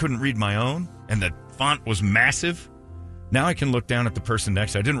be I couldn't read my own, and the font was massive. Now I can look down at the person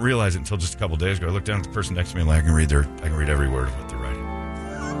next to me. I didn't realize it until just a couple days ago. I looked down at the person next to me and I can read every word of what they're writing.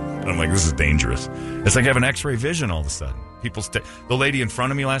 And I'm like, this is dangerous. It's like having X-ray vision all of a sudden. The lady in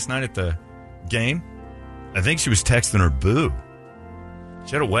front of me last night at the game, I think she was texting her boo.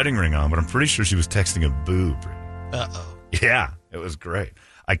 She had a wedding ring on, but I'm pretty sure she was texting a boo. Uh-oh. Yeah, it was great.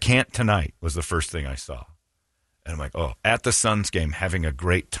 I Can't Tonight was the first thing I saw. And I'm like, at the Suns game, having a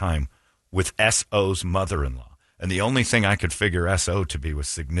great time with S.O.'s mother-in-law. And the only thing I could figure S.O. to be was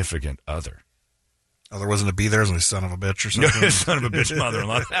significant other. Oh, there wasn't a B there? It was a son of a bitch or something? Son of a bitch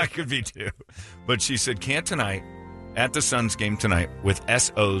mother-in-law. That could be too. But she said, Can't Tonight, at the Suns game tonight with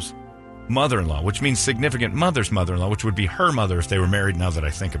S.O.'s mother-in-law, which means significant mother's mother-in-law, which would be her mother if they were married now that I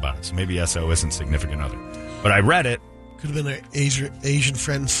think about it. So maybe S.O. isn't significant other. But I read it. Could have been an Asian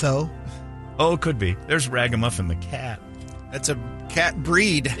friend, so. Oh, it could be. There's Ragamuffin the cat. That's a cat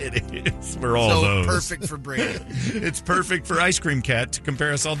breed. It is. We're all those. Perfect for Brady. It's perfect for Ice Cream Cat to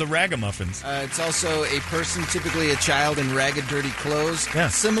compare us all to Ragamuffins. It's also a person, typically a child in ragged, dirty clothes. Yeah.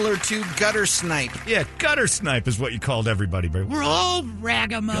 Similar to Gutter Snipe. Yeah, Gutter Snipe is what you called everybody. We're all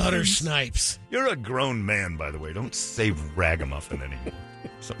ragamuffins. Gutter Snipes. You're a grown man, by the way. Don't say ragamuffin anymore.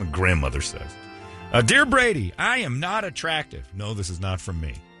 Something grandmother says. Dear Brady, I am not attractive. No, this is not from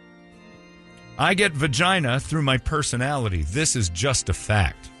me. I get vagina through my personality. This is just a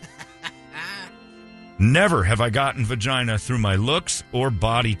fact. Never have I gotten vagina through my looks or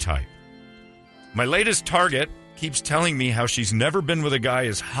body type. My latest target keeps telling me how she's never been with a guy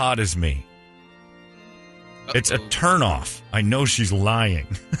as hot as me. Uh-oh. It's a turnoff. I know she's lying.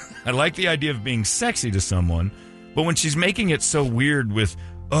 I like the idea of being sexy to someone, but when she's making it so weird with,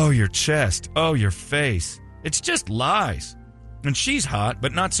 oh, your chest, oh, your face, it's just lies. And she's hot,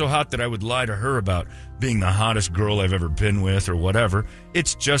 but not so hot that I would lie to her about being the hottest girl I've ever been with or whatever.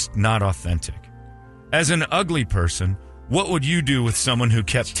 It's just not authentic. As an ugly person, what would you do with someone who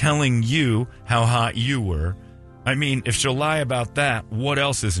kept telling you how hot you were? I mean, if she'll lie about that, what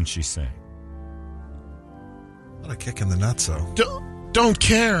else isn't she saying? What a kick in the nuts, though. Don't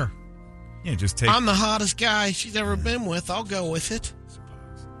care. Yeah, just take. I'm the hottest guy she's ever been with. I'll go with it.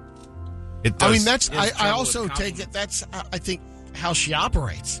 It does. I mean, that's. I also take it. That's. I think how she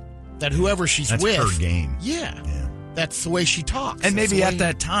operates. That whoever she's that's with, her game. Yeah, that's the way she talks. And maybe at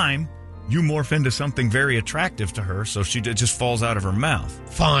that time, you morph into something very attractive to her, so she just falls out of her mouth.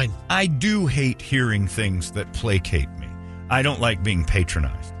 Fine. I do hate hearing things that placate me. I don't like being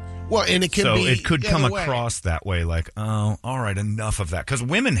patronized. Well, and it can be. So it could come way. across that way, like, oh, all right, enough of that. Because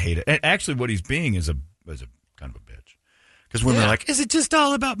women hate it. And actually, what he's being is a kind of a bitch. Because women are like, is it just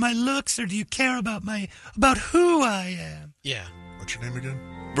all about my looks, or do you care about who I am? Yeah. What's your name again?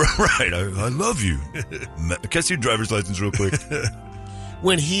 Right, I love you. Can I see your driver's license real quick?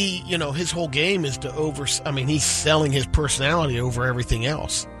 When he, his whole game is to he's selling his personality over everything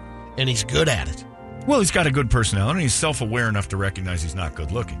else. And he's good at it. Well, he's got a good personality. He's self-aware enough to recognize he's not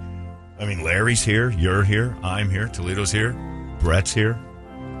good looking. I mean, Larry's here, you're here, I'm here, Toledo's here, Brett's here.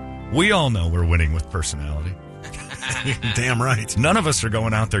 We all know we're winning with personality. Damn right. None of us are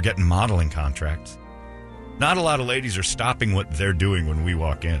going out there getting modeling contracts. Not a lot of ladies are stopping what they're doing when we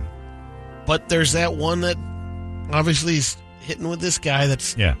walk in. But there's that one that obviously is hitting with this guy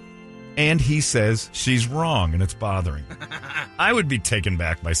that's... Yeah. And he says she's wrong and it's bothering him. I would be taken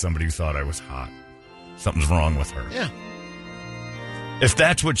back by somebody who thought I was hot. Something's wrong with her. Yeah. If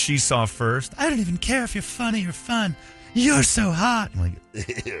that's what she saw first, I don't even care if you're funny or fun. You're so hot. I'm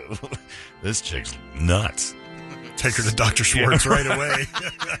like, ew, this chick's nuts. Take her to Dr. Schwartz right away.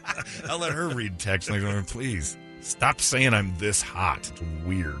 I'll let her read text. Like, please, stop saying I'm this hot. It's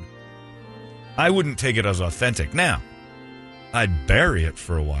weird. I wouldn't take it as authentic. Now, I'd bury it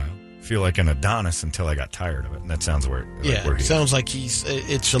for a while, feel like an Adonis until I got tired of it, and that sounds where he sounds like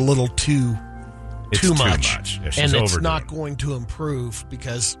it's a little too much. Yeah, and it's not going to improve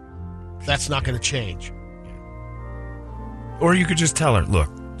because that's not going to change. Or you could just tell her, look,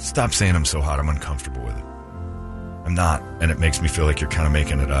 stop saying I'm so hot, I'm uncomfortable with it. I'm not, and it makes me feel like you're kind of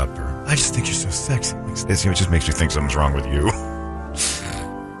making it up, or I just think you're so sexy. It just makes me think something's wrong with you.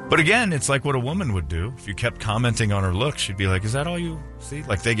 But again, it's like what a woman would do. If you kept commenting on her looks, she'd be like, is that all you see?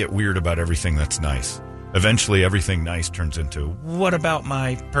 Like, they get weird about everything that's nice. Eventually, everything nice turns into, what about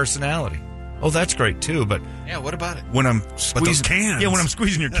my personality? Oh, that's great, too, but... Yeah, what about it? When I'm squeezing... those cans. Yeah, when I'm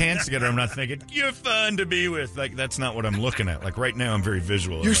squeezing your cans together, I'm not thinking, you're fun to be with. Like, that's not what I'm looking at. Like, right now, I'm very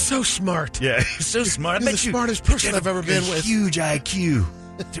visual. You're so smart. Yeah, you're so smart. You're the smartest person I've ever been with. Huge IQ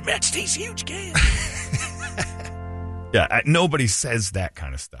to match these huge cans. Yeah, nobody says that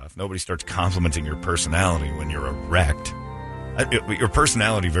kind of stuff. Nobody starts complimenting your personality when you're erect. Your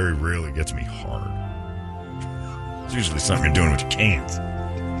personality very rarely gets me hard. It's usually something you're doing with your cans.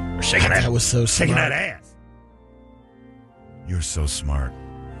 Or shaking that was so smart. Shaking that ass. You're so smart.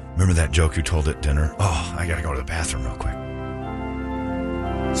 Remember that joke you told at dinner? Oh, I gotta go to the bathroom real quick.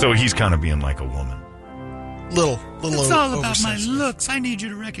 So he's kind of being like a woman. Little It's all about my looks. I need you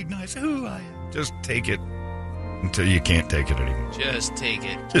to recognize who I am. Just take it until you can't take it anymore. Just take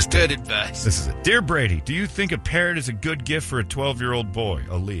it. Just good take it. advice. This is it. Dear Brady, do you think a parrot is a good gift for a 12-year-old boy?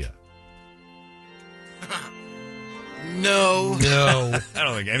 Aaliyah. No. I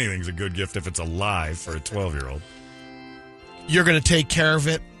don't think anything's a good gift if it's alive for a 12-year-old. You're going to take care of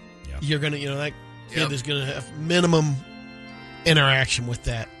it. Yeah. You're going to, that kid is going to have minimum interaction with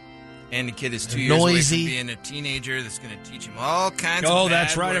that. And the kid is 2 They're years away noisy. from being a teenager that's going to teach him all kinds of Oh, bad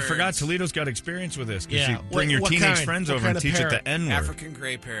that's right. words. I forgot. Toledo's got experience with this. Because Yeah. you bring your What teenage kind? friends What over kind and of teach it parrot? the N-word. African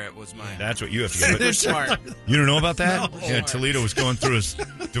gray parrot was mine. That's what you have to get. They're smart. You don't know about that? No. Yeah, Toledo was going through his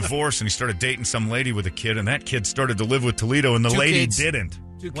divorce, and he started dating some lady with a kid, and that kid started to live with Toledo, and the 2 lady kids. didn't.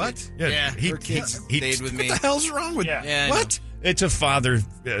 What? Yeah, her kids he stayed with me. What the hell's wrong with Yeah, I what? It's a father.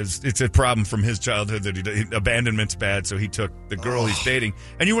 It's a problem from his childhood that abandonment's bad. So he took the girl he's dating,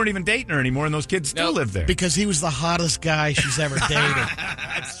 and you weren't even dating her anymore, and those kids still live there Because he was the hottest guy she's ever dated.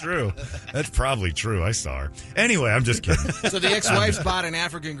 That's true. That's probably true. I saw her. Anyway, I'm just kidding. So the ex-wife bought an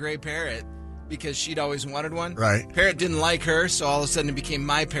African gray parrot because she'd always wanted one. Right. Parrot didn't like her, so all of a sudden it became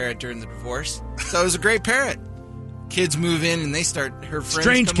my parrot during the divorce. So it was a great parrot. Kids move in and they start, her friends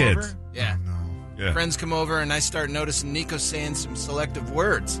Strange come kids. over. Yeah. Yeah. Friends come over and I start noticing Nico saying some selective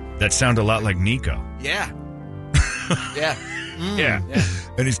words. That sound a lot like Nico. Yeah. Yeah. Yeah.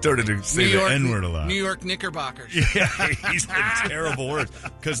 And he started to say the N-word a lot. New York Knickerbockers. Yeah, he said terrible words.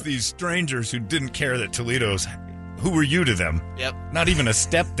 Because these strangers who didn't care that Toledo's... Who were you to them? Yep. Not even a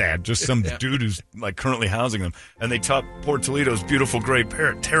stepdad, just some Yep. dude who's like currently housing them. And they taught poor Toledo's beautiful gray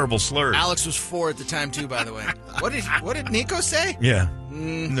parrot terrible slurs. Alex was 4 at the time too, by the way. What did Nico say? Yeah.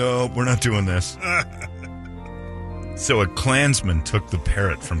 No, we're not doing this. So a Klansman took the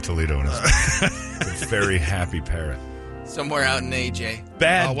parrot from Toledo and his a very happy parrot. Somewhere out in AJ.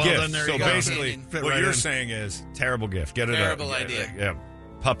 Bad Oh, well, gift. then there So you go. basically, Fit what right you're in. saying is terrible gift. Get it Terrible up. idea. Yeah.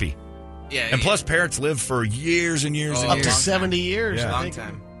 Puppy. Yeah. And plus, parrots live for years and years Oh, and Up years. to long 70 years, Yeah. I long think.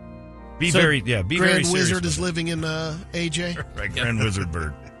 time. Be So, very serious. Grand Wizard with is it. living in AJ. Right, Grand Wizard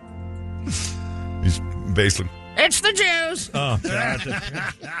Bird. He's basically. It's the Jews. Oh, God.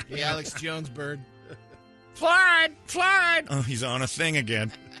 The Alex Jones bird. Fluoride. Oh, he's on a thing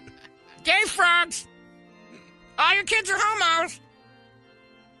again. Gay frogs. All your kids are homos.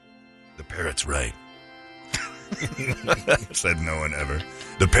 The parrot's right. Said no one ever.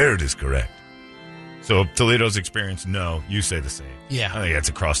 The parrot is correct. So Toledo's experience, no. You say the same. Yeah. I think that's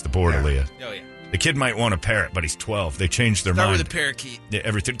across the board, Aaliyah. Oh, yeah. The kid might want a parrot, but he's 12. They changed their Start mind. with a parakeet. Yeah,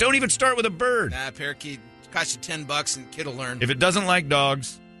 everything. Don't even start with a bird. Nah, parakeet costs you $10 and kid will learn. If it doesn't like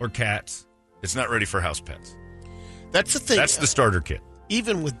dogs or cats, it's not ready for house pets. That's the thing. That's the starter kit.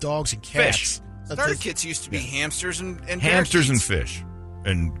 Even with dogs and cats. Fish. Starter kits used to be hamsters and Hamsters and parakeets. fish.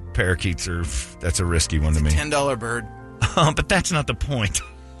 And parakeets that's a risky one to me. $10 bird. But that's not the point.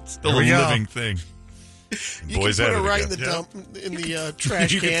 It's still a Here we go. living thing. You Boys can put at it it right again. in the dump, in the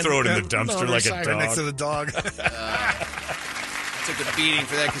trash You can. can throw it in the on dumpster our like a side. dog. Right next to the dog. Took a beating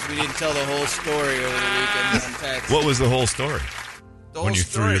for that because we didn't tell the whole story over the weekend on text. What was the whole story? The whole when you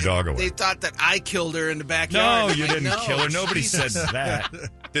threw story, your dog away? They thought that I killed her in the backyard. No, I'm you like, didn't no, kill her. Nobody said Jesus. that.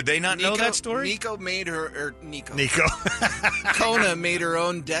 Did they not know that story? Nico made her, Nico. Kona made her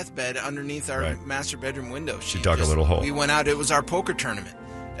own deathbed underneath our Right. master bedroom window. She dug a little hole. We went out. It was our poker tournament.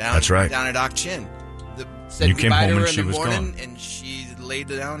 That's right. Down at Ak Chin. Said You came goodbye home to her and in she the was morning, gone. and she laid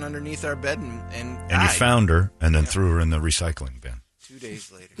down underneath our bed and And died. you found her and then threw her in the recycling bin. 2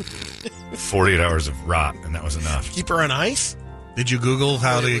 days later. 48 hours of rot, and that was enough. Keep her on ice? Did you Google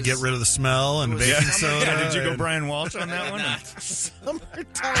how to get rid of the smell and baking soda? Yeah, did you go Brian Walsh on that one? I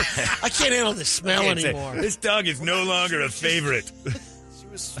can't handle the smell anymore. This dog is no longer a favorite. She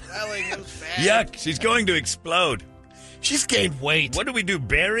was swelling. It was bad. Yuck, she's going to explode. She's gained weight. What do we do,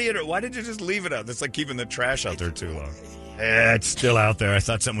 bury it, or why did you just leave it out? That's like keeping the trash out there too long. It's still out there. I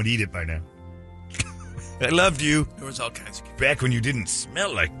thought someone would eat it by now. I loved you. There was all kinds of... Back when you didn't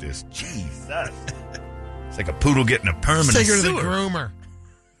smell like this. Jesus. It's like a poodle getting a permanent Take her to the sewer. groomer.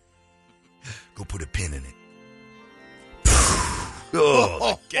 Go put a pin in it.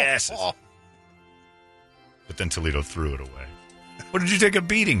 Oh, the gases. But then Toledo threw it away. What did you take a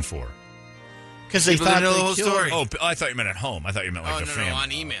beating for? Because they People thought didn't know the they whole killed story. her. Oh, I thought you meant at home. I thought you meant like Oh, the no, family.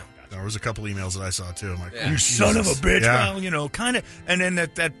 on email. There was a couple emails that I saw, too. I'm like, Yeah. You son of a bitch. Yeah. Well, kind of. And then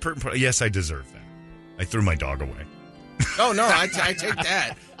yes, I deserve that. I threw my dog away. Oh, no, I take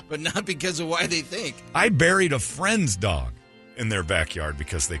that. But not because of why they think. I buried a friend's dog in their backyard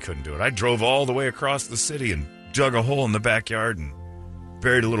because they couldn't do it. I drove all the way across the city and dug a hole in the backyard and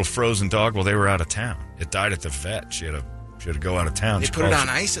buried a little frozen dog while they were out of town. It died at the vet. She had to go out of town. They She put it called-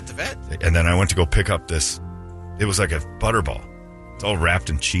 on ice at the vet? And then I went to go pick up this. It was like a butterball. It's all wrapped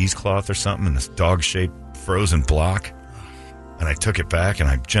in cheesecloth or something in this dog-shaped frozen block. And I took it back and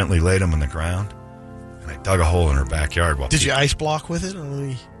I gently laid him on the ground. And I dug a hole in her backyard. Did you ice block with it?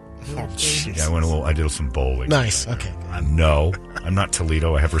 Yeah, I did some bowling. Nice. Okay. No, I'm not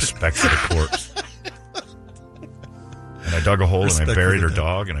Toledo. I have respect for the corpse. And I dug a hole and I buried her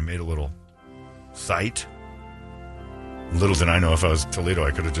dog and I made a little site. Little did I know if I was Toledo,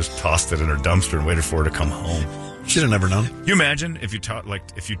 I could have just tossed it in her dumpster and waited for her to come home. Should have never known. You imagine if you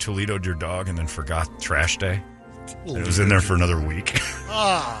Toledo'd your dog and then forgot trash day? And it was in there for another week.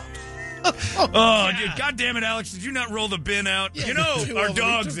 Oh, dude, God damn it, Alex. Did you not roll the bin out? Yeah, Our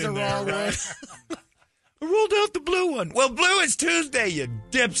dog's in there. Right? I rolled out the blue one. Well, blue is Tuesday, you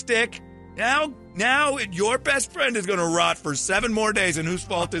dipstick. Now your best friend is going to rot for 7 more days, and whose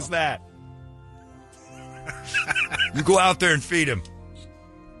fault is that? You go out there and feed him.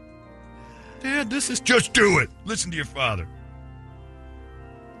 Dad, just do it. Listen to your father.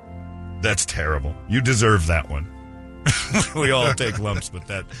 That's terrible. You deserve that one. We all take lumps, but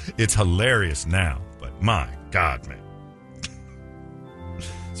it's hilarious now. But my God, man.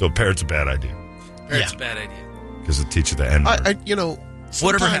 So parrot's a bad idea. Parrot's a bad idea. Because it teaches the N word.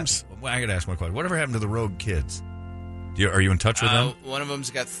 Sometimes... I got to ask my question. Whatever happened to the rogue kids? Are you in touch with them? One of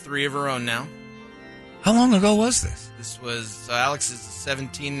them's got 3 of her own now. How long ago was this? This was Alex is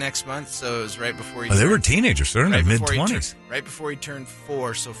 17 next month, so it was right before he. They were teenagers, so they're in their mid-20s. Right before he turned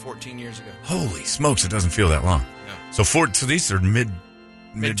 4, so 14 years ago. Holy smokes! It doesn't feel that long. No. So these are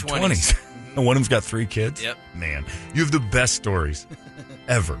mid-20s. And one of them's got 3 kids. Yep. Man, you have the best stories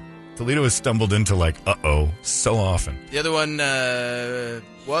ever. Toledo has stumbled into so often. The other one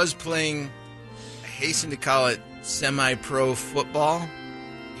was playing. I hasten to call it semi-pro football.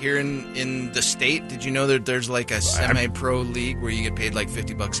 Here in the state, did you know that there's like a semi-pro league where you get paid like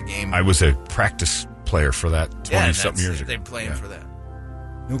 $50 a game? I was a practice player for that 20-something years ago. They're playing for that.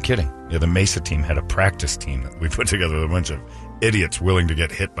 No kidding. Yeah, the Mesa team had a practice team that we put together with a bunch of idiots willing to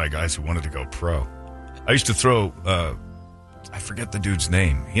get hit by guys who wanted to go pro. I used to throw, I forget the dude's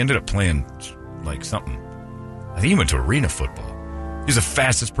name. He ended up playing like something. I think he went to arena football. He's the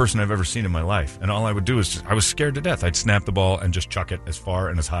fastest person I've ever seen in my life. And all I would do is I was scared to death. I'd snap the ball and just chuck it as far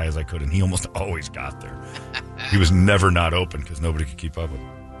and as high as I could. And he almost always got there. He was never not open because nobody could keep up with him.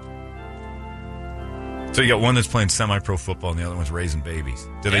 So you got one that's playing semi-pro football and the other one's raising babies.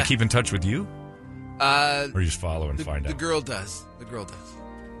 Do they keep in touch with you? Or you just follow and find out? The girl does.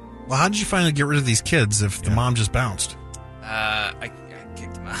 Well, how did you finally get rid of these kids if the mom just bounced? I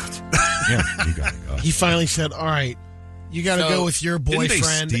kicked him out. Yeah, you got to go. He finally said, all right, you got to go with your boyfriend.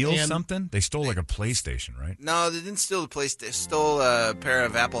 Didn't they steal and something? They stole like a PlayStation, right? No, they didn't steal the PlayStation. They stole a pair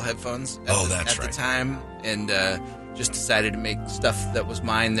of Apple headphones at the time, and just decided to make stuff that was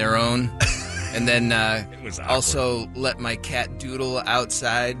mine their own. And then also let my cat doodle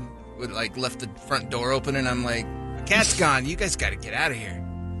outside. Left the front door open, and I'm like, the cat's gone. You guys got to get out of here.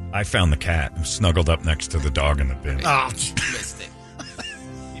 I found the cat and snuggled up next to the dog in the bin. Oh, missed it.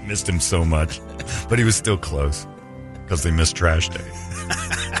 He missed him so much, but he was still close because they missed trash day.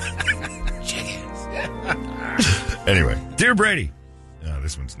 Anyway, dear Brady. No,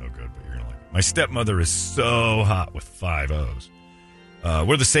 this one's no good, but you're going to like it. My stepmother is so hot with 5 O's.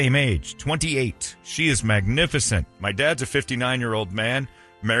 We're the same age, 28. She is magnificent. My dad's a 59-year-old man,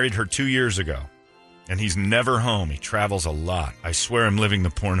 married her 2 years ago. and he's never home. He travels a lot. I swear I'm living the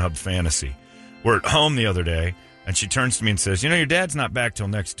Pornhub fantasy. We're at home the other day, and she turns to me and says, your dad's not back till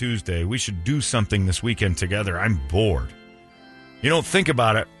next Tuesday. We should do something this weekend together. I'm bored. You don't think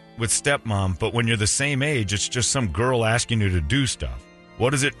about it with stepmom, but when you're the same age, it's just some girl asking you to do stuff. What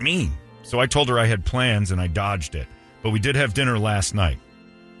does it mean? So I told her I had plans, and I dodged it. But we did have dinner last night.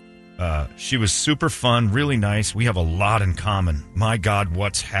 She was super fun, really nice. We have a lot in common. My God,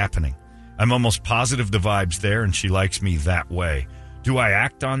 what's happening? I'm almost positive the vibe's there, and she likes me that way. Do I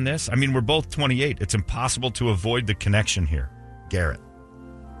act on this? I mean, we're both 28. It's impossible to avoid the connection here. Garrett.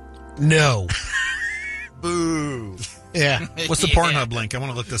 No. Boo. Yeah. What's the Pornhub link? I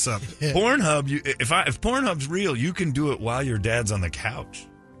want to look this up. Yeah. Pornhub, if Pornhub's real, you can do it while your dad's on the couch.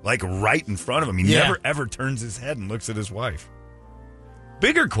 Like right in front of him. He never, ever turns his head and looks at his wife.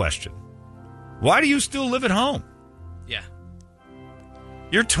 Bigger question. Why do you still live at home? Yeah.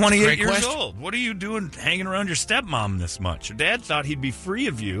 You're 28 years old. What are you doing hanging around your stepmom this much? Your dad thought he'd be free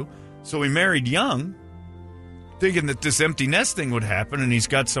of you, so he married young, thinking that this empty nest thing would happen, and he's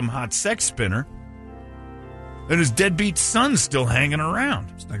got some hot sex spinner. And his deadbeat son's still hanging around.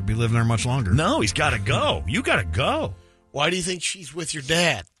 He's not going to be living there much longer. No, he's got to go. You got to go. Why do you think she's with your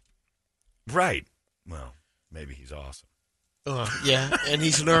dad? Right. Well, maybe he's awesome. Yeah, and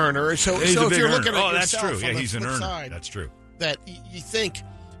he's an earner. So if you're earner. looking at that's yourself true. Yeah, he's an earner. Side, that's true. That you think,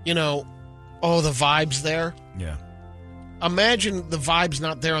 the vibe's there. Yeah. Imagine the vibe's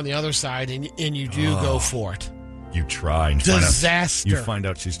not there on the other side, and you do go for it. You try and disaster. Find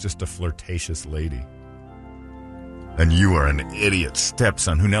out she's just a flirtatious lady. And you are an idiot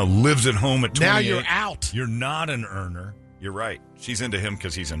stepson who now lives at home at 28. Now you're out. You're not an earner. You're right. She's into him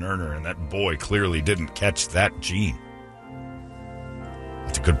because he's an earner, and that boy clearly didn't catch that gene.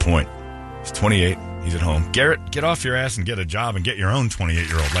 That's a good point. He's 28. He's at home. Garrett, get off your ass and get a job and get your own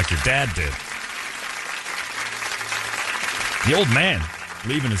 28-year-old like your dad did. The old man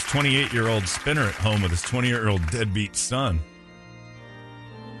leaving his 28-year-old spinner at home with his 20-year-old deadbeat son.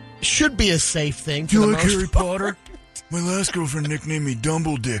 Should be a safe thing. Do you like Harry Potter? My last girlfriend nicknamed me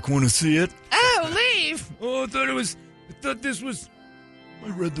Dumble Dick. Want to see it? Oh, leave. Oh, I thought this was... I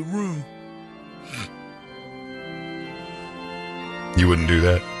read the room. You wouldn't do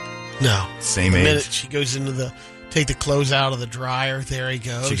that? No. Same the age. minute she goes into take the clothes out of the dryer, there he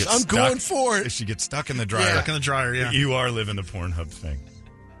goes. I'm going for it. If she gets stuck in the dryer. Yeah. Stuck in the dryer, yeah. You are living the Pornhub thing.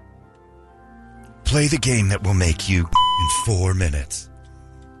 Play the game that will make you in 4 minutes.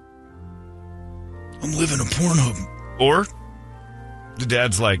 I'm living a Pornhub. Or the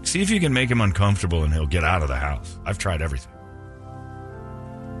dad's like, see if you can make him uncomfortable and he'll get out of the house. I've tried everything.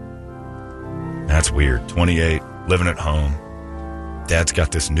 That's weird. 28, living at home. Dad's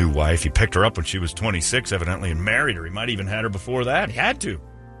got this new wife. He picked her up when she was 26, evidently, and married her. He might even had her before that. He had to.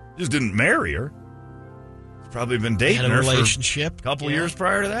 Just didn't marry her. He's probably been dating her relationship. For a couple years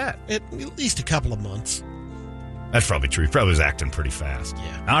prior to that. At least a couple of months. That's probably true. He probably was acting pretty fast.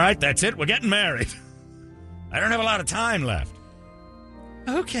 Yeah. All right, that's it. We're getting married. I don't have a lot of time left.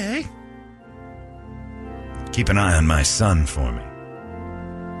 Okay. Keep an eye on my son for me.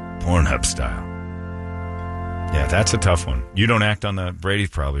 Pornhub style. Yeah, that's a tough one. You don't act on that. Brady's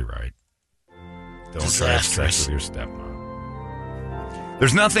probably right. Don't try to have sex with your stepmom.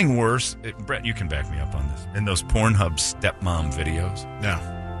 There's nothing worse. Brett, you can back me up on this. In those Pornhub stepmom videos. Yeah.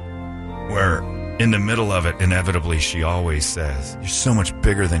 Where in the middle of it, inevitably, she always says, "You're so much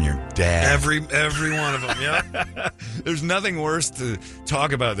bigger than your dad." Every one of them, yeah. There's nothing worse to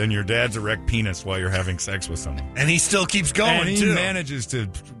talk about than your dad's erect penis while you're having sex with someone. And he still keeps going, and he too. manages to,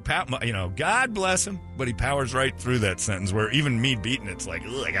 God bless him, but he powers right through that sentence where even me beating it's like,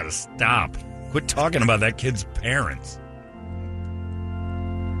 ugh, I gotta stop. Quit talking about that kid's parents.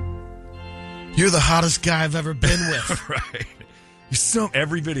 You're the hottest guy I've ever been with. Right.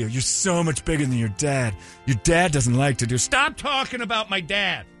 Every video, you're so much bigger than your dad. Your dad doesn't like to do. Stop talking about my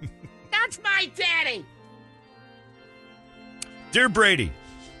dad. That's my daddy. Dear Brady,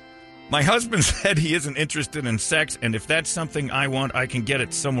 my husband said he isn't interested in sex, and if that's something I want, I can get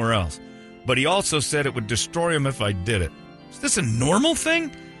it somewhere else. But he also said it would destroy him if I did it. Is this a normal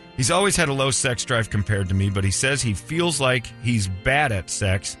thing? He's always had a low sex drive compared to me, but he says he feels like he's bad at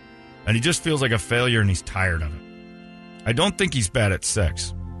sex, and he just feels like a failure and he's tired of it. I don't think he's bad at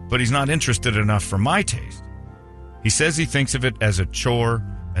sex, but he's not interested enough for my taste. He says he thinks of it as a chore,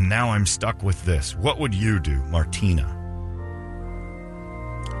 and now I'm stuck with this. What would you do, Martina?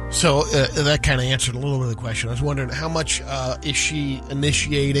 So that kind of answered a little bit of the question. I was wondering, how much is she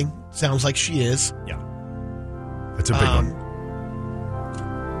initiating? Sounds like she is. Yeah. That's a big one.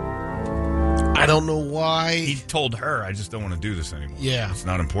 I don't know why. He told her, I just don't want to do this anymore. Yeah. It's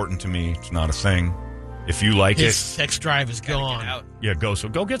not important to me. It's not a thing. If you like his it, sex drive is gone. Yeah, go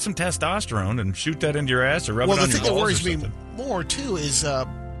get some testosterone and shoot that into your ass or rub it on your balls. Well, the thing that worries me more too is, I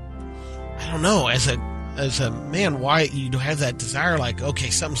don't know, as a man, why you have that desire? Like, okay,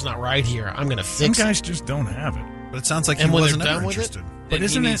 something's not right here. I'm going to fix it. Some guys just don't have it. But it sounds like and he when wasn't they're ever done with interested. But But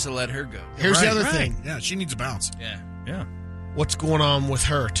he needs to let her go. Here's the other thing. Yeah, she needs a bounce. Yeah. What's going on with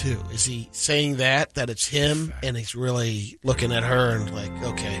her too? Is he saying that it's him, and he's really looking at her and like,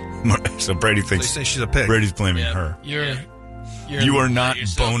 okay. So Brady thinks So they say she's a pig. Brady's blaming her. You are not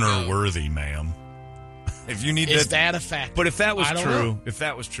boner worthy, ma'am. If you need is that a fact? But if that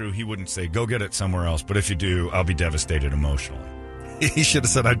was true, he wouldn't say go get it somewhere else. But if you do, I'll be devastated emotionally. He should have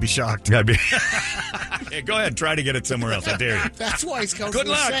said I'd be shocked. Yeah, go ahead, try to get it somewhere else. I dare you. That's why he's Good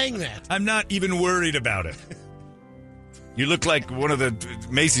constantly luck. saying that. I'm not even worried about it. You look like one of the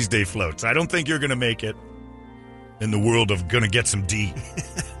Macy's Day floats. I don't think you're going to make it in the world of going to get some D.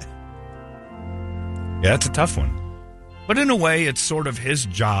 Yeah, it's a tough one. But in a way, it's sort of his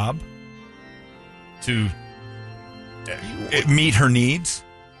job to meet her needs.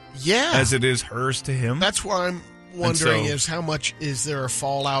 Yeah. As it is hers to him. That's why I'm wondering is how much is there a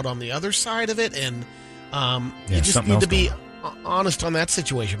fallout on the other side of it? And you just need to be honest on that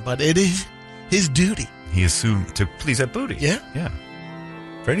situation. But it is his duty. He assumed to please that booty. Yeah. Yeah.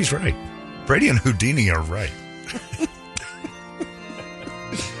 Brady's right. Brady and Houdini are right.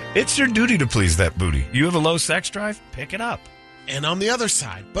 It's your duty to please that booty. You have a low sex drive? Pick it up. And on the other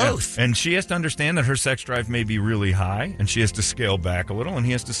side, both. Yeah. And she has to understand that her sex drive may be really high, and she has to scale back a little, and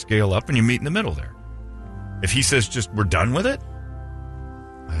he has to scale up, and you meet in the middle there. If he says just we're done with it,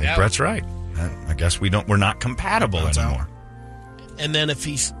 I think Brett's right. I guess we're not compatible anymore. And then if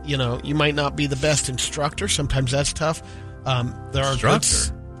he's, you might not be the best instructor. Sometimes that's tough. There are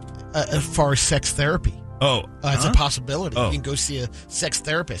goods as far as sex therapy. It's a possibility. You can go see a sex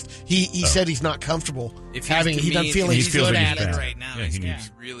therapist. He said he's not comfortable having. He doesn't feel he's good at it right now. Yeah,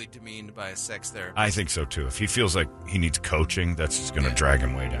 he's really demeaned by a sex therapist. I think so too. If he feels like he needs coaching, that's just going to drag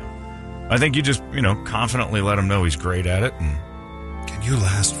him way down. I think you just confidently let him know he's great at it. And can you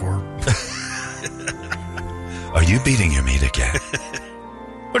last for? Are you beating your meat again?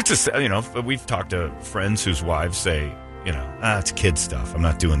 But it's we've talked to friends whose wives say, it's kid stuff. I'm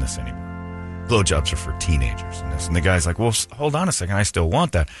not doing this anymore. Blowjobs are for teenagers and this. And the guy's like, well, hold on a second. I still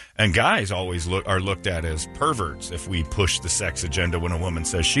want that. And guys always are looked at as perverts if we push the sex agenda when a woman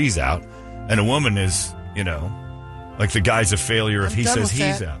says she's out. And a woman is, like the guy's a failure if he says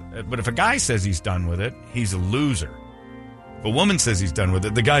he's out. But if a guy says he's done with it, he's a loser. If a woman says he's done with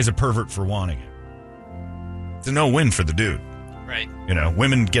it, the guy's a pervert for wanting it. It's a no-win for the dude. Right.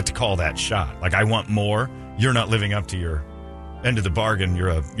 Women get to call that shot. Like, I want more. You're not living up to your end of the bargain. You're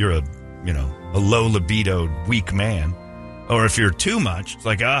a low libido, weak man. Or if you're too much, it's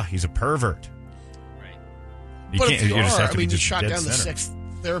like, he's a pervert. Right. You just have to be you just shot dead down the center. sex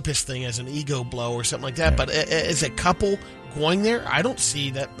therapist thing as an ego blow or something like that. Yeah. But as a couple going there, I don't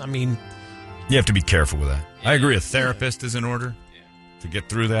see that. I mean, you have to be careful with that. Yeah. I agree. A therapist is in order to get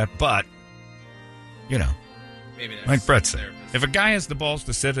through that. But, maybe that's like Brett said, if a guy has the balls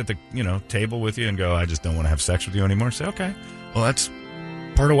to sit at the table with you and go, I just don't want to have sex with you anymore, say, okay, well, that's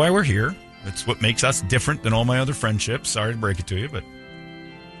part of why we're here. It's what makes us different than all my other friendships. Sorry to break it to you, but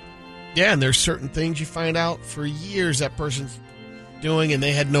yeah, and there's certain things you find out for years that person's doing and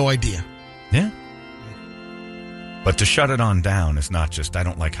they had no idea. Yeah. But to shut it on down is not just, I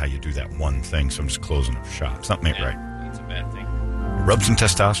don't like how you do that one thing, so I'm just closing up shop. Something ain't right. It's a bad thing. Rub some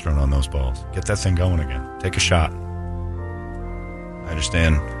testosterone on those balls. Get that thing going again. Take a shot. I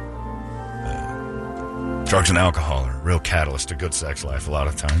understand drugs and alcohol are a real catalyst to good sex life a lot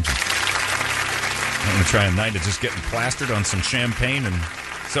of times. I'm going to try a night of just getting plastered on some champagne and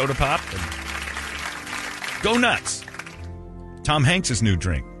soda pop and go nuts. Tom Hanks' new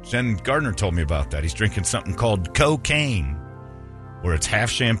drink. Jen Gardner told me about that. He's drinking something called cocaine, where it's half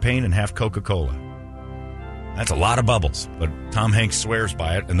champagne and half Coca-Cola. That's a lot of bubbles, but Tom Hanks swears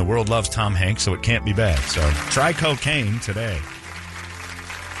by it, and the world loves Tom Hanks, so it can't be bad. So try cocaine today.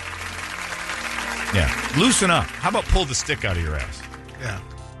 Yeah, loosen up. How about pull the stick out of your ass? Yeah.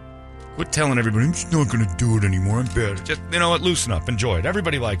 Quit telling everybody, I'm just not going to do it anymore. I'm bad. Just, you know what? Loosen up. Enjoy it.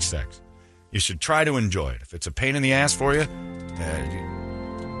 Everybody likes sex. You should try to enjoy it. If it's a pain in the ass for you,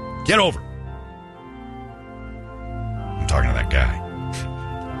 get over it. I'm talking to that guy.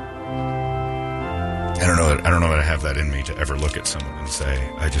 I don't know that I have that in me to ever look at someone and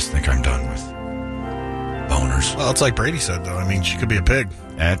say, I just think I'm done with boners. Well, it's like Brady said, though. I mean, she could be a pig.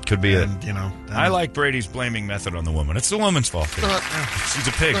 That could be it. I I like Brady's blaming method on the woman. It's the woman's fault. She's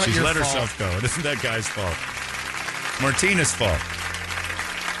a pig. She's let herself go. It isn't that guy's fault. Martina's fault.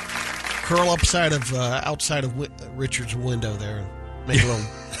 curl outside of Richard's window there and make a little.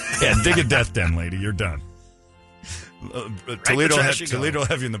 Yeah, dig a death den, lady. You're done. Toledo will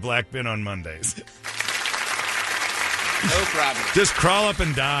have you in the black bin on Mondays. No problem. Just crawl up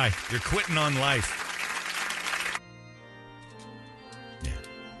and die. You're quitting on life. Yeah,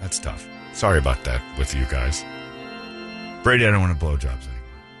 that's tough. Sorry about that with you guys. Brady, I don't want to blowjobs anymore.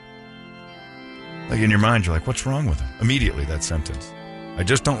 Like in your mind, you're like, what's wrong with him? Immediately, that sentence. I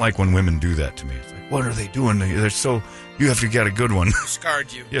just don't like when women do that to me. It's like, what are they doing? They're so... You have to get a good one.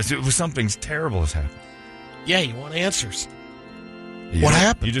 Scarred you. Yes, it was something terrible has happened. Yeah, you want answers. What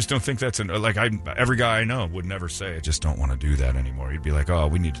happened? You just don't think that's... every guy I know would never say, I just don't want to do that anymore. He'd be like, oh,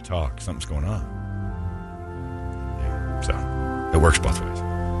 we need to talk. Something's going on. Yeah, so it works both ways.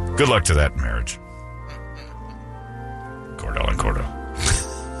 Good luck to that marriage. Cordell and Cordell.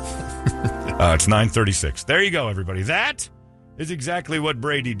 It's 9:36. There you go, everybody. That is exactly what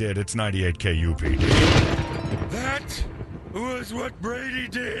Brady did. It's 98 KUPD. That was what Brady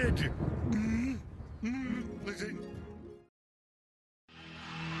did. Listen.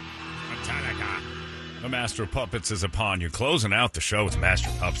 Metallica. The Master of Puppets is upon you. Closing out the show with Master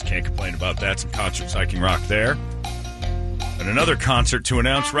of Puppets. Can't complain about that. Some concert psyching rock there. And another concert to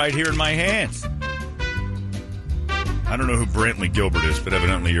announce right here in my hands. I don't know who Brantley Gilbert is, but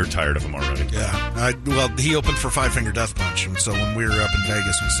evidently you're tired of him already. Yeah. Well, he opened for Five Finger Death Punch, and so when we were up in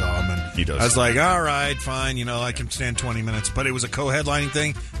Vegas, we saw him, and he does. I was like, all right, fine, I can stand 20 minutes. But it was a co-headlining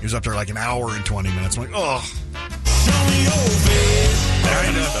thing. He was up there like an hour and 20 minutes. I'm like, oh.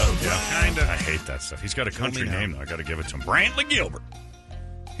 Kind of. I hate that stuff. He's got a country name, though. I got to give it to him. Brantley Gilbert.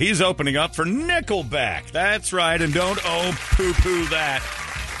 He's opening up for Nickelback. That's right, and don't poo-poo that.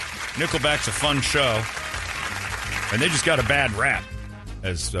 Nickelback's a fun show. And they just got a bad rap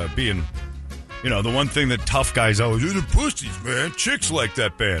as being, the one thing that tough guys always do. The pussies, man. Chicks like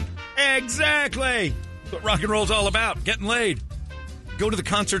that band. Exactly. That's what rock and roll's all about. Getting laid. Go to the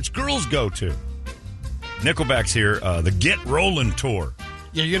concerts girls go to. Nickelback's here. The Get Rollin' Tour.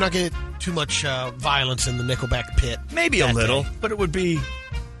 Yeah, you're not getting too much violence in the Nickelback pit. Maybe a little, but it would be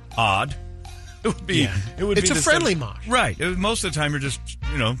odd. It would be. Yeah. It would. It's a friendly mosh. Right. Most of the time, you're just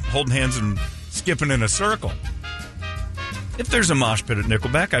holding hands and skipping in a circle. If there's a mosh pit at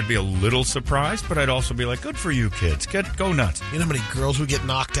Nickelback, I'd be a little surprised, but I'd also be like, good for you kids. Go nuts. You know how many girls would get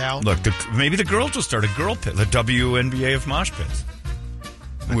knocked out? Look, maybe the girls will start a girl pit, the WNBA of mosh pits.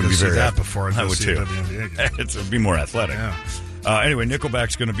 I wouldn't see that before I would too. It would be more athletic. Yeah. Anyway,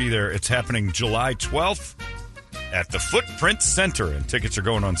 Nickelback's going to be there. It's happening July 12th at the Footprint Center, and tickets are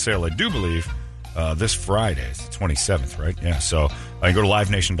going on sale, I do believe, this Friday. It's the 27th, right? Yeah, so go to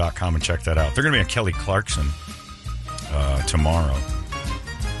livenation.com and check that out. They're going to be on Kelly Clarkson tomorrow.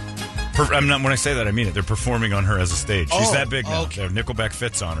 When I say that, I mean it. They're performing on her as a stage. She's that big now. Okay. Nickelback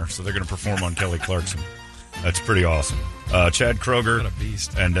fits on her, so they're going to perform on Kelly Clarkson. That's pretty awesome. Chad Kroger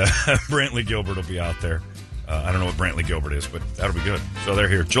and Brantley Gilbert will be out there. I don't know what Brantley Gilbert is, but that'll be good. So they're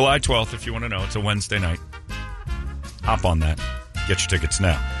here. July 12th, if you want to know. It's a Wednesday night. Hop on that. Get your tickets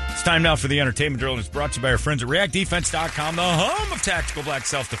now. It's time now for the Entertainment Drill, and it's brought to you by our friends at ReactDefense.com, the home of tactical black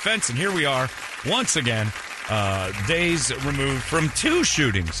self-defense. And here we are, once again, days removed from two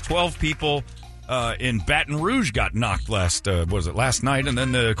shootings. 12 people in Baton Rouge got knocked last night? And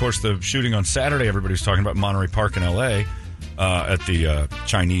then, of course, the shooting on Saturday, everybody was talking about Monterey Park in L.A. At the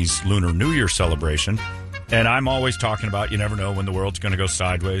Chinese Lunar New Year celebration. And I'm always talking about, you never know when the world's going to go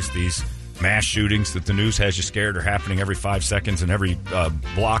sideways. These mass shootings that the news has you scared are happening every 5 seconds in every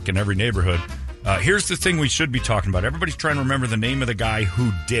block in every neighborhood. Here's the thing we should be talking about. Everybody's trying to remember the name of the guy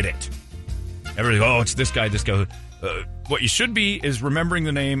who did it. Everybody, it's this guy, this guy. What you should be is remembering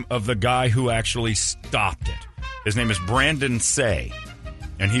the name of the guy who actually stopped it. His name is Brandon Say,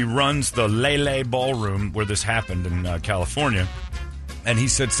 and he runs the Lele Ballroom where this happened in California. And he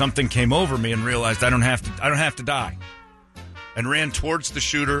said something came over me and realized I don't have to die, and ran towards the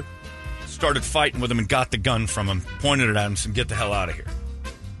shooter, started fighting with him, and got the gun from him, pointed it at him, and said, "Get the hell out of here."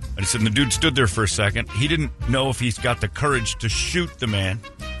 And he said, and the dude stood there for a second. He didn't know if he's got the courage to shoot the man,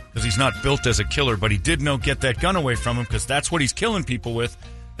 because he's not built as a killer, but he did know get that gun away from him, because that's what he's killing people with,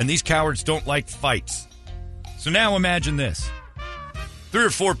 and these cowards don't like fights. So now imagine this. 3 or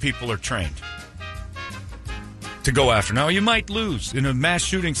 4 people are trained to go after. Now, you might lose. In a mass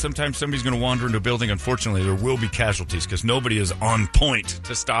shooting, sometimes somebody's going to wander into a building. Unfortunately, there will be casualties, because nobody is on point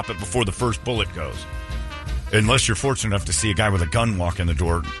to stop it before the first bullet goes. Unless you're fortunate enough to see a guy with a gun walk in the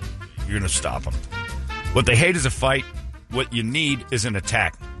door, you're going to stop him. What they hate is a fight. What you need is an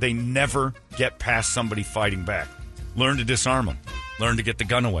attack. They never get past somebody fighting back. Learn to disarm them. Learn to get the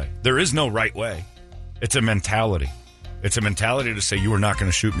gun away. There is no right way. It's a mentality. It's a mentality to say, you are not going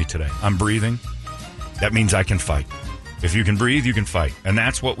to shoot me today. I'm breathing. That means I can fight. If you can breathe, you can fight. And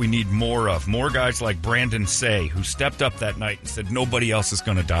that's what we need more of. More guys like Brandon Say, who stepped up that night and said, nobody else is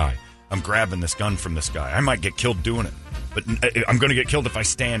going to die. I'm grabbing this gun from this guy. I might get killed doing it, but I'm going to get killed if I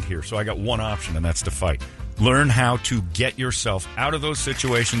stand here. So I got one option, and that's to fight. Learn how to get yourself out of those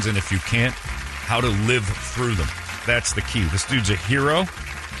situations, and if you can't, how to live through them. That's the key. This dude's a hero.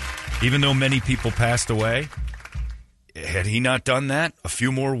 Even though many people passed away, had he not done that, a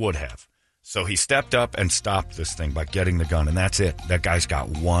few more would have. So he stepped up and stopped this thing by getting the gun, and that's it. That guy's got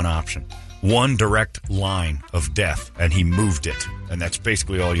one option. One direct line of death, and he moved it. And that's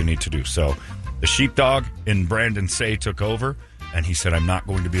basically all you need to do. So the sheepdog in Brandon Say took over, and he said, I'm not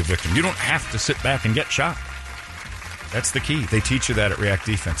going to be a victim. You don't have to sit back and get shot. That's the key. They teach you that at React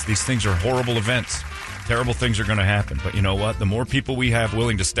Defense. These things are horrible events. Terrible things are going to happen. But you know what? The more people we have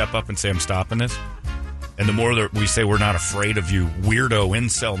willing to step up and say, I'm stopping this, and the more that we say we're not afraid of you weirdo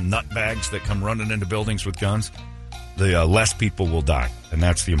incel nutbags that come running into buildings with guns, the less people will die. And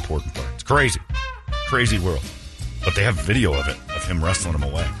that's the important part. It's crazy. Crazy world. But they have video of it, of him wrestling him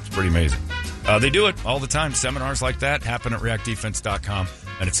away. It's pretty amazing. They do it all the time. Seminars like that happen at reactdefense.com,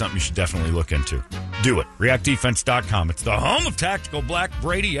 and it's something you should definitely look into. Do it. reactdefense.com. It's the home of Tactical Black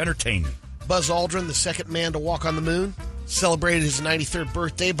Brady Entertainment. Buzz Aldrin, the second man to walk on the moon, celebrated his 93rd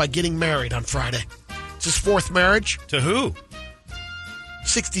birthday by getting married on Friday. It's his fourth marriage. To who?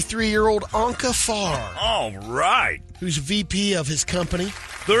 63-year-old Anka Farr. All right. Who's VP of his company,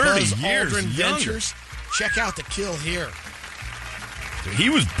 30 Buzz years Aldrin younger. Ventures. Check out the kill here. He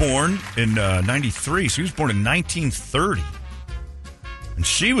was born in 93, so he was born in 1930. And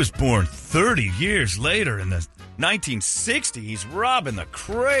she was born 30 years later in the 1960s. He's robbing the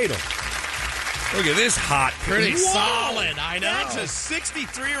cradle. Look at this hot. Pretty Whoa! solid, I know. That's a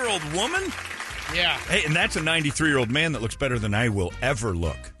 63-year-old woman? Yeah. Hey, and that's a 93-year-old man that looks better than I will ever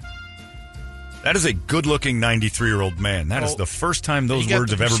look. That is a good-looking 93-year-old man. That is the first time those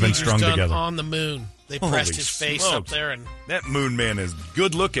words have ever been strung done together. On the moon. They pressed his face up there. And that moon man is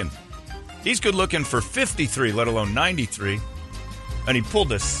good-looking. He's good-looking for 53, let alone 93. And he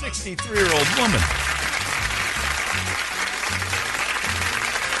pulled a 63-year-old woman.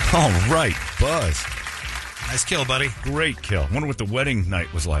 All right, Buzz. Nice kill, buddy. Great kill. Wonder what the wedding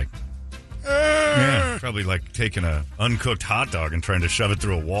night was like. Yeah, probably like taking a uncooked hot dog and trying to shove it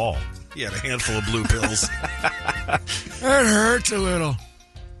through a wall. He had a handful of blue pills. That hurts a little.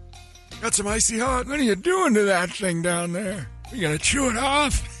 Got some icy hot. What are you doing to that thing down there? You gonna chew it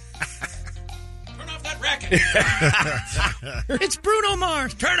off? Turn off that racket. It's Bruno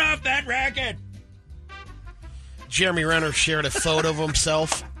Mars. Turn off that racket. Jeremy Renner shared a photo of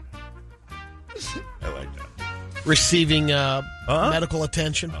himself. I like that. Receiving medical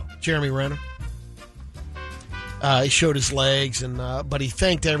attention. Jeremy Renner. He showed his legs, but he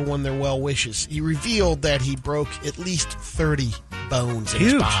thanked everyone their well wishes. He revealed that he broke at least 30 bones in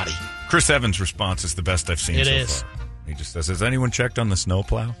his body. Chris Evans' response is the best I've seen so far. He just says, has anyone checked on the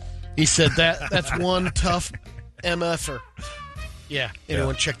snowplow? He said that's one tough MFer. Yeah,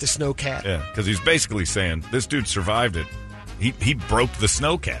 anyone check the snowcat? Yeah, because he's basically saying, this dude survived it. He broke the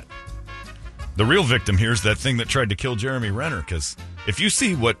snowcat. The real victim here is that thing that tried to kill Jeremy Renner, because if you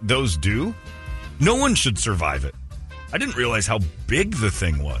see what those do, no one should survive it. I didn't realize how big the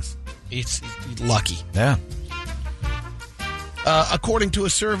thing was. He's lucky. Yeah. According to a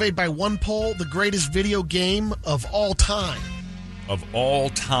survey by OnePoll, the greatest video game of all time. Of all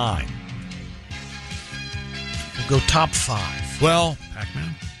time. We'll go top 5. Well,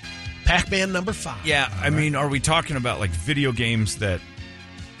 Pac-Man. Pac-Man number 5. Yeah, I mean, are we talking about like video games that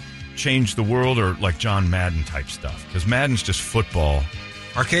change the world, or like John Madden type stuff? Because Madden's just football.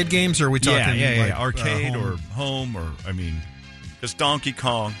 Arcade games, or are we talking like, arcade or home, or I mean, just Donkey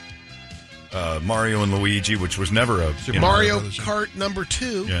Kong, Mario and Luigi, which was never a Mario Kart number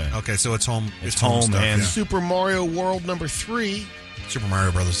 2. Yeah. Okay, so it's home. It's home stuff, and Super Mario World number 3. Super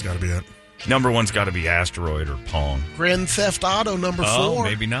Mario Brothers got to be it. Number 1's got to be Asteroid or Pong. Grand Theft Auto number 4. Oh,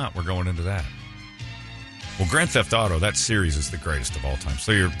 maybe not. We're going into that. Well, Grand Theft Auto, that series is the greatest of all time.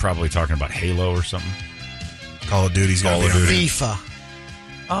 So you're probably talking about Halo or something. Call of Duty's got to be on there. FIFA.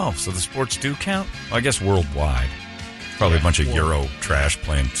 Oh, so the sports do count? Well, I guess worldwide. Probably a bunch of Euro trash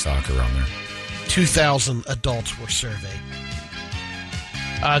playing soccer on there. 2,000 adults were surveyed.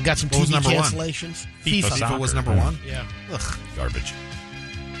 Got some What was TV number cancellations. FIFA was number 1? Yeah. Ugh. Garbage.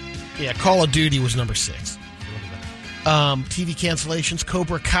 Yeah, Call of Duty was number 6. TV cancellations.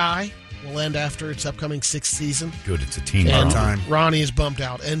 Cobra Kai will end after its upcoming 6th season. Good, it's a teen And drama. Ronnie is bumped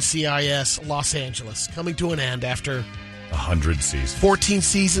out. NCIS Los Angeles coming to an end after 100 seasons. 14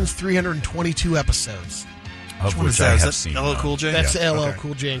 seasons, 322 episodes. of one which is that? I Is have that seen. LL Cool J? That's Yeah. LL Okay.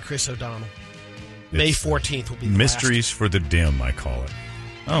 Cool J and Chris O'Donnell. May 14th will be the Mysteries for the Dim, I call it.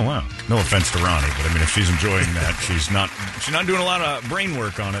 Oh, wow. No offense to Ronnie, but I mean, if she's enjoying that, she's not doing a lot of brain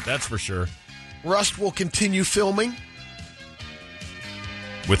work on it, that's for sure. Rust will continue filming.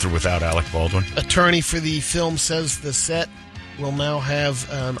 With or without Alec Baldwin. Attorney for the film says the set will now have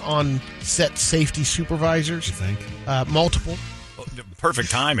an on-set safety supervisors. You think? Multiple.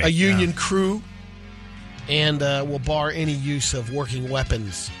 Perfect timing. A union crew. And will bar any use of working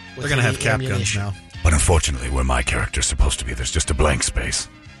weapons. They're going to have cap guns ammunition. now. But unfortunately, where my character's supposed to be, there's just a blank space.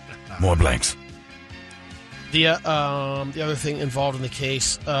 More blanks. The other thing involved in the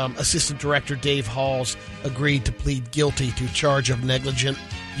case, Assistant Director Dave Halls agreed to plead guilty to charge of negligent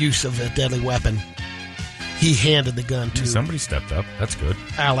use of a deadly weapon. He handed the gun to Somebody stepped up. That's good.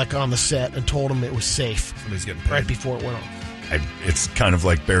 Alec on the set and told him it was safe. Somebody's getting paid. Right before it went off. It's kind of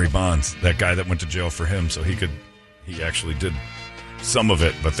like Barry Bonds, that guy that went to jail for him, so he actually did some of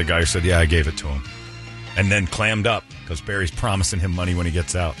it, but the guy said, yeah, I gave it to him. And then clammed up, because Barry's promising him money when he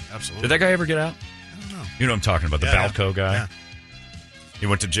gets out. Absolutely. Did that guy ever get out? I don't know. You know what I'm talking about, the Yeah, Balco guy? Yeah. He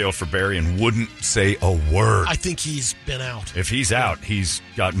went to jail for Barry and wouldn't say a word. I think he's been out. If he's out, he's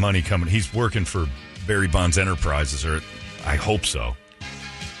got money coming. He's working for Barry Bonds Enterprises, or I hope so.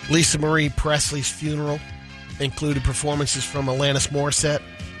 Lisa Marie Presley's funeral included performances from Alanis Morissette,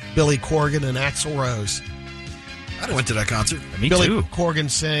 Billy Corgan, and Axl Rose. I went to that concert. Me Billy too. Corgan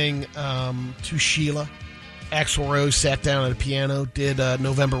sang To Sheila. Axl Rose sat down at a piano, did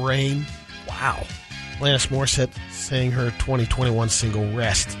November Rain. Wow. Alanis Morissette sang her 2021 single,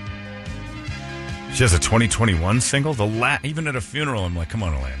 Rest. She has a 2021 single? Even at a funeral, I'm like, come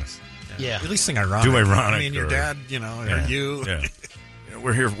on, Alanis. Yeah. At least sing ironic. Do ironic. I mean, your dad, or you. Yeah.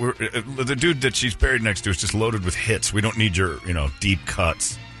 We're here. The dude that she's buried next to is just loaded with hits. We don't need your, deep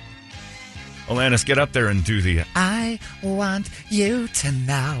cuts. Alanis, get up there and do the I want you to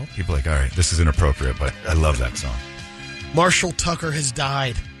know. People are like, all right, this is inappropriate, but I love that song. Marshall Tucker has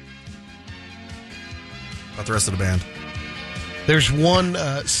died. About the rest of the band. There's one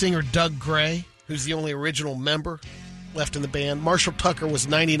singer, Doug Gray, who's the only original member left in the band. Marshall Tucker was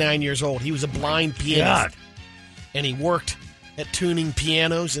 99 years old. He was a blind pianist. God. And he worked at tuning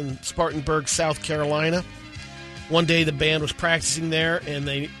pianos in Spartanburg, South Carolina. One day the band was practicing there, and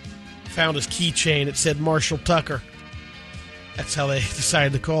they found his keychain. It said Marshall Tucker. That's how they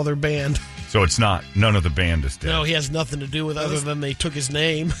decided to call their band. So it's not, none of the band is dead. No, he has nothing to do with other than they took his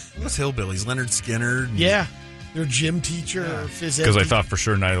name. Those hillbillies, Leonard Skinner. Yeah. Their gym teacher or phys ed Because I teacher. thought for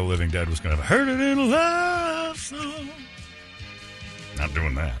sure Night of the Living Dead was going to have a Heard It in a Love Song. Not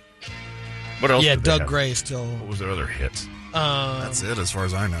doing that. What else? Yeah, did they Doug have? Gray still. What was their other hits? That's it, as far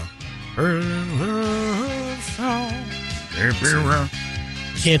as I know. Heard It in a Love Song.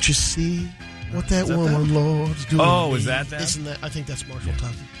 Can't you see what that woman, Lord, is doing? Oh, to is me? that that? Isn't that? I think that's Marshall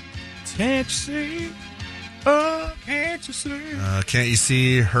Tucker. Can't you see? Oh, can't you see? Can't you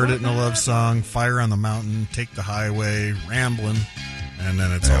see? Heard it in a love song. Fire on the mountain. Take the highway. Rambling. And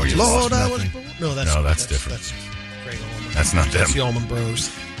then it's all just Lord, I nothing. was born. No, that's different. That's Craig Allman. That's not them. That's the Allman Bros.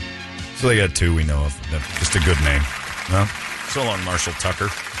 So they got two we know of. Just a good name. No? So long, Marshall Tucker.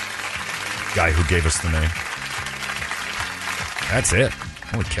 Guy who gave us the name. That's it.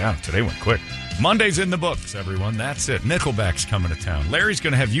 Holy cow, today went quick. Monday's in the books, everyone. That's it. Nickelback's coming to town. Larry's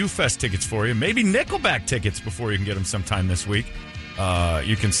going to have U-Fest tickets for you. Maybe Nickelback tickets before you can get them sometime this week.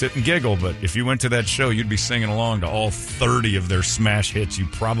 You can sit and giggle, but if you went to that show, you'd be singing along to all 30 of their smash hits you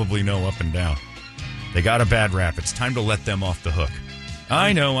probably know up and down. They got a bad rap. It's time to let them off the hook.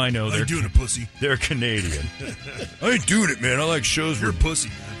 I know. They're doing it, pussy. They're Canadian. I ain't doing it, man. I like shows where You're a pussy,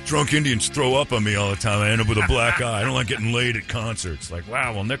 man. drunk Indians throw up on me all the time. I end up with a black eye. I don't like getting laid at concerts. Like,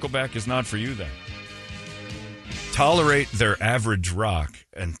 wow, well, Nickelback is not for you then. Tolerate their average rock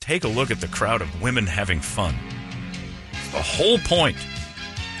and take a look at the crowd of women having fun. It's the whole point.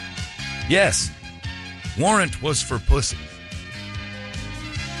 Yes, Warrant was for pussies.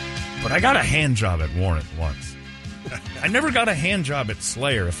 But I got a hand job at Warrant once. I never got a hand job at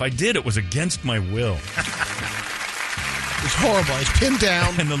Slayer. If I did, it was against my will. It was horrible. He's pinned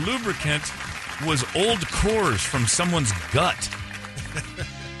down. And the lubricant was old cores from someone's gut.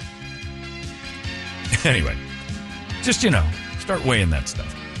 Anyway, just, start weighing that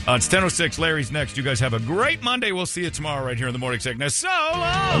stuff. It's 10:06. Larry's next. You guys have a great Monday. We'll see you tomorrow right here in the Morning Sickness. So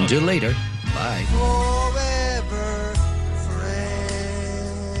long. Until later. Bye. Forever,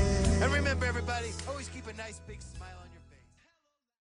 friend. And remember, everybody, always keep a nice big smile on your face.